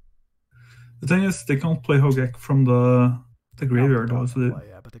 The thing is, they can't play Hogak from the I don't put graveyard, though. dogs in play,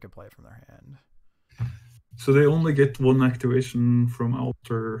 yeah, but they could play it from their hand. So they only get one activation from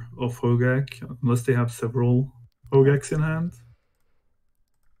Altar of Hogak, unless they have several Hogaks in hand.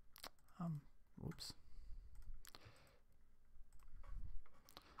 Oops.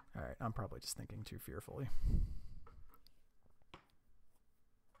 All right, I'm probably just thinking too fearfully.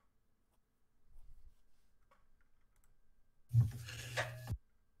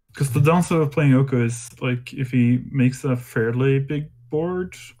 Because the downside of playing Oko is, like, if he makes a fairly big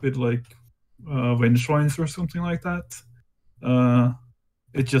board with, like, Vengewines or something like that,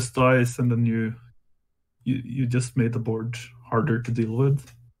 it just dies, and then you just made the board harder to deal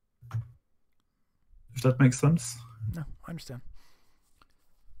with. If that makes sense. No, I understand.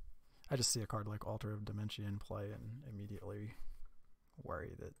 I just see a card like Altar of Dementia in play and immediately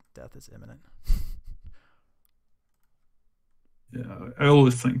worry that death is imminent. Yeah, I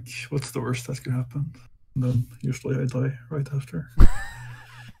always think, what's the worst that could happen? And then usually I die right after.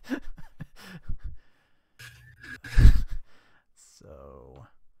 So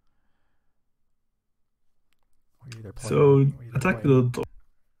we either play. So attack with a dog.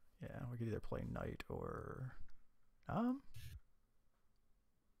 Yeah, we could either play Knight or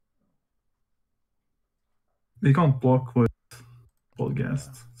they can't block with Yeah.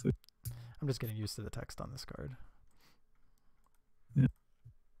 Polgast. So I'm just getting used to the text on this card. yeah.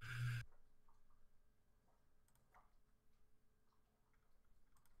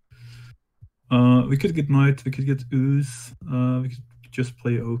 We could get Knight, we could get Ooze, we could just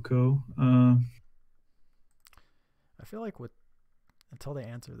play Oko. I feel like with until they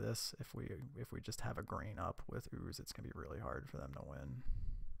answer this, if we just have a green up with Ooze, it's gonna be really hard for them to win.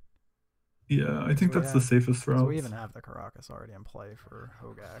 Yeah, I Because think we that's the have safest because we route. even have the Caracas already in play for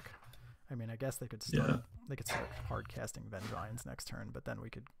Hogak. I mean, I guess they could Yeah. start hard casting Vengines next turn, but then we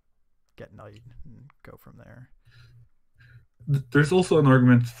could get Knight and go from there. There's also an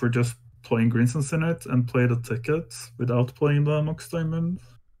argument for just playing Greens and Senate and play the ticket without playing the Mox Diamond.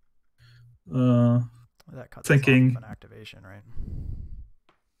 Uh, That cuts us off of Thinking an activation, right?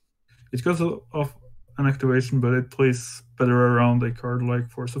 it goes off an activation, but it plays better around a card like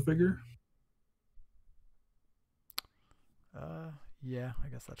Force of Vigor. Yeah, I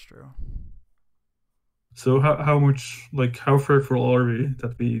guess that's true. So how much, like, how fearful are we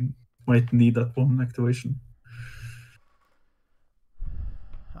that we might need that one activation?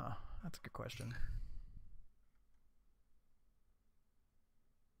 Huh, that's a good question.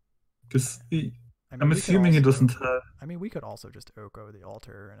 Because I mean, I'm we could assuming it doesn't also. have. I mean, we could also just Oko the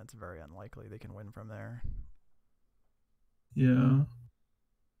altar, and it's very unlikely they can win from there. Yeah.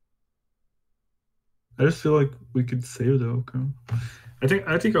 I just feel like we could save the Oko. I think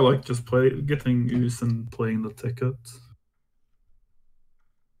I like just getting use and playing the ticket.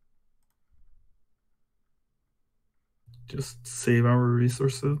 Just save our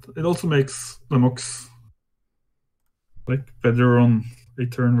resources. It also makes the Mox like better on a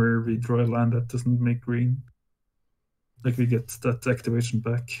turn where we draw a land that doesn't make green. Like we get that activation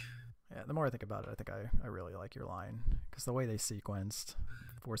back. Yeah, the more I think about it, I think I really like your line because the way they sequenced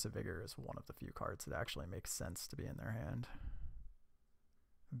Force of Vigor is one of the few cards that actually makes sense to be in their hand.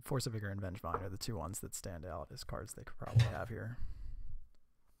 Force of Vigor and Vengevine are the two ones that stand out as cards they could probably have here.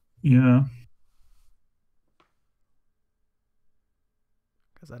 Yeah.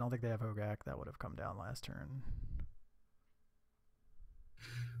 Because I don't think they have Hogak. That would have come down last turn.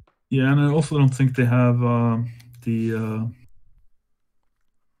 Yeah, and I also don't think they have the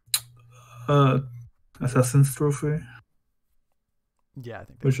Assassin's Trophy, Yeah, I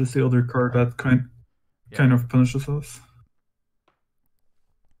think they which would. is the other card that Yeah. kind of punishes us.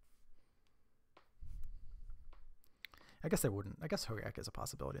 I guess they wouldn't. I guess Hogak is a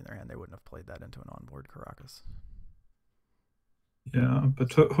possibility in their hand. They wouldn't have played that into an onboard Caracas. Yeah, but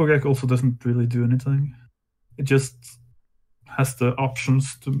Hogak also doesn't really do anything. It just has the option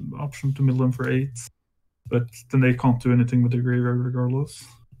to mill them for 8, but then they can't do anything with the graveyard regardless.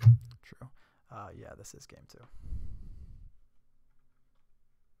 True. Yeah, this is game 2.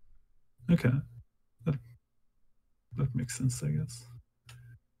 Okay, that makes sense, I guess.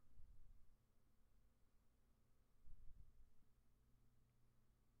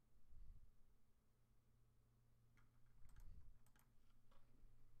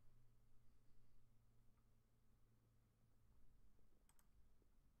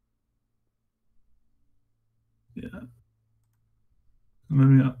 Yeah. And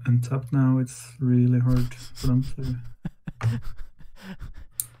when we untap now, it's really hard for them to.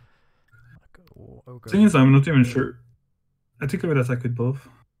 Thing is, I'm not even sure. I think I would attack with both.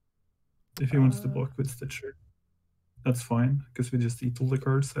 If he wants to block with Stitcher, that's fine, because we just eat all the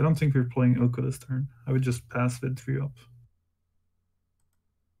cards. I don't think we're playing Oko this turn. I would just pass with 3 up.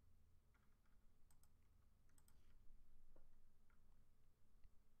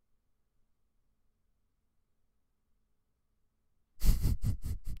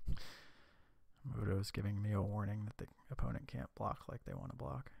 Muto's giving me a warning that the opponent can't block like they want to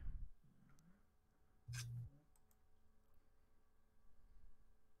block.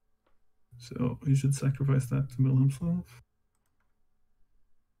 So he should sacrifice that to mill himself.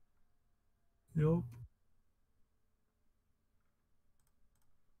 Yup.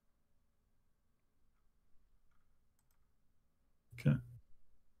 Okay.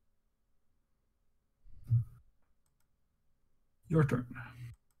 Your turn.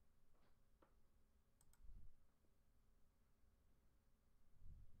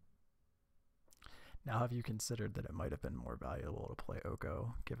 Now, have you considered that it might have been more valuable to play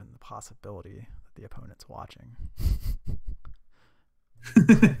Oko, given the possibility that the opponent's watching?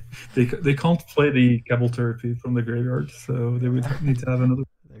 They can't play the Cabal Therapy from the graveyard, so they would need to have another.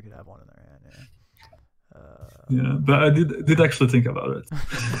 They could have one in their hand, yeah. Yeah, but I did actually think about it.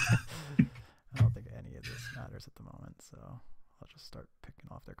 I don't think any of this matters at the moment, so I'll just start picking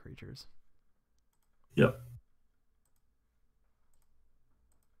off their creatures. Yep.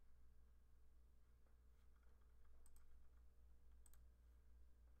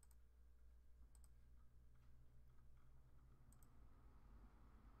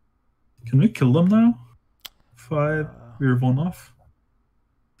 Can we kill them now? 5. We're 1 off.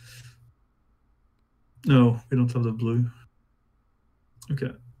 No, we don't have the blue.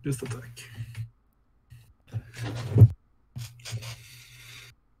 Okay, just attack.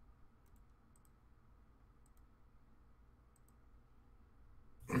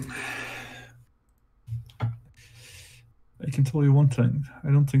 I can tell you one thing. I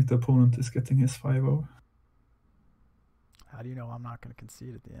don't think the opponent is getting his 5-0. How do you know I'm not going to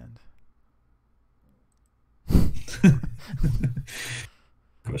concede at the end?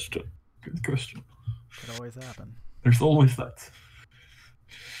 Question. Good question. Could always happen. There's always that.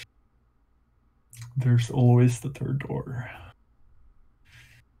 There's always the third door.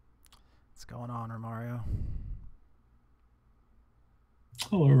 What's going on, Romario?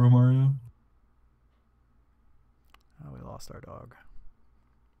 Hello, Romario. Oh, we lost our dog.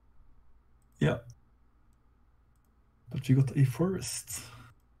 Yeah. But you got a forest.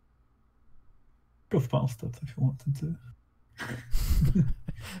 Go past that if you wanted to.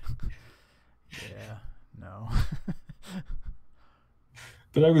 Yeah, no.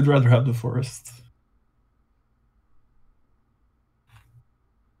 But I would rather have the forest.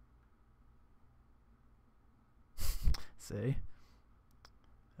 See?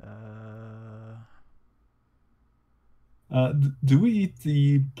 Do we eat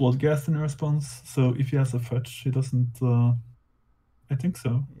the bloodghast in response? So if he has a fetch, he doesn't... I think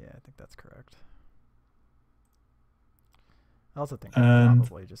so. Yeah, I think that's correct. I also think we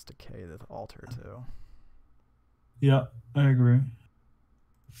probably just decay the altar too. Yeah, I agree.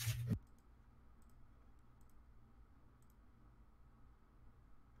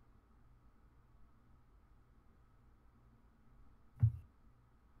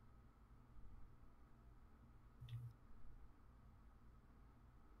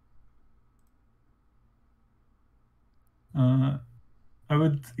 I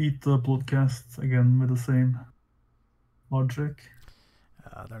would eat the bloodcast again with the same logic.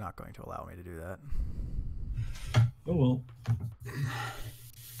 They're not going to allow me to do that. Oh well.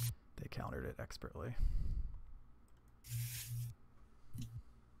 They countered it expertly.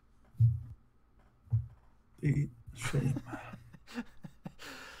 Shame.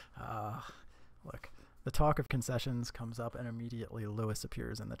 Look, the talk of concessions comes up and immediately Lewis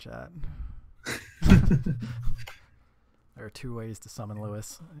appears in the chat. There are 2 ways to summon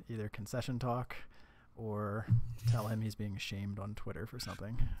Lewis. Either concession talk or tell him he's being shamed on Twitter for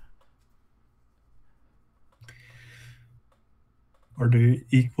something. Are they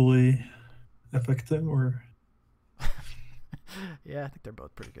equally effective or? Yeah, I think they're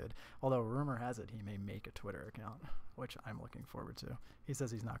both pretty good. Although rumor has it he may make a Twitter account, which I'm looking forward to. He says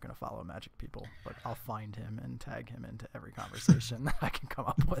he's not going to follow Magic people, but I'll find him and tag him into every conversation that I can come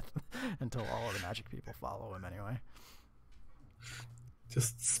up with until all of the Magic people follow him anyway.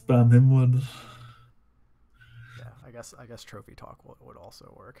 Just spam him with... Yeah, I guess trophy talk would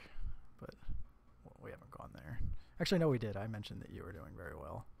also work, but we haven't gone there. Actually, no, we did. I mentioned that you were doing very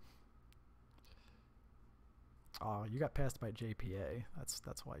well. Oh, you got passed by JPA.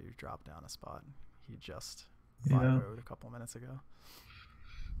 That's why you dropped down a spot. He just 5-0'd a couple minutes ago.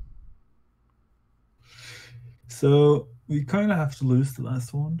 So we kind of have to lose the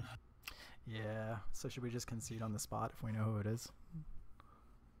last one. Yeah. So should we just concede on the spot if we know who it is?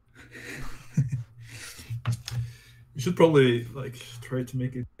 We should probably try to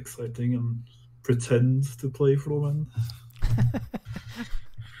make it exciting and pretend to play for the win.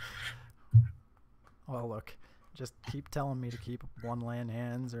 Well, look, just keep telling me to keep 1 land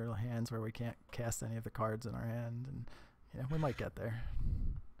hands or hands where we can't cast any of the cards in our hand, and we might get there.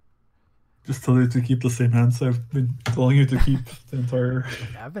 Just tell you to keep the same hands I've been telling you to keep the entire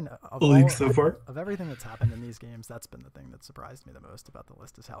league so far. Of everything that's happened in these games, that's been the thing that surprised me the most about the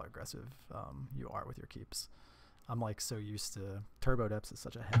list is how aggressive you are with your keeps. I'm so used to Turbo Depths is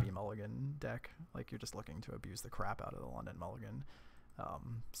such a heavy mulligan deck. You're just looking to abuse the crap out of the London mulligan.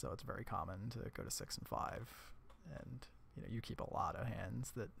 So it's very common to go to 6 and 5, and you keep a lot of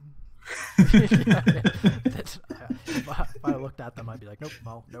hands that. That if I looked at them, I'd be like, nope,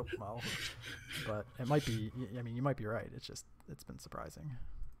 well. But it might be. I mean, you might be right. It's been surprising.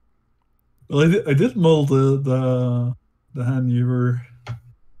 Well, I did mull the hand you were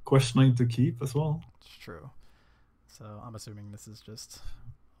questioning to keep as well. It's true. So I'm assuming this is just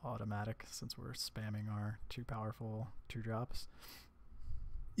automatic since we're spamming our 2 powerful 2-drops.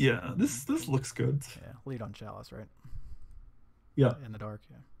 Yeah, this looks good. Yeah, lead on Chalice, right? Yeah. In the dark,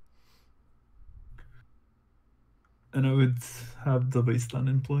 yeah. And I would have the Wasteland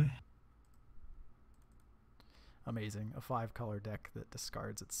in play. Amazing. A 5-color deck that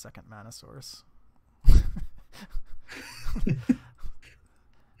discards its 2nd mana source.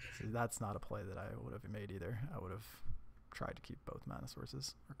 See, that's not a play that I would have made either. I would have tried to keep both mana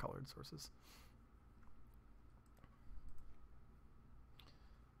sources or colored sources.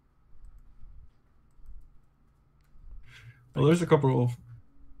 Well, there's a couple of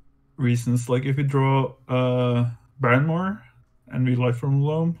reasons. Like if we draw Barrenmore and we life from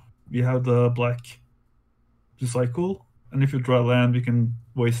Loam, we have the black to cycle. And if you draw land, we can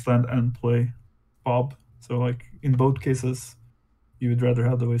wasteland and play Bob. So like in both cases, you would rather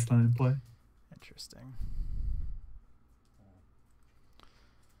have the wasteland in play. Interesting.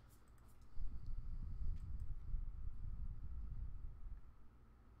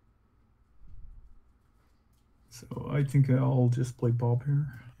 So I think I'll just play Bob here.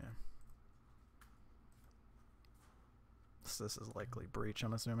 Yeah. So this is likely Breach,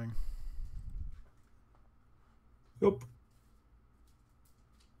 I'm assuming. Yep.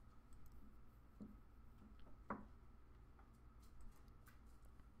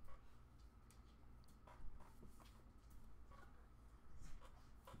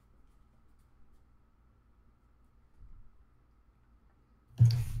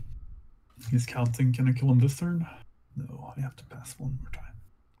 He's counting. Can I kill him this turn? No, I have to pass one more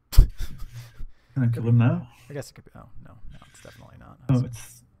time. Can I kill him now? I guess it could be. Oh, no, it's definitely not. No,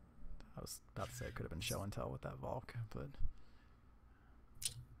 I was about to say it could have been show and tell with that Volk, but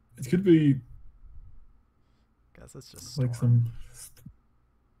it could be. I guess it's just like Storm.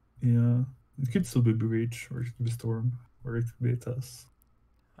 Yeah, it could still be Breach, or it could be Storm, or it could be a Tess.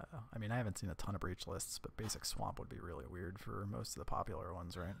 I mean, I haven't seen a ton of Breach lists, but basic Swamp would be really weird for most of the popular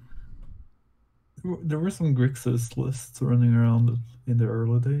ones, right? There were some Grixis lists running around in the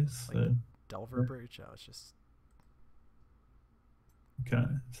early days. Like Delver Breach, oh, it's just. Okay,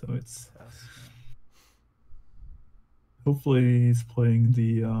 so it's. Yes, yeah. Hopefully he's playing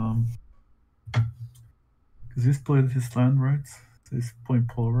the. Because he's played his land, right? So he's playing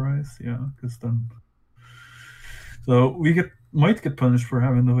Polarize, yeah, because then. So we might get punished for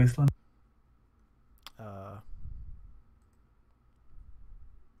having the wasteland.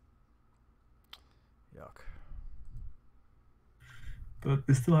 Yuck. But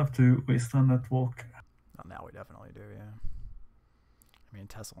we still have to wasteland that walk. Well, now we definitely do, yeah. I mean,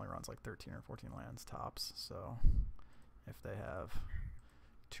 Tess only runs like 13 or 14 lands tops, so if they have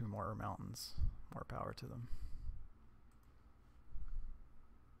 2 more mountains, more power to them.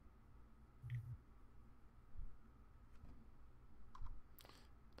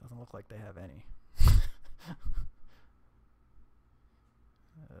 Doesn't look like they have any.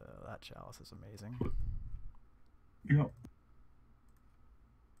 That Chalice is amazing. Yep.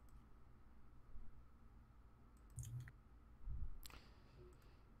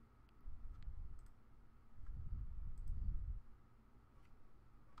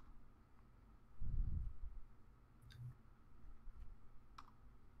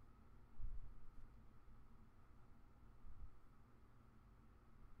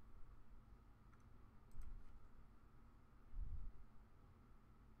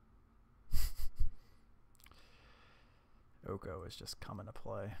 Oko is just coming to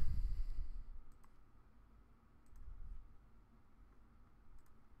play.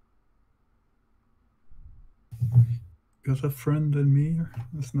 Got a friend in me,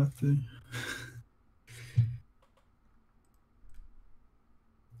 isn't that the...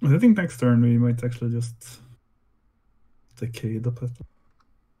 I think next turn we might actually just decay the petal.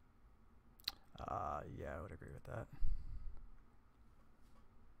 Yeah, I would agree with that.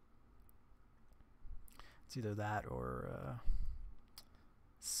 It's either that or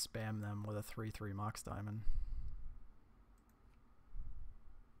spam them with a 3/3 Mox Diamond.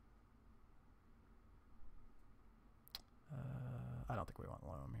 I don't think we want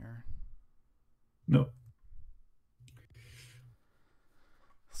Loam here. No.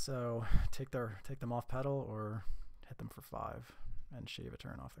 So take them off pedal or hit them for 5 and shave a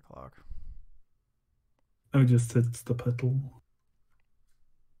turn off the clock. I just hit the petal.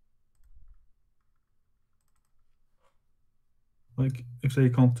 Like, if they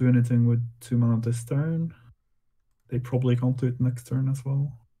can't do anything with 2 mana this turn, they probably can't do it next turn as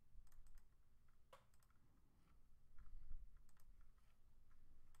well.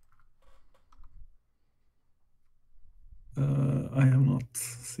 I have not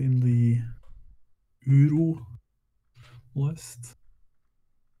seen the Uro list.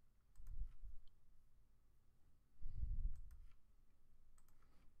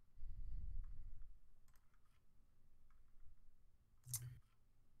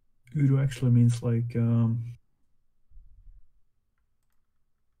 Uro actually means like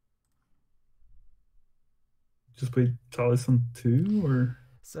just play Talisman 2 or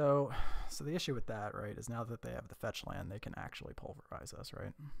so the issue with that, right, is now that they have the fetch land, they can actually pulverize us,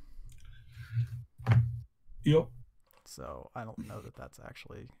 right? Yep. So I don't know that that's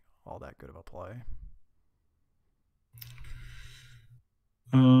actually all that good of a play.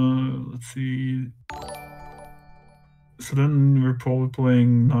 Let's see. So then we're probably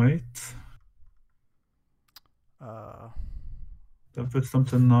playing knight. Uh, That puts them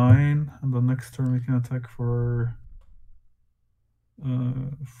to 9, and the next turn we can attack for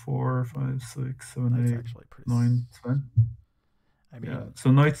 4, 5, 6, 7, Knight's 8, actually pretty. 9, 10. I Yeah, mean,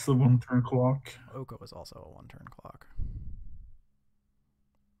 so knight's a 1 turn clock. Oko is also a 1 turn clock.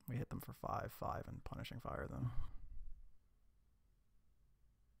 We hit them for 5, and punishing fire them.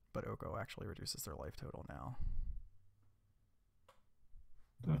 But Oko actually reduces their life total now.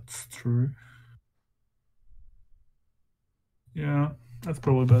 That's true. Yeah, that's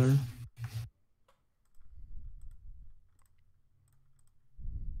probably better.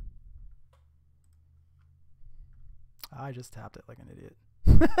 I just tapped it like an idiot.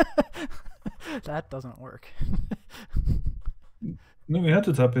 That doesn't work. No, we had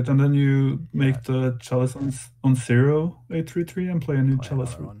to tap it, and then you make the chalice on 0, 833, and play a new Play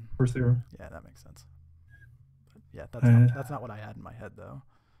chalice another one. for 0. Yeah, that makes sense. But yeah, that's not what I had in my head though.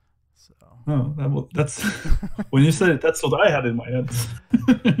 So. Oh, that's when you said it, that's what I had in my head.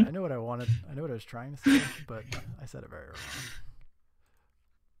 I know what I wanted. I know what I was trying to say, but I said it very wrong.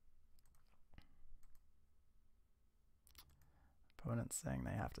 Opponent's saying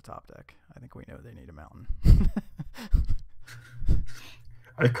they have to top deck. I think we know they need a mountain.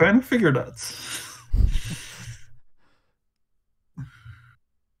 I kind of figured that.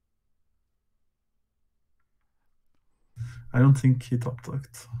 I don't think he top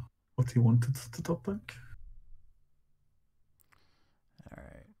decked what he wanted to top deck.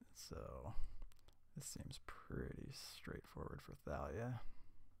 Alright, so this seems pretty straightforward for Thalia.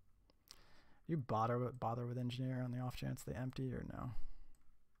 You bother with engineer on the off chance they empty or no?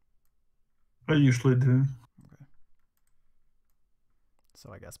 I usually do. Okay.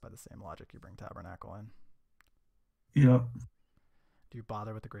 So I guess by the same logic, you bring Tabernacle in. Yeah. Do you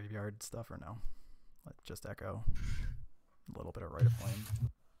bother with the graveyard stuff or no? Like just echo a little bit of Rite of Flame.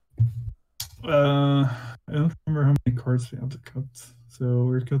 I don't remember how many cards we have to cut. So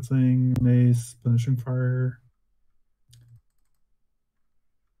we're cutting Mace, Punishing Fire.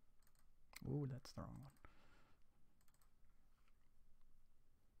 Ooh, that's the wrong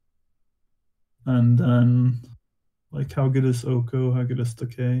one. And then, like, how good is Oko? How good is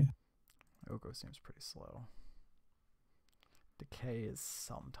Decay? Oko seems pretty slow. Decay is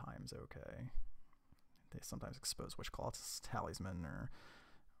sometimes okay. They sometimes expose Witchclaw Talisman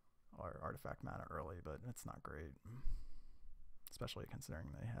or Artifact mana early, but it's not great. Especially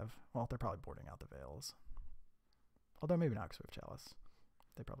considering they have, well, they're probably boarding out the Veils. Although maybe not because we have Chalice.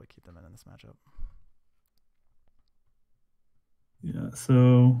 They probably keep them in this matchup. Yeah,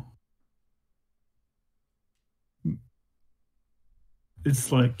 so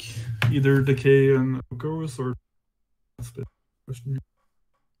it's like either Decay and Okos or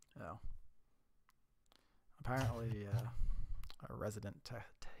Oh. Apparently, our resident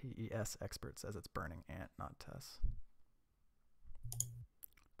TES expert says it's Burning Ant, not Tess.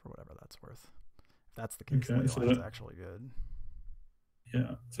 For whatever that's worth. If that's the case, okay, Leyline's actually good.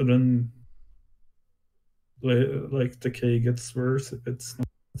 Yeah, so then like Decay gets worse if it's not.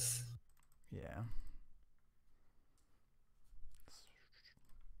 Yeah.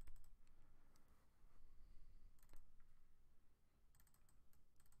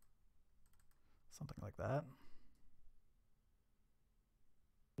 Something like that.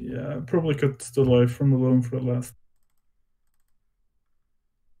 Yeah, probably cut the life from the Loam for the last.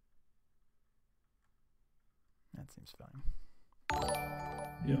 That seems fine.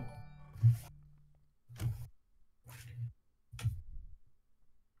 Yeah.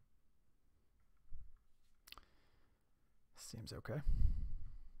 Seems okay.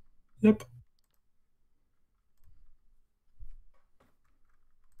 Yep.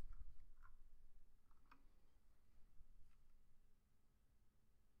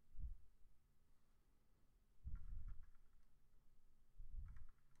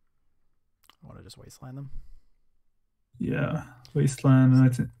 I want to just wasteland them. Yeah, wasteland, and I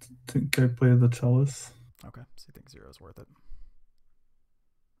think I play the Chalice. Okay, so you think 0 is worth it?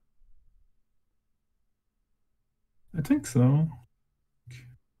 I think so.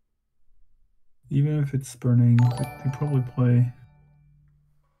 Even if it's burning, they probably play.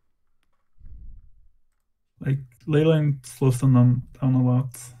 Like, Leyline slows them down a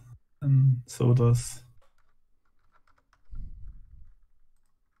lot, and so does.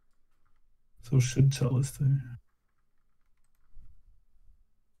 So should Chalice too.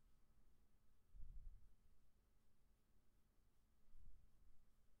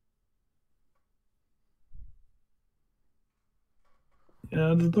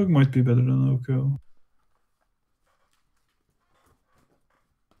 the dog might be better than Oko.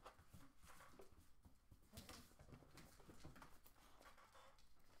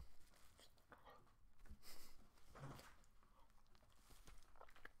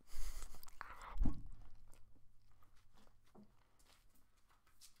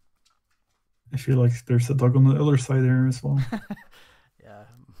 I feel like there's a dog on the other side there as well. Yeah,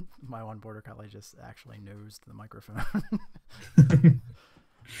 my one border collie just actually nosed the microphone.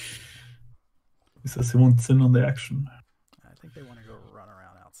 He says he wants in on the action. I think they want to go run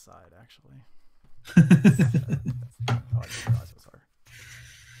around outside, actually. Oh, I didn't realize it was her.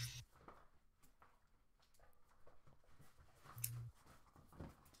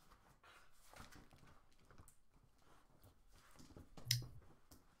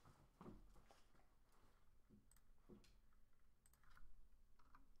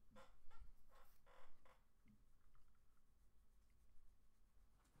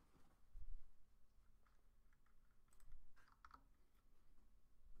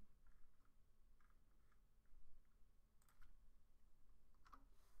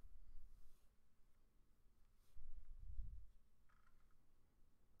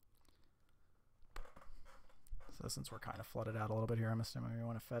 So since we're kind of flooded out a little bit here, I'm assuming we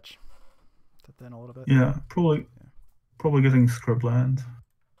want to fetch to thin a little bit. Yeah, probably getting scrub land.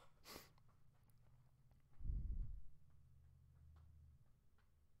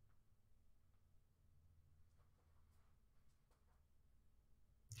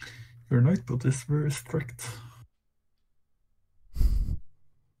 Your Nightbot is very strict.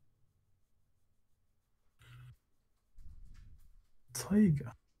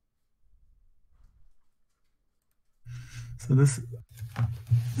 Taiga. So this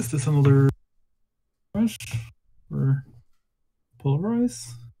is this another rush or polarize?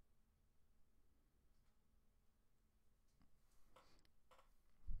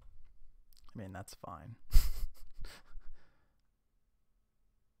 I mean, that's fine.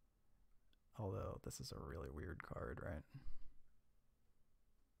 Although this is a really weird card, right?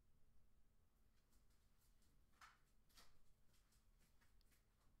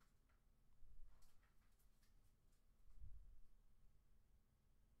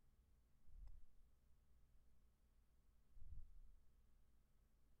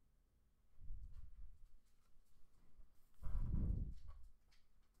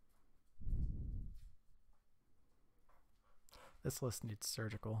 This list needs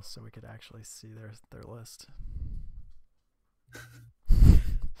surgical, so we could actually see their list.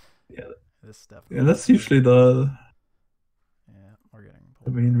 Yeah, this definitely. Yeah, that's usually the. Yeah, we're getting the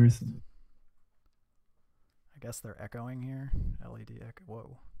main reason. I guess they're echoing here. LED echo.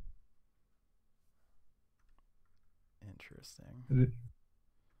 Whoa. Interesting.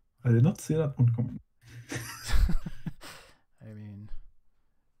 I did not see that one coming. I mean,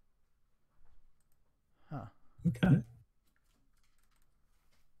 huh. Okay.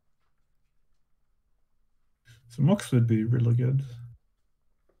 So Mox would be really good.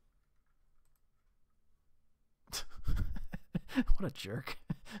 What a jerk.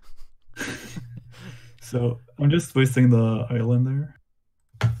 So I'm just wasting the island there.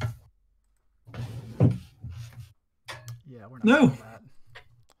 Yeah, we're not No. doing that.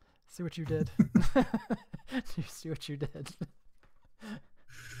 See what you did. You see what you did.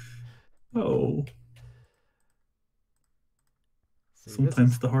 Oh. See,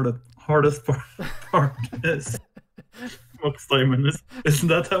 sometimes the hardest part is Mox Diamond. Isn't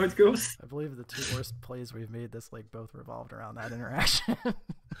that how it goes? I believe the two worst plays we've made this league both revolved around that interaction.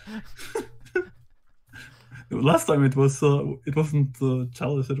 Last time it wasn't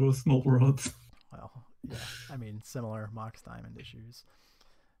Chalice, it was Molten Rod. Well, yeah, I mean similar Mox Diamond issues.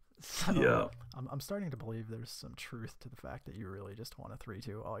 So, yeah, I'm starting to believe there's some truth to the fact that you really just won a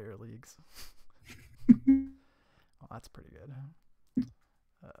 3-2 all your leagues. Well, that's pretty good.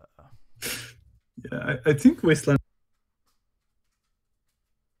 Yeah, I think Wasteland.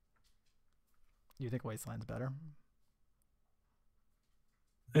 You think Wasteland's better?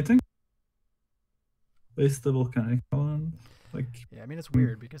 I think Waste the Volcanic Island. Like, yeah, I mean it's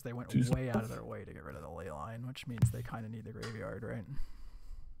weird because they went way out of their way to get rid of the ley line, which means they kind of need the graveyard, right?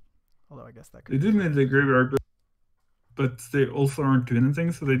 Although I guess that could. They do need the graveyard, but they also aren't doing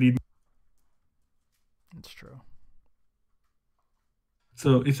anything, so they need. It's true.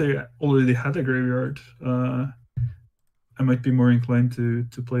 So if they already had a graveyard, I might be more inclined to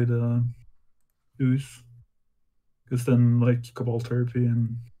play the ooze, because then like Cabal Therapy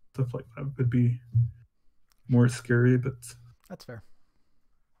and stuff like that would be more scary. But that's fair.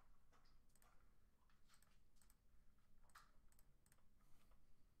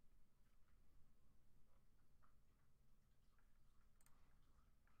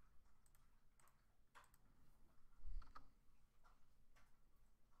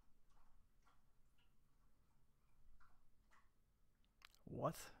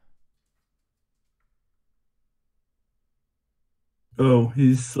 What? Oh,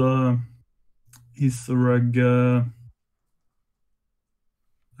 he's a reg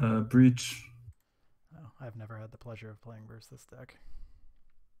breach. Oh, I've never had the pleasure of playing versus this deck.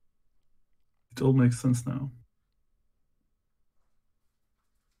 It all makes sense now.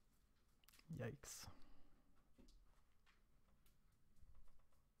 Yikes.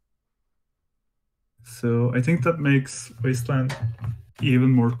 So I think that makes Wasteland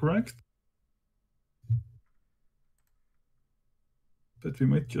even more correct. But we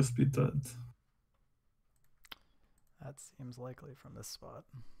might just be dead. That seems likely from this spot.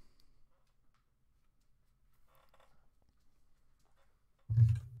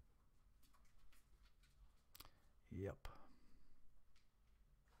 Yep.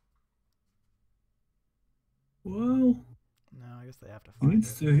 Well, No, I guess they have to he find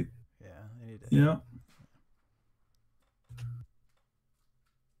needs it. to. Yeah, they need to. Yeah.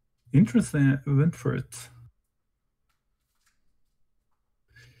 Interesting. I went for it.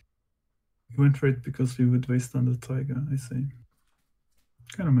 He went for it because we would waste on the Taiga, I see.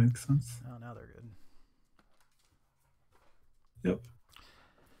 Kind of makes sense. Oh, now they're good. Yep.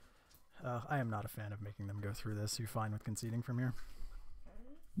 I am not a fan of making them go through this. You fine with conceding from here?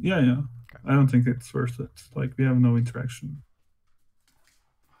 Yeah, yeah. Okay. I don't think it's worth it. Like, we have no interaction.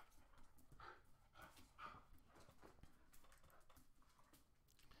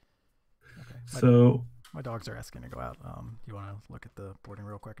 Okay. So my dogs are asking to go out. You want to look at the boarding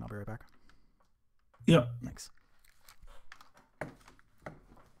real quick, and I'll be right back. yeah. Thanks.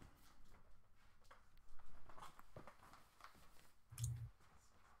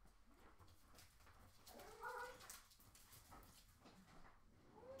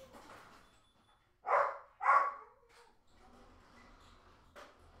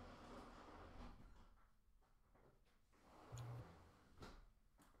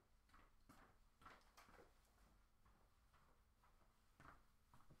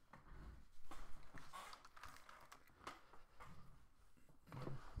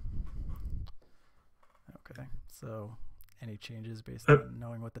 Okay. So, any changes based on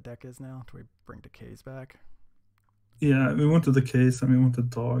knowing what the deck is now? Do we bring decays back? Yeah, we wanted the case and we wanted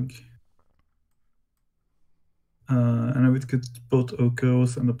dog. And I would get both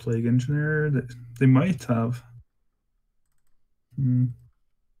Okos and the Plague Engineer. They might have. They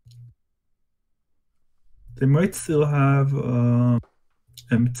might still have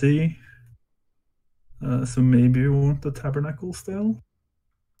empty. So maybe we want the Tabernacle still.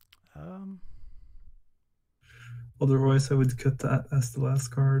 Otherwise, I would cut that as the last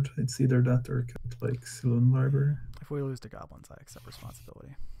card. It's either that or cut like Saloon Library. If we lose to goblins, I accept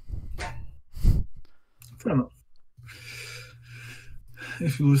responsibility. Fair enough.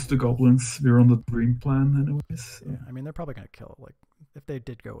 If you lose the goblins, we're on the dream plan anyways. So. Yeah, I mean they're probably gonna kill it. Like if they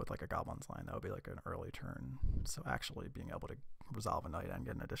did go with like a goblins line, that would be like an early turn. So actually being able to resolve a night and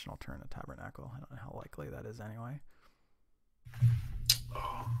get an additional turn at Tabernacle, I don't know how likely that is anyway.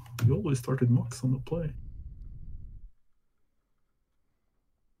 Oh, you always started Mox on the play.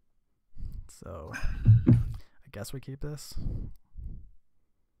 So I guess we keep this.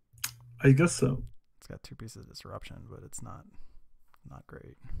 I guess so. It's got 2 pieces of disruption, but it's not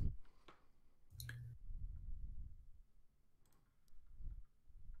great.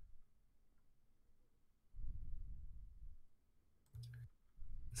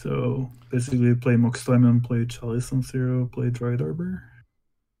 So basically play Mox Diamond, play Chalice on 0, play Dried Arbor.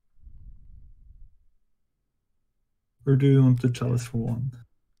 Or do you want the Chalice for 1?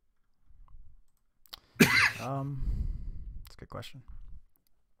 That's a good question.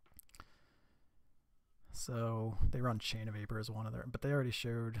 So they run Chain of Vapor as one of their, but they already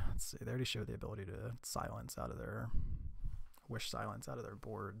showed. Let's see, they already showed the ability to silence out of their wish silence out of their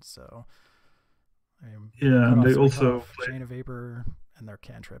board. So I mean, yeah, and they also Chain of Vapor and their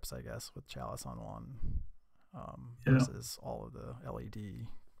cantrips, I guess, with Chalice on 1, versus all of the LED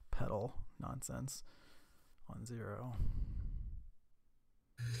pedal nonsense on 0.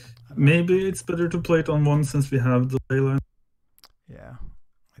 Maybe it's better to play it on 1 since we have the Leyline. Yeah,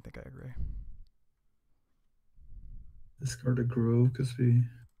 I think I agree. Discard a Grove because we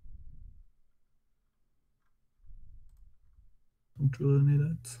don't really need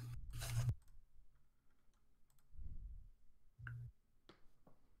it.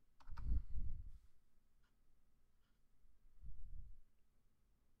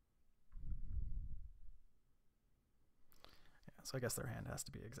 Yeah, so I guess their hand has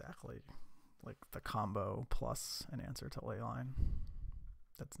to be exactly like the combo plus an answer to Leyline.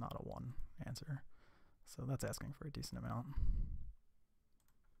 That's not a 1 answer. So that's asking for a decent amount.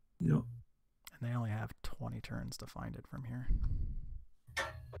 Yep. And they only have 20 turns to find it from here.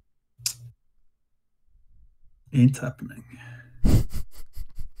 Ain't happening.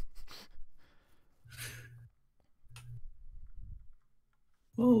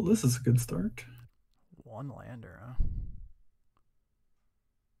 Well, this is a good start. One lander, huh?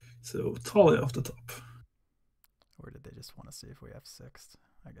 So Talia off the top. Or did they just want to see if we have sixth?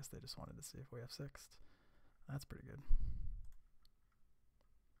 I guess they just wanted to see if we have sixth. That's pretty good.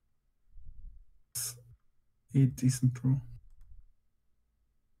 A decent draw.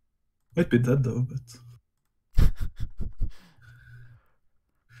 Might be dead though, but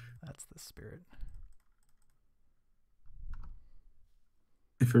That's the spirit.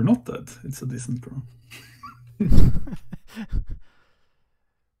 if you're not dead, it's a decent draw.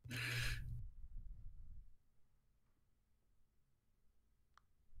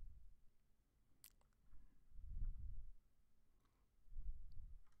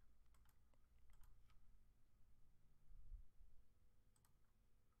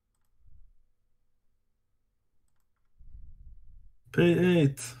 Pay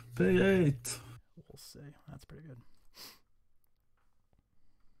 8. Pay 8. We'll see. That's pretty good.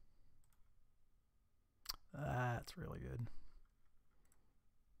 That's really good.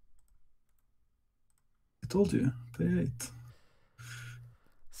 I told you. Pay 8.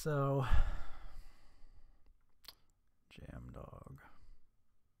 So, Jam Dog.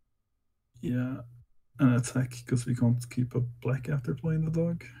 Yeah. An attack because we can't keep a black after playing the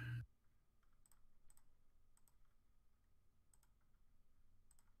dog.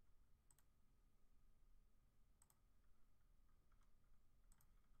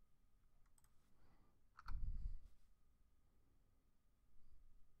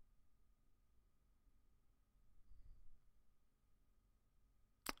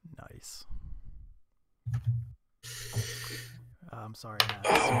 Nice. I'm sorry, Matt.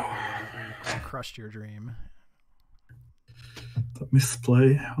 We crushed your dream. That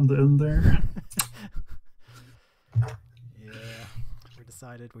misplay on the end there. Yeah, we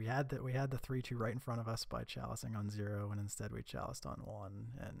decided we had the 3-2 right in front of us by chalicing on 0, and instead we chaliced on 1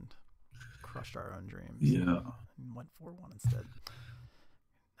 and crushed our own dreams. Yeah. And went 4-1 instead.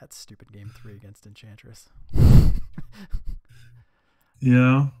 That stupid game 3 against Enchantress.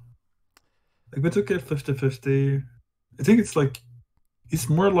 Yeah. Like we took it 50-50. I think it's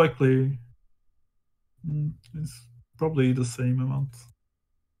more likely. It's probably the same amount.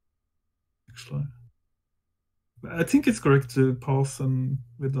 Actually. I think it's correct to pass and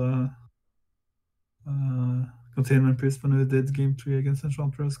with a containment priest when we did game 3 against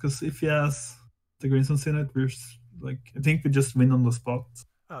Enchantress, because if he has the Greenstones in it, we're I think we just win on the spot.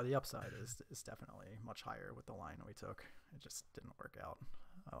 Oh, the upside is definitely much higher with the line we took. It just didn't work out.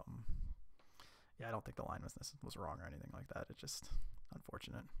 Yeah, I don't think the line was wrong or anything like that. It's just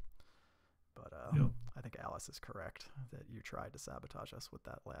unfortunate. But yeah. I think Alice is correct that you tried to sabotage us with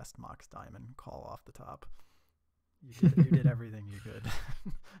that last Mox Diamond call off the top. You did everything you could.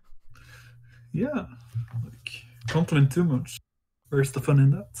 Yeah, like compliment too much. Where's the fun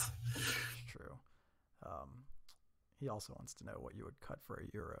in that? True. He also wants to know what you would cut for a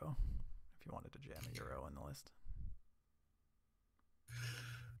euro if you wanted to jam a euro in the list.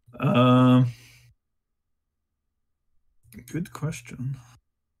 Good question.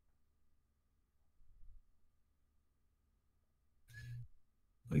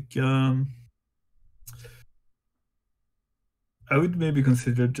 Like, I would maybe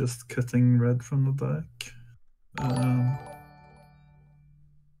consider just cutting red from the back.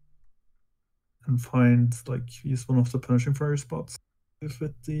 And find, use one of the punishing fire spots with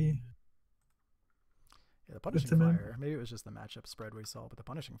the... Yeah, the punishing fire, maybe it was just the matchup spread we saw, but the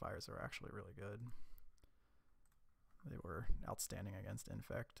punishing fires are actually really good. They were outstanding against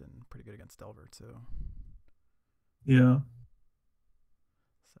Infect and pretty good against Delver too. Yeah.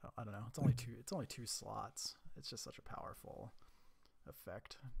 So I don't know. It's only two slots. It's just such a powerful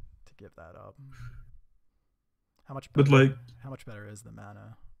effect to give that up. How much better is the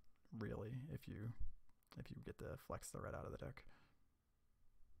mana really if you get to flex the red out of the deck?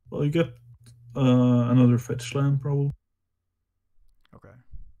 Well, you get another fetch land probably. Okay.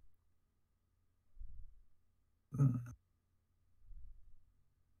 I'm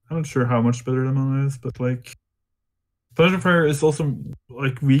not sure how much better the mana is, but Punishing Fire is also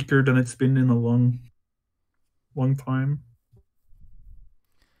weaker than it's been in a long time.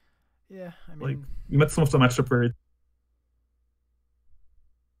 Yeah, I mean, we met some of the matchup where it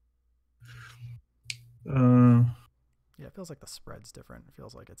yeah, it feels like the spread's different. It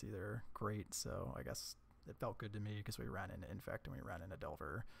feels like it's either great, so I guess it felt good to me because we ran into Infect and we ran into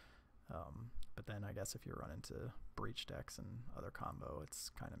Delver. But then I guess if you run into Breach decks and other combo,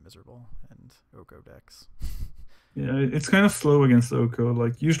 it's kind of miserable, and Oko decks. Yeah, it's kind of slow against Oko.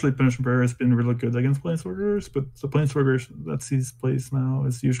 Like usually Punishing Prayer has been really good against Planeswalkers, but the Planeswalkers that sees plays now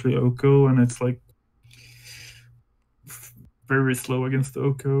is usually Oko, and it's like very slow against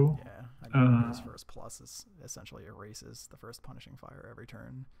Oko. Yeah, I mean Oko's first plus is essentially erases the first Punishing Fire every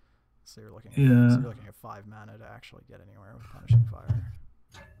turn. So Yeah, you're looking at 5 mana to actually get anywhere with Punishing Fire.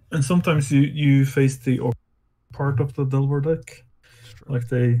 and sometimes you face the part of the Delver deck, It's true. like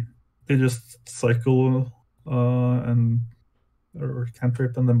they just cycle and or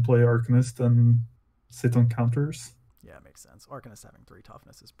cantrip and then play Arcanist and sit on counters. Yeah, it makes sense. Arcanist having 3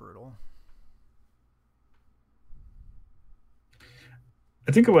 toughness is brutal.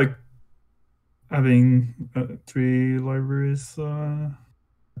 I think I like having 3 libraries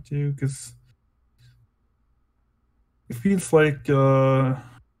too, because it feels like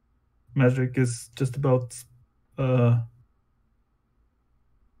Magic is just about uh,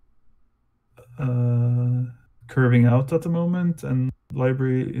 curving out at the moment, and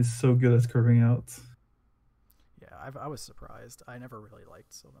library is so good at curving out. Yeah, I was surprised. I never really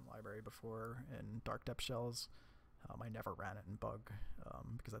liked Sylvan Library before in Dark Depth Shells. I never ran it in Bug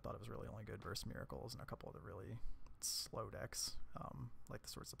because I thought it was really only good versus Miracles and a couple of the really slow decks, like the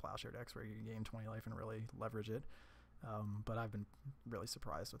Swords of Plowshare decks where you can gain 20 life and really leverage it. But I've been really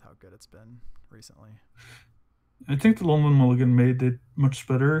surprised with how good it's been recently. I think the London Mulligan made it much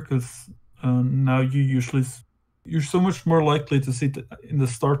better because now you're so much more likely to see it in the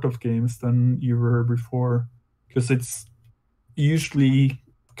start of games than you were before, because it's usually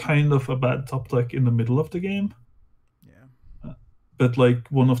kind of a bad top deck in the middle of the game. Yeah. But like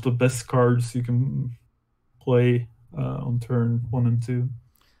one of the best cards you can play on turn 1 and 2.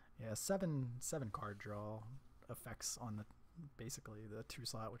 Yeah, seven card draw effects on the basically the 2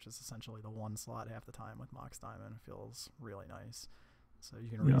 slot, which is essentially the 1 slot half the time with Mox Diamond, feels really nice. So you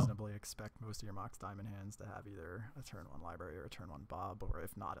can reasonably expect most of your Mox Diamond hands to have either a turn 1 library or a turn 1 Bob, or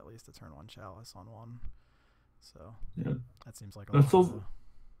if not, at least a turn 1 Chalice on one. So yeah, that seems like that's also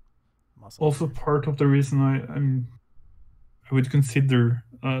muscle. Also part of the reason I would consider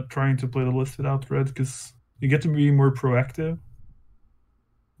trying to play the list without red, because you get to be more proactive.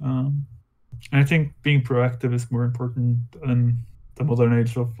 And I think being proactive is more important in the modern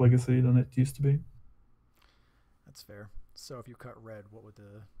age of Legacy than it used to be. That's fair. So if you cut red, what would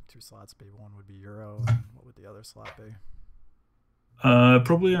the 2 slots be? One would be Euro, and what would the other slot be?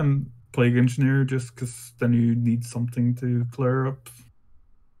 Probably a Plague Engineer, just because then you need something to clear up.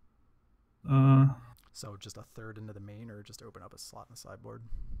 So just a third into the main, or just open up a slot in the sideboard?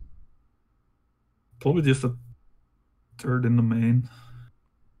 Probably just a third in the main.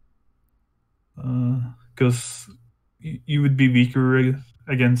 Because you would be weaker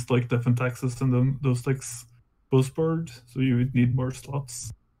against like Death Taxes and those decks post board, so you would need more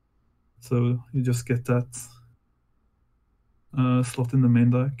slots. So you just get that slot in the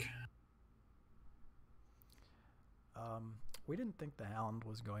main deck. We didn't think the Hound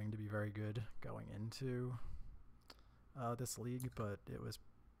was going to be very good going into this league, but it was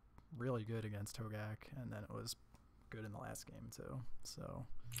really good against Hogak, and then it was good in the last game too. So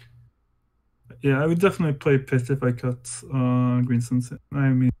yeah, I would definitely play Pit if I cut Green Sunset. I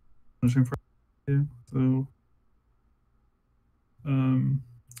mean, for you. So yeah,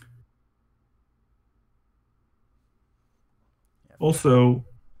 also,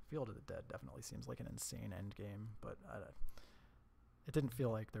 Field of the Dead definitely seems like an insane end game, but it didn't feel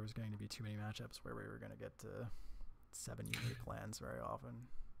like there was going to be too many matchups where we were going to get to 7 unique lands very often.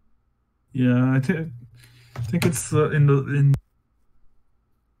 Yeah, I think it's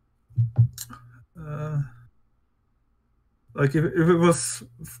like if it was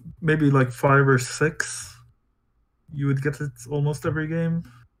maybe like 5 or 6, you would get it almost every game.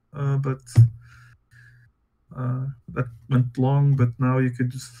 But that went long. But now you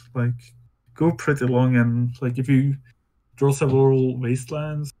could just like go pretty long, and like if you draw several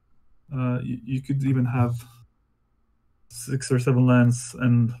wastelands, you could even have 6 or 7 lands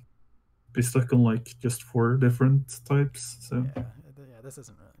and be stuck on like just 4 different types. So yeah, this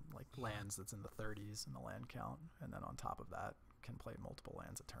isn't like lands that's in the 30s in the land count, and then on top of that can play multiple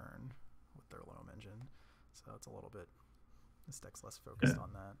lands a turn with their Loam engine. So it's a little bit, this deck's less focused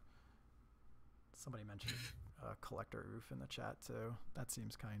on that. Somebody mentioned Collector Oof in the chat too. That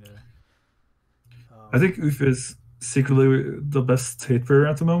seems kind of. I think Oof is secretly the best hate bearer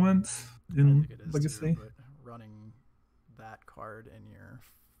at the moment in Legacy. Too, but running that card in your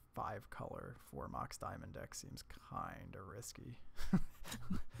 5 color 4 Mox Diamond deck seems kind of risky.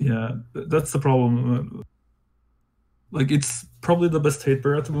 Yeah, that's the problem. Like, it's probably the best hate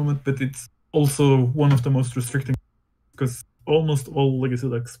bearer at the moment, but it's also one of the most restricting, because almost all Legacy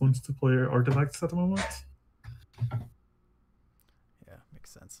decks wants to play artifacts at the moment. Yeah, makes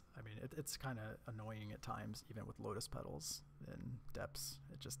sense. I mean, it's kind of annoying at times, even with Lotus Petals in depths.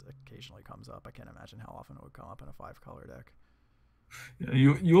 It just occasionally comes up. I can't imagine how often it would come up in a 5-color deck. Yeah,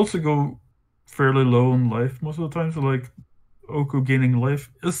 you also go fairly low on life most of the time, so like Oko gaining life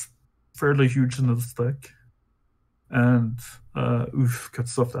is fairly huge in this deck, and Oof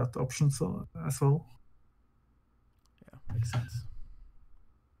cuts off that option so as well. Yeah, makes sense.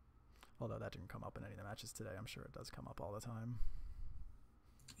 Although that didn't come up in any of the matches today, I'm sure it does come up all the time.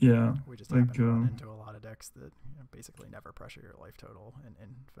 Yeah, We just happen like to run into a lot of decks that basically never pressure your life total and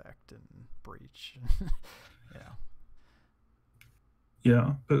infect and breach. Yeah.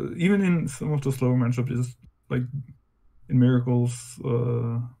 yeah, even in some of the slower matchups, is like in miracles,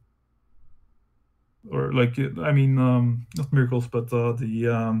 or like I mean, not miracles, but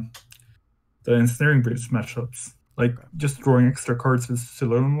the ensnaring bridge matchups. Like Okay. just drawing extra cards with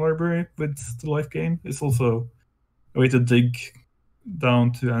Loam library with the life gain is also a way to dig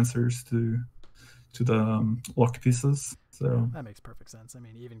down to answers to the lock pieces. Yeah, So that makes perfect sense. I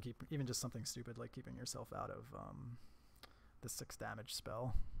mean, even just something stupid like keeping yourself out of the 6 damage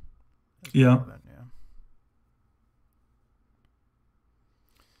spell is yeah, relevant. Yeah.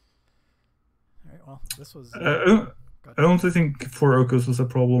 All right. Well, this was. I don't think 4 Okos was a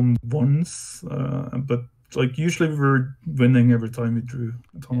problem once, but like usually we were winning every time we drew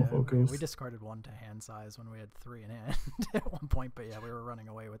a ton of Yeah, we Okos. discarded 1 to hand size when we had 3 in hand at one point, but yeah, we were running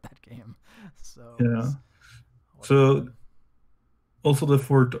away with that game, so Yeah. it wasn't So good. also the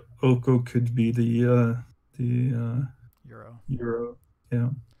fourth Oko could be the Euro. Euro. Yeah.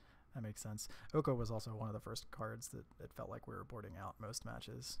 That makes sense. Oko was also one of the first cards that it felt like we were boarding out most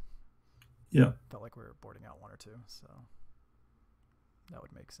matches. Yeah. Felt like we were boarding out 1 or 2, so that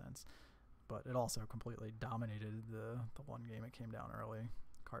would make sense. But it also completely dominated the one game it came down early.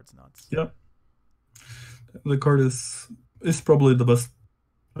 Card's nuts. Yeah. The card is probably the best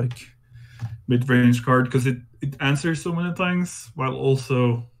like mid range card because it answers so many things while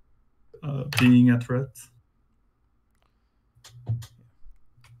also being a threat. All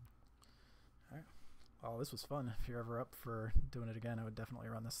right. Well, this was fun. If you're ever up for doing it again, I would definitely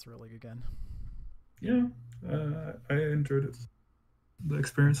run this through a league again. Yeah, I enjoyed it, the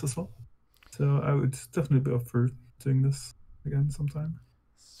experience as well. So I would definitely be up for doing this again sometime.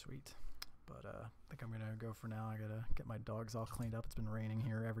 Sweet. But I think I'm gonna go for now. I gotta get my dogs all cleaned up. It's been raining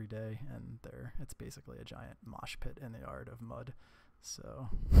here every day, and it's basically a giant mosh pit in the yard of mud. So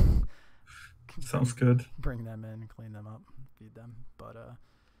Sounds good. bring them in, clean them up, feed them. But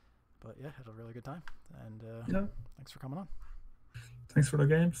yeah, had a really good time, and Yeah. thanks for coming on. Thanks for the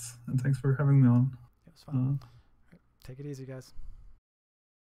games and thanks for having me on. It was fun. Right, take it easy, guys.